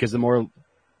 because the more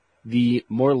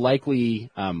likely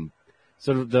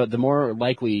the more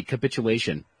likely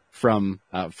capitulation from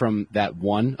that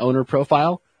one owner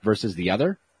profile versus the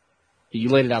other. You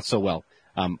laid it out so well.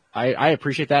 I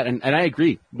appreciate that, and I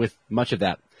agree with much of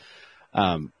that.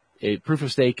 Proof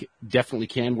of stake definitely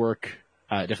can work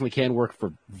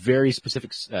for very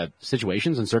specific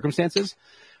situations and circumstances,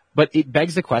 but it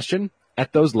begs the question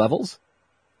at those levels,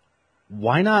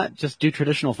 why not just do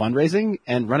traditional fundraising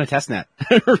and run a testnet?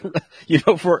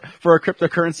 For a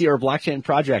cryptocurrency or a blockchain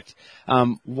project,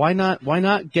 why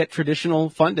not get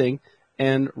traditional funding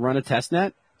and run a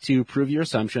testnet to prove your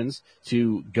assumptions,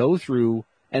 to go through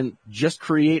and just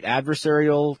create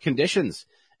adversarial conditions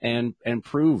and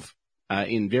prove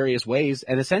in various ways,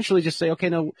 and essentially just say, okay,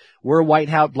 no, we're a White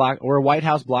House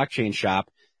blockchain shop,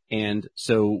 and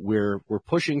so we're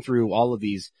pushing through all of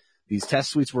these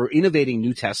test suites. We're innovating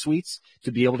new test suites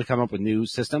to be able to come up with new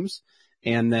systems.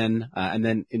 And then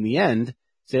in the end,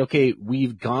 say, okay,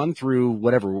 we've gone through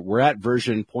whatever. We're at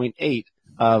version 0.8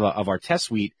 of our test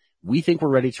suite. We think we're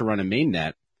ready to run a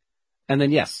mainnet. And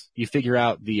then, yes, you figure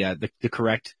out the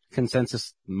correct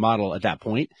consensus model at that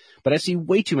point. But I see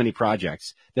way too many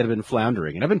projects that have been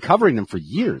floundering, and I've been covering them for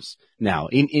years now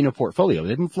in a portfolio.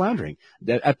 They've been floundering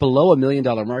at below $1 million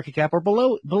market cap or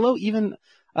below even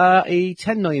a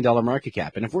 $10 million market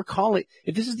cap. And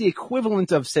if this is the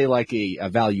equivalent of, say, like a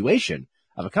valuation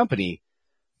of a company,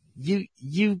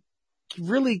 you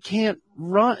really can't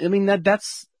run. I mean,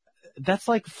 that's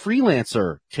like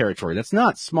freelancer territory. That's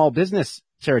not small business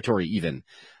territory even,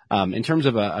 in terms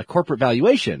of a corporate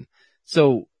valuation.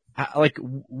 So I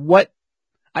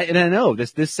know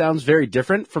this sounds very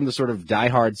different from the sort of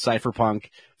diehard cypherpunk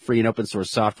free and open source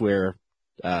software,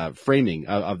 framing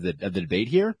of the debate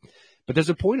here. But there's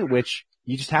a point at which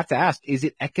you just have to ask, is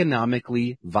it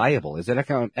economically viable? Is it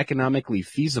economically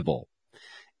feasible?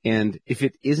 And if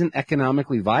it isn't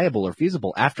economically viable or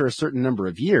feasible after a certain number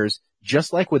of years,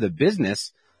 just like with a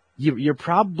business, you're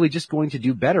probably just going to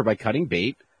do better by cutting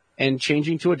bait and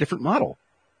changing to a different model.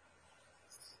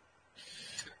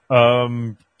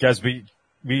 Guys,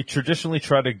 we traditionally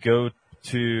try to go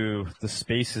to the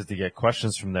spaces to get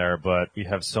questions from there, but we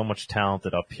have so much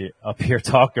talented up here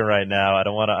talking right now. I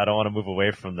don't want to move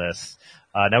away from this.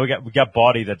 Now we got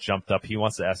Bawdy that jumped up. He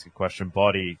wants to ask a question.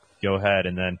 Bawdy, go ahead.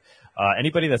 And then,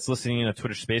 anybody that's listening in a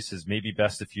Twitter Spaces, maybe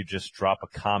best if you just drop a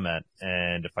comment.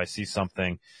 And if I see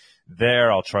something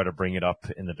there, I'll try to bring it up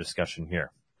in the discussion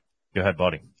here. Go ahead,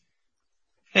 Bawdy.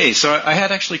 Hey, so I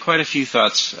had actually quite a few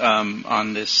thoughts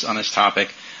on this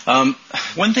topic.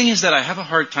 One thing is that I have a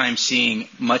hard time seeing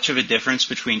much of a difference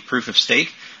between proof of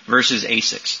stake versus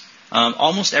ASICs.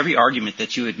 Almost every argument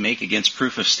that you would make against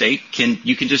proof of stake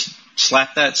you can just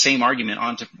slap that same argument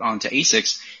onto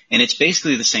ASICs, and it's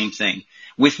basically the same thing.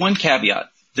 With one caveat,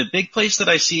 the big place that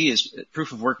I see is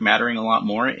proof of work mattering a lot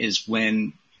more is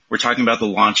when we're talking about the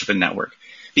launch of a network.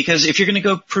 Because if you're going to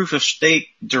go proof of stake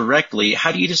directly,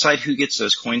 how do you decide who gets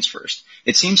those coins first?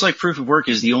 It seems like proof of work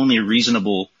is the only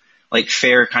reasonable,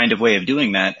 fair kind of way of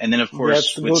doing that. And then, of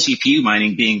course, with CPU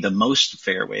mining being the most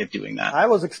fair way of doing that. I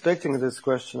was expecting this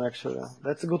question, actually.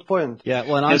 That's a good point. Yeah,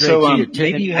 well, and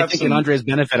Andre, I think in Andre's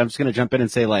benefit, I'm just going to jump in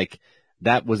and say,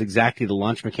 that was exactly the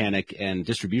launch mechanic and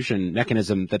distribution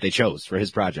mechanism that they chose for his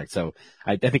project. So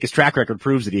I think his track record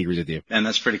proves that he agrees with you. And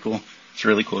that's pretty cool. It's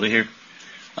really cool to hear.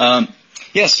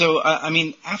 So,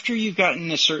 after you've gotten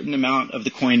a certain amount of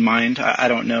the coin mined, I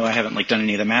don't know, I haven't done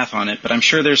any of the math on it, but I'm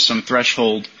sure there's some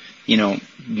threshold,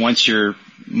 once you're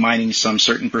mining some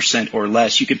certain percent or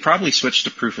less, you could probably switch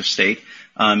to proof of stake.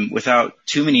 without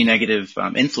too many negative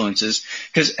influences.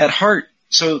 Because at heart,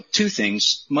 so two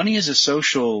things. Money is a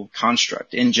social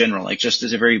construct in general, like just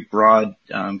as a very broad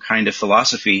kind of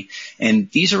philosophy. And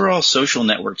these are all social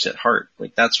networks at heart.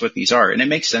 Like that's what these are. And it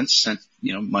makes sense, since,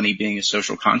 money being a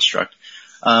social construct.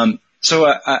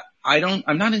 So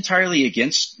I'm not entirely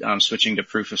against switching to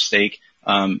proof of stake.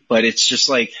 But it's just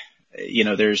like,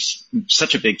 there's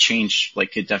such a big change,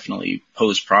 like could definitely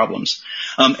pose problems.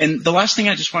 And the last thing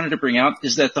I just wanted to bring out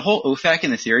is that the whole OFAC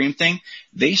and Ethereum thing,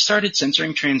 they started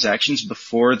censoring transactions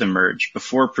before the merge,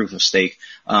 before proof of stake.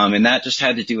 And that just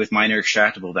had to do with miner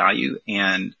extractable value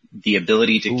and the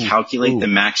ability to calculate the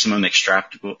maximum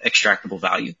extractable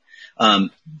value.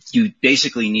 You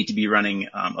basically need to be running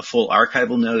a full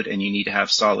archival node, and you need to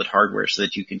have solid hardware so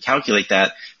that you can calculate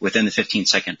that within the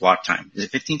 15-second block time. Is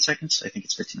it 15 seconds? I think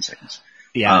it's 15 seconds.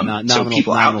 Yeah, so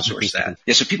people outsource that.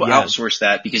 Yeah, so people outsource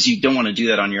that because you don't want to do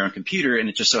that on your own computer, and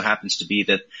it just so happens to be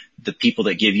that the people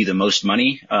that give you the most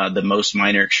money, the most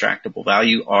miner extractable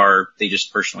value, they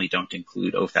just personally don't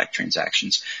include OFAC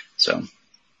transactions. So.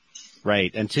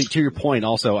 Right. And to your point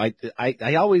also, I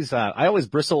always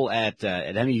bristle at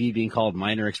MEV being called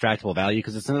miner extractable value,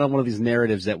 because it's another one of these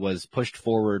narratives that was pushed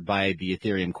forward by the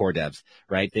Ethereum core devs,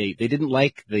 right? They didn't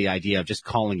like the idea of just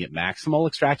calling it maximal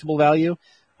extractable value,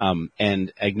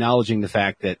 and acknowledging the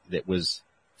fact that it was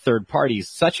third parties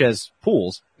such as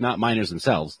pools, not miners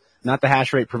themselves, not the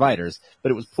hash rate providers,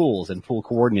 but it was pools and pool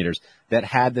coordinators that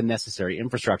had the necessary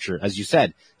infrastructure, as you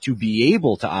said, to be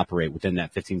able to operate within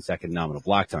that 15-second nominal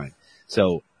block time.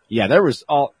 So, yeah, there's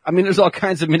all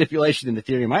kinds of manipulation in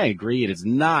Ethereum. I agree. It is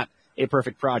not a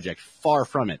perfect project. Far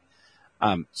from it.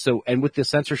 And with the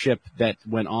censorship that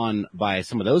went on by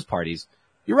some of those parties,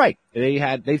 you're right. They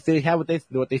had what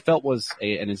they felt was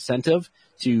an incentive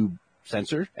to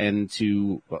censor and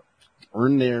to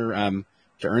earn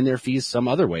their fees some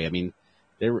other way. I mean,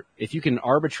 if you can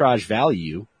arbitrage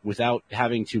value without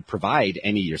having to provide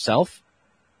any yourself,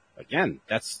 again,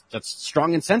 that's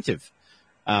strong incentive.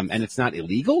 And it's not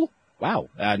illegal. Wow.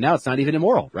 Now it's not even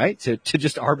immoral, right? To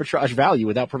just arbitrage value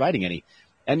without providing any.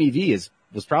 MEV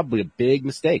was probably a big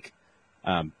mistake.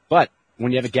 But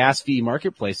when you have a gas fee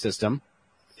marketplace system,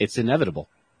 it's inevitable.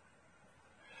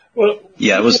 Well,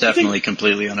 yeah, it was definitely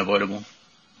completely unavoidable.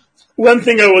 One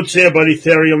thing I would say about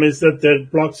Ethereum is that the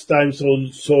block time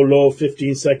so low,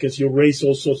 15 seconds, you raise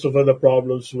all sorts of other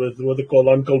problems with what they call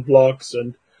uncle blocks.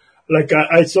 And like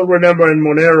I still remember in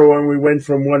Monero when we went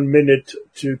from 1 minute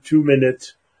to 2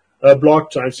 minute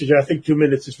block times, which I think 2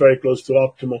 minutes is very close to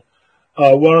optimal.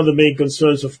 One of the main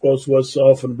concerns, of course, was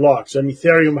often blocks. And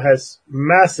Ethereum has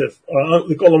massive,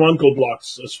 we call them uncle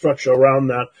blocks, a structure around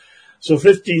that. So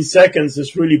 15 seconds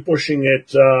is really pushing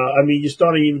it. You're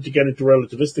starting even to get into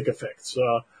relativistic effects,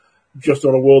 just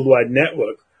on a worldwide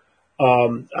network.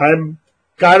 I'm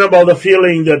kind of of the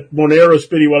feeling that Monero is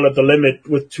pretty well at the limit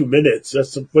with 2 minutes.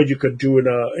 That's what you could do in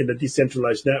a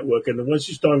decentralized network. And then once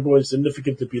you start going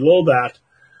significantly below that,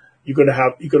 you're going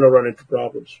to run into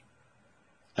problems.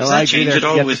 Does that change at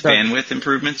all with bandwidth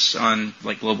improvements on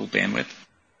like global bandwidth?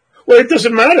 Well, it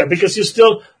doesn't matter because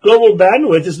global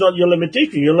bandwidth is not your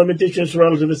limitation. Your limitation is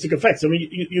relativistic effects. I mean,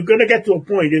 you're going to get to a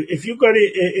point if you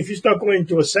start going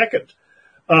to a second,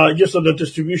 just on the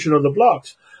distribution of the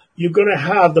blocks, you're going to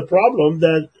have the problem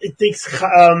that it takes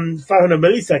 500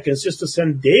 milliseconds just to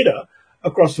send data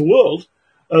across the world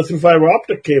through fiber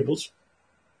optic cables,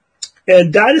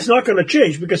 and that is not going to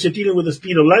change because you're dealing with the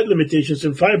speed of light limitations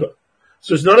in fiber.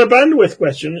 So it's not a bandwidth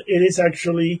question. It is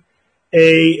actually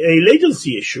a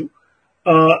latency issue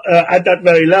at that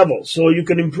very level. So you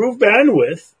can improve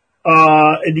bandwidth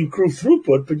and improve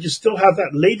throughput, but you still have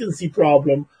that latency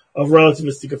problem of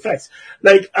relativistic effects.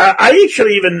 Like I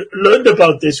actually even learned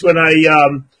about this when I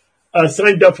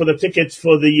signed up for the tickets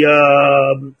for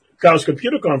the Chaos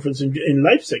Computer Conference in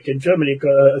Leipzig in Germany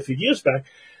a few years back.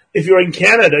 If you're in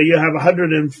Canada, you have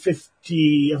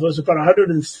 150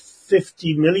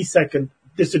 millisecond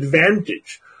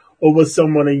disadvantage over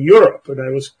someone in Europe. And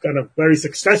I was kind of very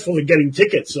successful in getting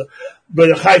tickets, but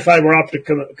a high fiber optic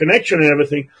connection and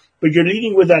everything. But you're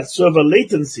leading with that server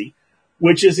latency,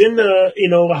 which is in the,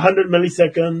 100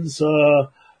 milliseconds,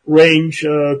 range,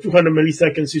 200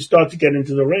 milliseconds, you start to get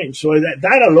into the range. So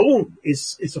that alone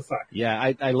is a fact.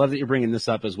 Yeah, I love that you're bringing this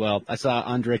up as well. I saw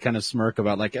Andre kind of smirk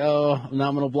about like,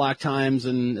 nominal block times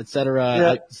and et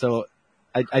cetera. Yeah.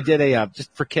 I did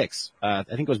just for kicks, I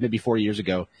think it was maybe 4 years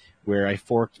ago, where I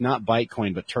forked not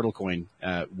Bytecoin, but Turtlecoin,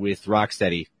 with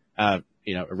Rocksteady,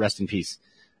 rest in peace,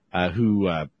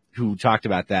 who talked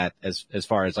about that as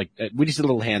far as like, we just did a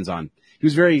little hands on. He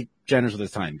was very generous with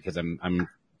his time because I'm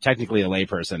technically a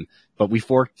layperson, but we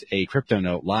forked a crypto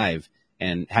note live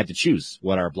and had to choose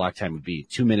what our block time would be.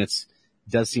 2 minutes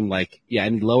does seem like,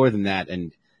 any lower than that.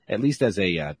 And at least as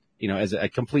a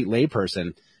complete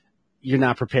layperson, you're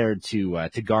not prepared to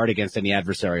guard against any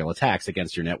adversarial attacks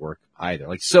against your network either.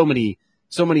 Like so many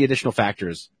additional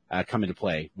factors, come into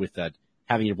play with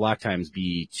having your block times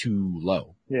be too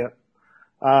low. Yeah.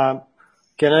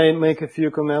 Can I make a few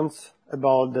comments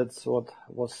about that's what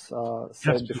was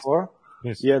said before?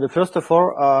 Yes. Yeah, first of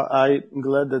all, I'm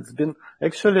glad that's been,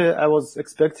 actually, I was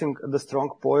expecting the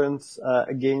strong points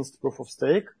against proof of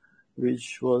stake,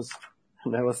 which was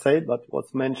never said, but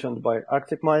was mentioned by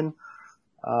ArcticMine.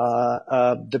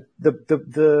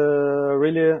 The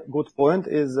really good point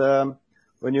is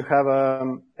when you have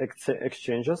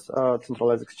exchanges,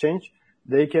 centralized exchange,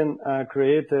 they can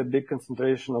create a big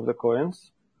concentration of the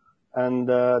coins, and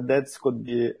that could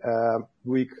be a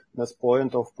weakness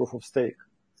point of proof of stake,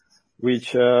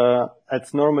 which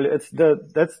that's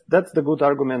the good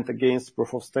argument against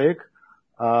proof of stake.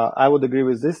 I would agree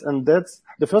with this, and that's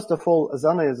first of all,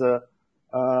 Zana is a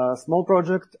small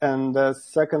project, and the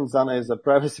second, Zana is a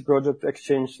privacy project.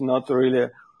 Exchange not really,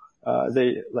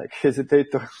 they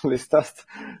hesitate to list us,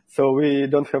 so we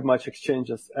don't have much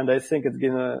exchanges, and I think it's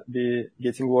gonna be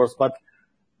getting worse. But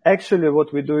actually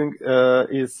what we're doing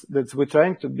is that we're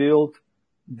trying to build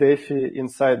DeFi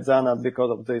inside Zana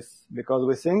because of this, because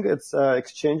we think it's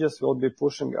exchanges will be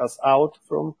pushing us out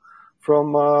from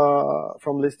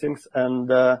listings,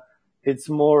 and it's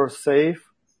more safe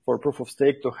for proof of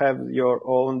stake to have your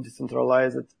own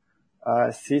decentralized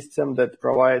system that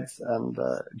provides and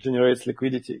generates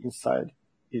liquidity inside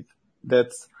it.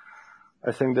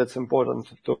 I think that's important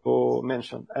to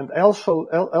mention. And also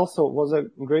was a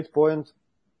great point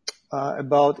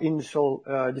about initial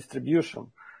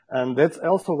distribution. And that's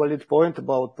also a valid point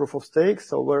about proof of stake.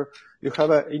 So where you have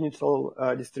an initial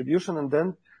distribution, and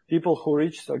then people who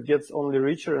reach gets only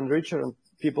richer and richer, and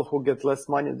people who get less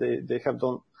money, they have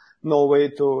no way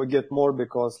to get more,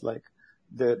 because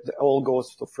the all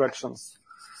goes to fractions.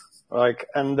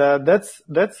 And that's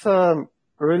a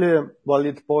really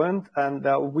valid point. And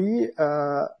we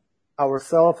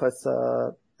ourselves as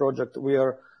a project, we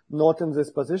are not in this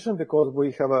position because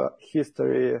we have a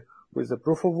history with the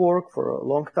proof of work for a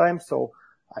long time. So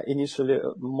initially,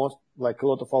 a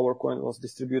lot of our coin was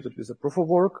distributed with the proof of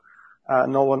work.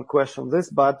 No one questioned this,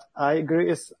 but I agree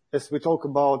as we talk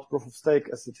about proof of stake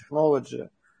as a technology,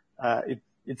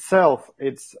 itself,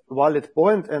 it's valid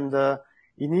point, and the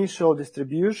initial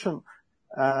distribution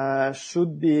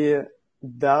should be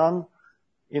done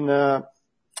in a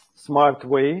smart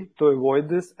way to avoid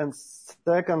this. And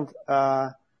second,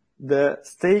 the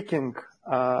staking,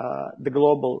 the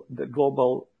global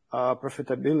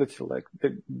profitability,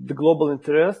 the global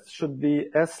interest should be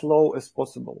as low as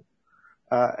possible,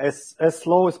 as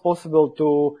low as possible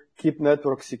to keep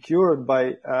network secured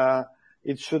by,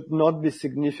 it should not be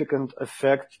significant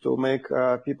effect to make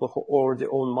people who already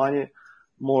own money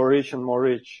more rich and more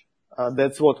rich.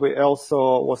 That's what we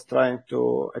also was trying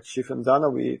to achieve in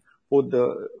Zana. We put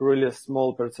the really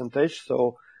small percentage,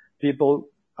 so people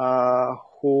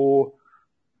who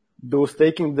do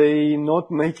staking, they not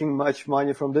making much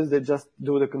money from this. They just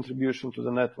do the contribution to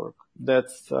the network.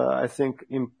 That's I think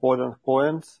important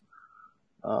points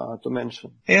to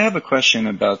mention. Hey, I have a question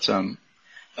about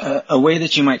a way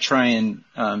that you might try and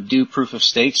do proof of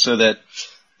stake, so that,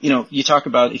 you talk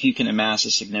about if you can amass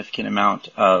a significant amount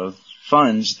of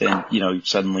funds, then,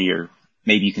 suddenly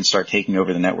maybe you can start taking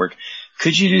over the network.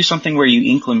 Could you do something where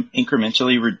you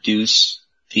incrementally reduce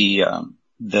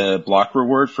the block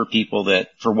reward for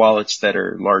for wallets that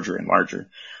are larger and larger?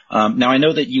 Now I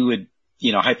know that you would,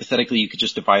 hypothetically you could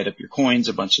just divide up your coins,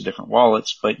 a bunch of different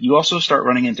wallets, but you also start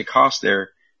running into cost there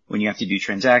when you have to do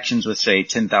transactions with, say,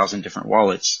 10,000 different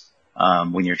wallets,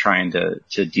 when you're trying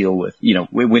to deal with,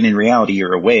 when in reality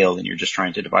you're a whale and you're just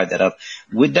trying to divide that up.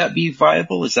 Would that be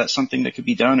viable? Is that something that could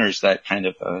be done, or is that kind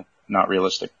of not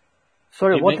realistic?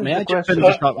 Sorry, what is the question?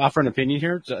 Just offer an opinion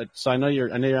here. So I know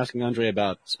you're asking Andre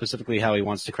about specifically how he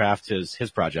wants to craft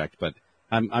his project, but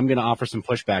I'm going to offer some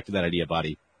pushback to that idea,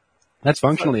 Buddy. That's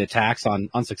functionally a tax on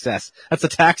success. That's a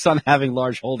tax on having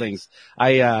large holdings.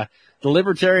 The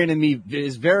libertarian in me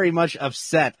is very much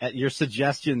upset at your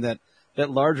suggestion that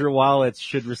larger wallets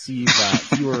should receive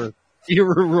fewer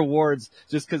rewards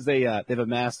just because they've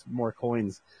amassed more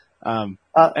coins.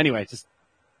 Anyway, just.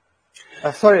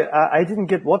 Sorry, I didn't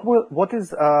get what is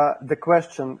the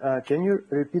question? Can you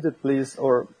repeat it, please,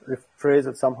 or rephrase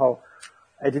it somehow?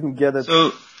 I didn't get it.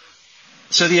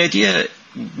 So the idea,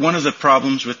 one of the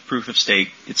problems with proof of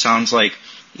stake, it sounds like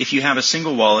if you have a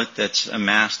single wallet that's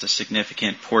amassed a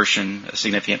significant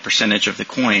percentage of the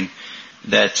coin,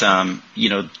 that,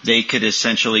 they could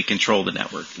essentially control the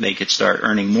network. They could start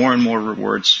earning more and more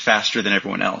rewards faster than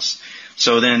everyone else.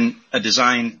 So then a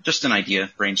design, just an idea,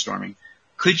 brainstorming.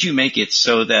 Could you make it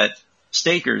so that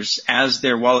stakers, as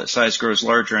their wallet size grows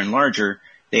larger and larger,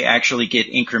 they actually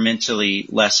get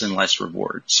incrementally less and less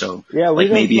reward? So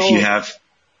maybe if you have...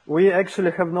 We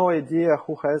actually have no idea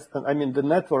the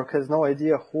network has no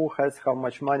idea who has how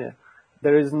much money.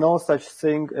 There is no such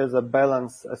thing as a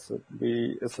balance as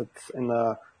it's in,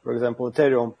 for example,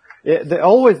 Ethereum.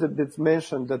 It's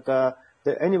mentioned that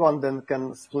anyone then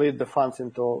can split the funds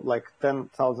into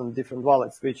 10,000 different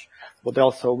wallets, which would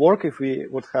also work if we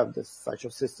would have such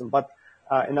a system. But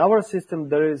in our system,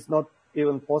 there is not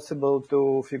even possible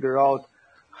to figure out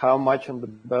how much on the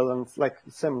balance,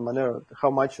 same manner,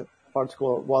 how much a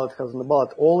particular wallet has on the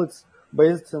ballot. All it's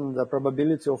based on the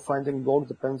probability of finding blocks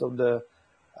depends on the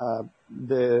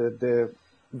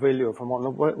value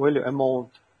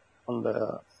amount on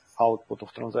the output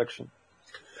of transaction.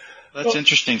 That's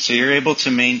interesting. So you're able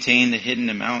to maintain the hidden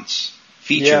amounts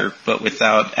feature, but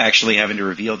without actually having to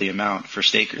reveal the amount for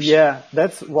stakers. Yeah,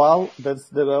 that's second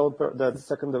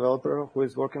developer who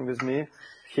is working with me.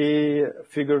 He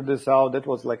figured this out. That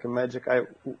was like a magic.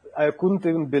 I couldn't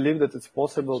even believe that it's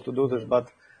possible to do this, but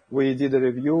we did a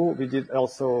review. We did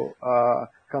also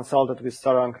consulted with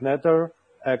Sarang Netter,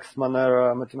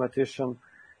 ex-Monero mathematician.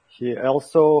 He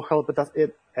also helped us.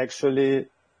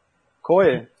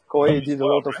 Koi did a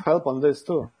lot of help on this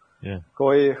too. Yeah.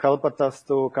 Koi helped us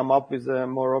to come up with a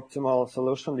more optimal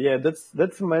solution. Yeah,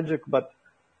 that's magic, but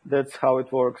that's how it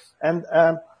works. And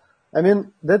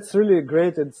that's really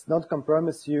great. It's not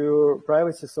compromise your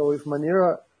privacy. So if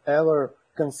Monero ever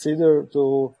consider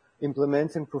to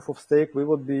implementing proof of stake, we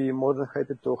would be more than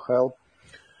happy to help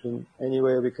in any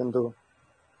way we can do.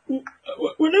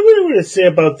 Whatever you want to say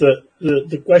about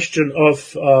the question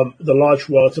of the large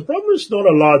wallets, the problem is not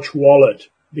a large wallet,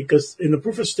 because in a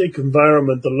proof of stake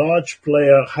environment, the large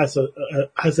player has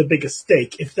a bigger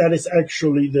stake if that is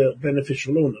actually the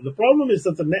beneficial owner. The problem is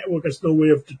that the network has no way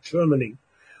of determining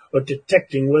or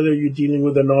detecting whether you're dealing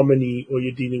with a nominee or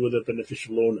you're dealing with a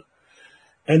beneficial owner.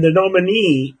 And the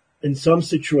nominee, in some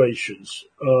situations,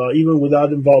 even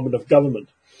without involvement of government,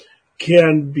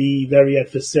 can be very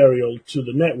adversarial to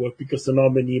the network because the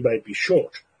nominee might be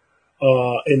short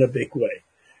in a big way.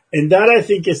 And that, I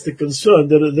think, is the concern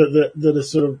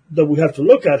that we have to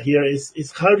look at here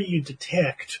is how do you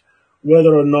detect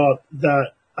whether or not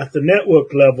that at the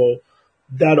network level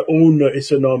that owner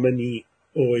is a nominee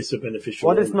or is a beneficial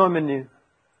owner. What is nominee?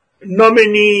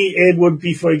 Nominee, it would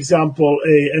be, for example,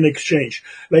 an exchange.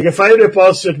 Like if I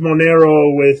deposit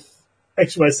Monero with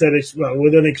XYZ,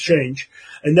 with an exchange,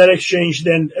 and that exchange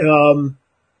then,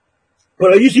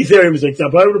 I use Ethereum as an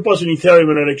example. I would deposit Ethereum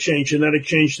in an exchange, and that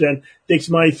exchange then takes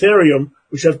my Ethereum,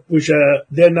 which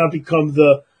then now become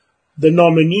the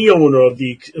nominee owner of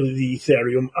the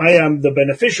Ethereum. I am the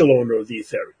beneficial owner of the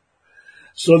Ethereum.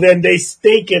 So then they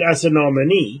stake it as a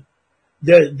nominee.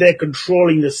 They're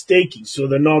controlling the staking. So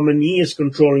the nominee is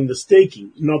controlling the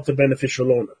staking, not the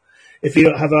beneficial owner. If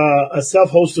you have a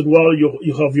self-hosted wallet,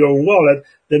 you have your own wallet,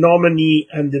 the nominee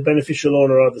and the beneficial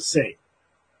owner are the same.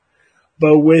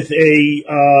 But with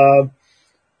an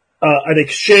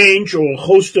exchange or a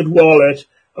hosted wallet,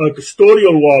 a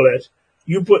custodial wallet,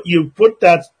 you put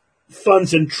that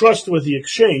funds in trust with the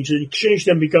exchange. The exchange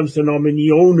then becomes the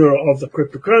nominee owner of the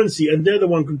cryptocurrency, and they're the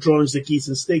one controlling the keys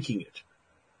and staking it.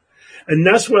 And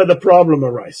that's where the problem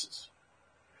arises.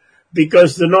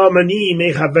 Because the nominee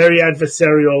may have very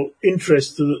adversarial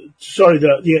interest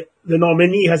the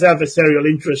nominee has adversarial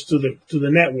interest to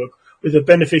the network, with the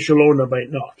beneficial owner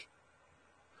might not.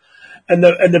 And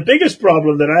the biggest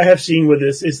problem that I have seen with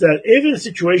this is that if in a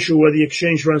situation where the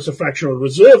exchange runs a fractional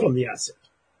reserve on the asset,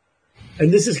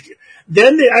 and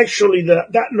then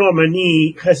that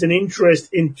nominee has an interest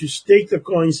in to stake the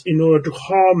coins in order to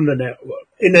harm the network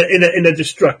in a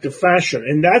destructive fashion.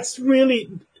 And that's really,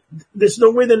 there's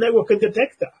no way the network can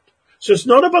detect that. So it's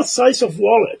not about size of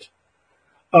wallet.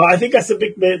 I think that's a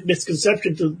big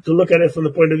misconception to look at it from the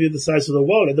point of view of the size of the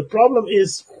wallet. The problem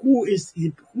is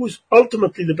who's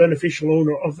ultimately the beneficial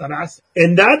owner of that asset.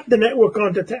 And that the network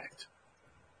can't detect.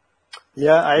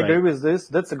 Yeah, I agree with this.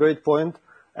 That's a great point.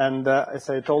 And as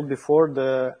I told before,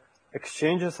 the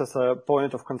exchanges as a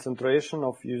point of concentration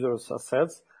of users'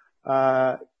 assets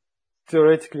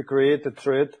theoretically create a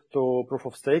threat to proof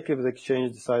of stake if the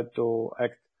exchange decide to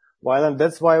act violent.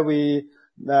 That's why we've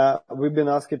been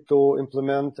asked to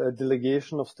implement a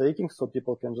delegation of staking so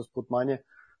people can just put money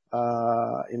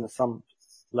in some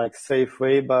safe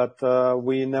way. But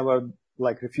we never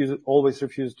always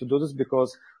refuse to do this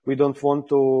because we don't want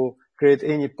to create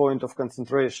any point of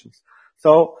concentrations.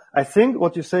 So I think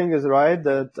what you're saying is right,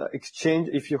 that exchange,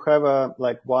 if you have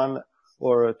one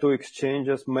or two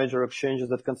exchanges, major exchanges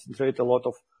that concentrate a lot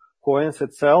of coins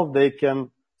itself, they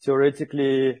can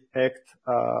theoretically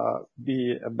be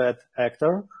a bad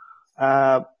actor.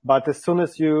 But as soon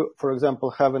as you, for example,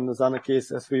 have in the Zana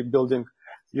case, as we're building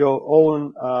your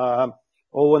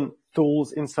own tools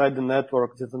inside the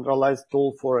network, decentralized tool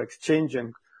for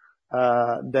exchanging,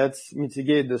 that's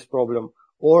mitigate this problem.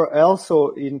 Or also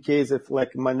in case if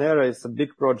like Monero is a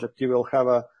big project, you will have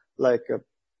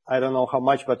I don't know how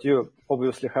much, but you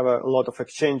obviously have a lot of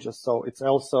exchanges. So it's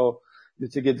also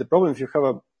mitigate the problem. If you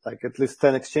have at least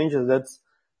 10 exchanges, that's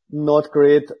not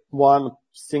create one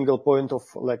single point of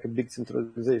a big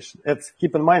centralization.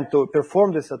 Keep in mind, to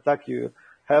perform this attack, you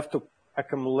have to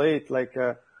accumulate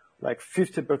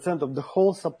 50% of the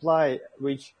whole supply,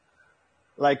 which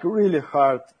really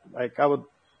hard. I would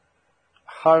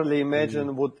hardly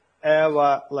imagine would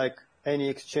ever any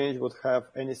exchange would have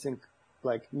anything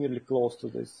nearly close to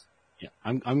this. Yeah,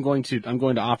 I'm going to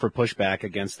offer pushback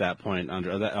against that point,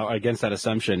 against that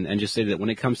assumption, and just say that when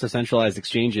it comes to centralized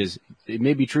exchanges, it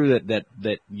may be true that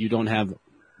you don't have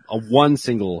one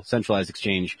single centralized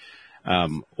exchange,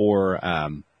 or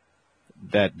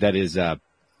that is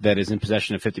in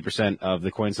possession of 50% of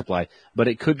the coin supply, but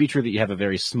it could be true that you have a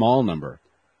very small number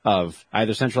of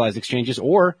either centralized exchanges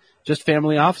or just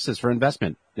family offices for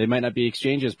investment. They might not be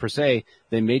exchanges per se;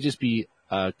 they may just be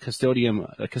a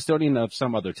custodian of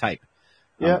some other type.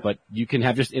 Yeah. But you can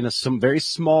have just in some very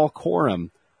small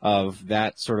quorum of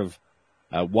that sort of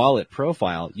wallet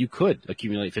profile, you could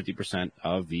accumulate 50%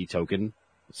 of the token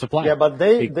supply. Yeah, but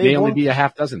they may only be a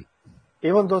half dozen.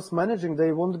 Even those managing,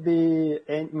 they won't be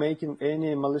making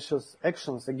any malicious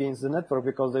actions against the network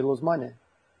because they lose money.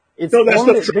 It's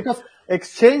only because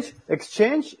exchange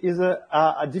is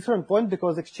a different point,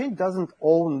 because exchange doesn't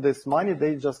own this money.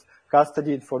 They just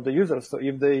custody it for the users. So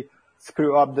if they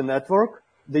screw up the network,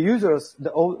 the users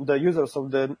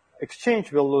of the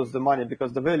exchange will lose the money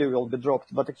because the value will be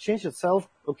dropped. But exchange itself,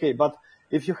 okay. But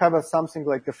if you have something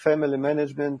like a family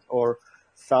management or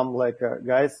some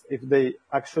guys, if they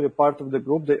actually part of the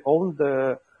group, they own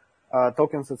the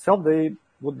tokens itself, they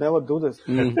would never do this.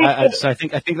 So I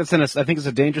think it's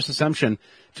a dangerous assumption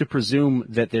to presume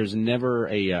that there's never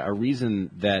a reason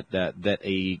that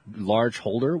a large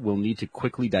holder will need to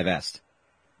quickly divest.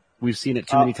 We've seen it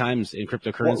too many times in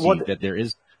cryptocurrency that there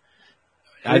is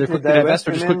either quickly divest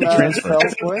or just quickly transfer.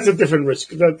 That's a different risk.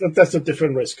 That's a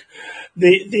different risk. But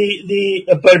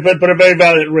a very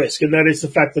valid risk, and that is the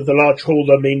fact that the large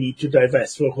holder may need to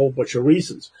divest for a whole bunch of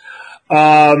reasons.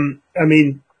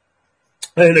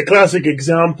 In a classic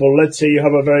example, let's say you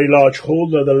have a very large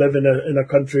holder that live in a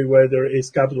country where there is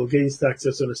capital gains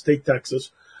taxes and estate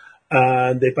taxes,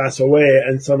 and they pass away,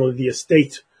 and suddenly the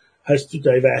estate has to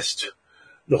divest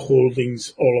the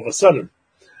holdings all of a sudden.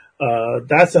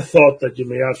 That's a thought that you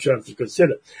may have to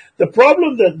consider. The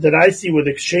problem that I see with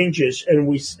exchanges,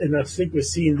 and I think we're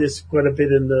seeing this quite a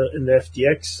bit in the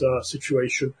FTX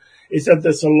situation, is that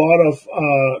there's a lot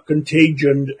of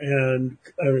contagion and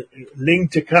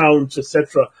linked accounts,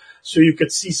 etc. So you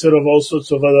could see sort of all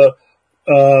sorts of other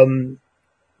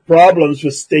problems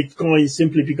with staked coins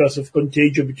simply because of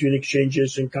contagion between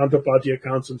exchanges and counterparty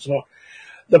accounts and so on.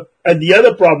 And the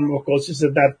other problem, of course, is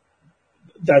that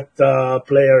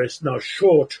player is now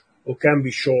short or can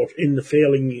be short in the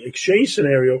failing exchange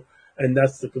scenario, and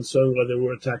that's the concern whether we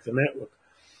attack the network.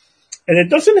 And it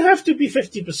doesn't have to be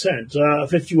 50%,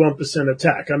 51%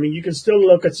 attack. You can still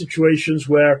look at situations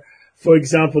where, for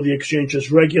example, the exchange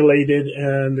is regulated,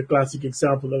 and the classic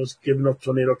example that was given of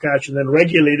Tornado Cash, and then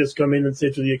regulators come in and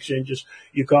say to the exchanges,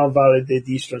 you can't validate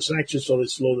these transactions, so they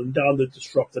slow them down, they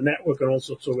disrupt the network in all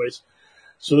sorts of ways.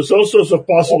 So there's all sorts of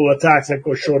possible attacks that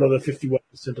go short of the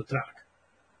 51% attack.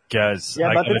 Guys,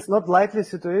 but it's not likely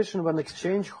situation when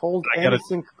exchange hold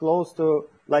anything close to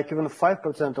even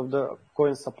 5% of the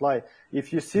coin supply.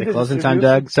 If you see the closing time,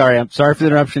 Doug. I'm sorry for the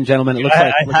interruption, gentlemen. It looks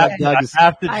I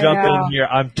have to jump in here.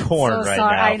 I'm torn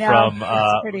right now from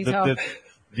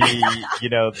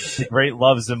the great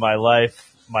loves in my life.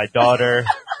 My daughter,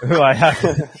 who I have,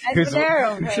 who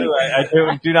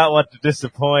I do not want to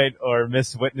disappoint or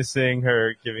miss witnessing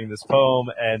her giving this poem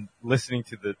and listening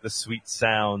to the sweet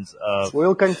sounds of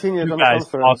we'll continue you guys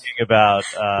talking about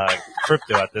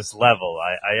crypto at this level.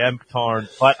 I am torn,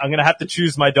 but I'm going to have to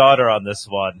choose my daughter on this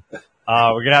one.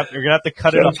 We're gonna have to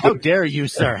cut it off. How dare you,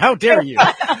 sir? How dare you?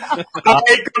 I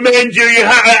commend you.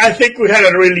 I think we had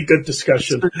a really good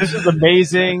discussion. This is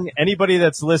amazing. Anybody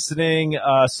that's listening,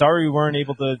 sorry we weren't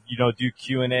able to, do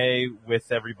Q&A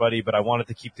with everybody, but I wanted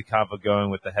to keep the convo going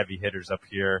with the heavy hitters up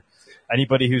here.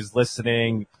 Anybody who's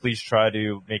listening, please try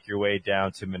to make your way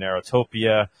down to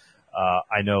Monerotopia.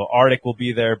 I know Arctic will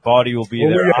be there, Bawdy will be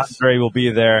there, yes. Andre will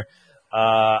be there.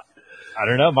 I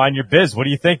don't know, mind your biz. What do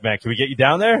you think, man? Can we get you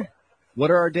down there? What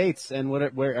are our dates, and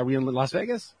where are we in Las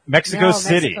Vegas? Mexico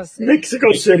City.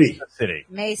 Mexico City.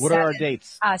 May 7th. What are our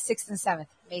dates? 6th and 7th.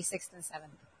 May 6th and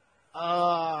 7th.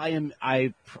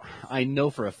 I know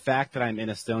for a fact that I'm in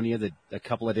Estonia a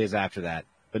couple of days after that,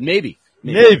 but maybe.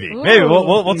 Maybe.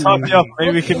 We'll talk you up.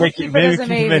 Maybe we can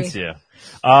convince you.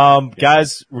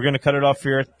 Guys, we're going to cut it off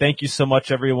here. Thank you so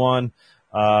much, everyone.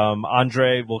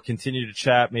 Andre, we'll continue to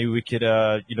chat. Maybe we could,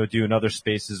 do another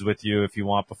spaces with you if you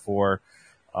want before,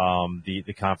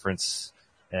 the conference.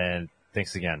 And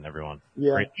thanks again, everyone.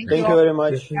 Yeah. Thank you very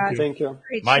much. Thank you.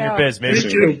 Mind your biz. Maybe we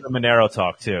can do the Monero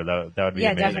talk too. That would be amazing.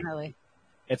 Yeah, definitely.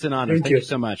 It's an honor. Thank you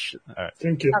so much. All right.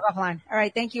 Thank you. All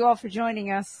right. Thank you all for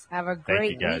joining us. Have a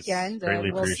great weekend.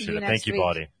 Greatly we'll appreciate see you it. next Thank you, week.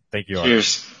 Bawdy. Thank you all.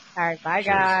 Cheers. All right. Bye,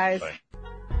 guys. Bye.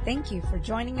 Thank you for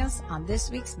joining us on this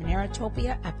week's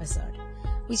Monerotopia episode.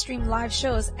 We stream live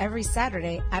shows every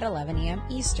Saturday at 11 a.m.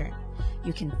 Eastern.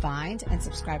 You can find and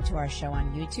subscribe to our show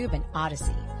on YouTube and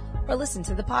Odyssey, or listen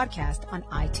to the podcast on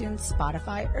iTunes,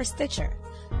 Spotify, or Stitcher.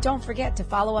 Don't forget to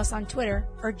follow us on Twitter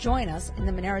or join us in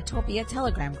the Monerotopia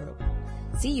Telegram group.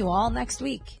 See you all next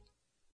week.